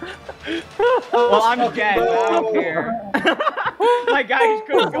 Well, I'm dead. But I don't care. My guy just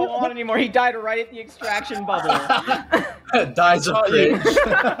couldn't go on anymore. He died right at the extraction bubble. Dies of cringe.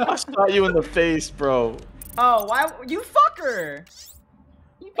 I shot you in the face, bro. Oh, why? You fucker!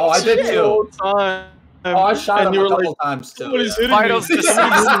 You Oh, I piece of did shit. too. Time. Oh, I shot him And you a were couple like, times too. "Somebody's yeah. hitting me." Vitals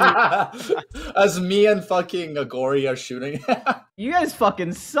just As me and fucking Agori are shooting. You guys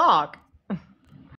fucking suck.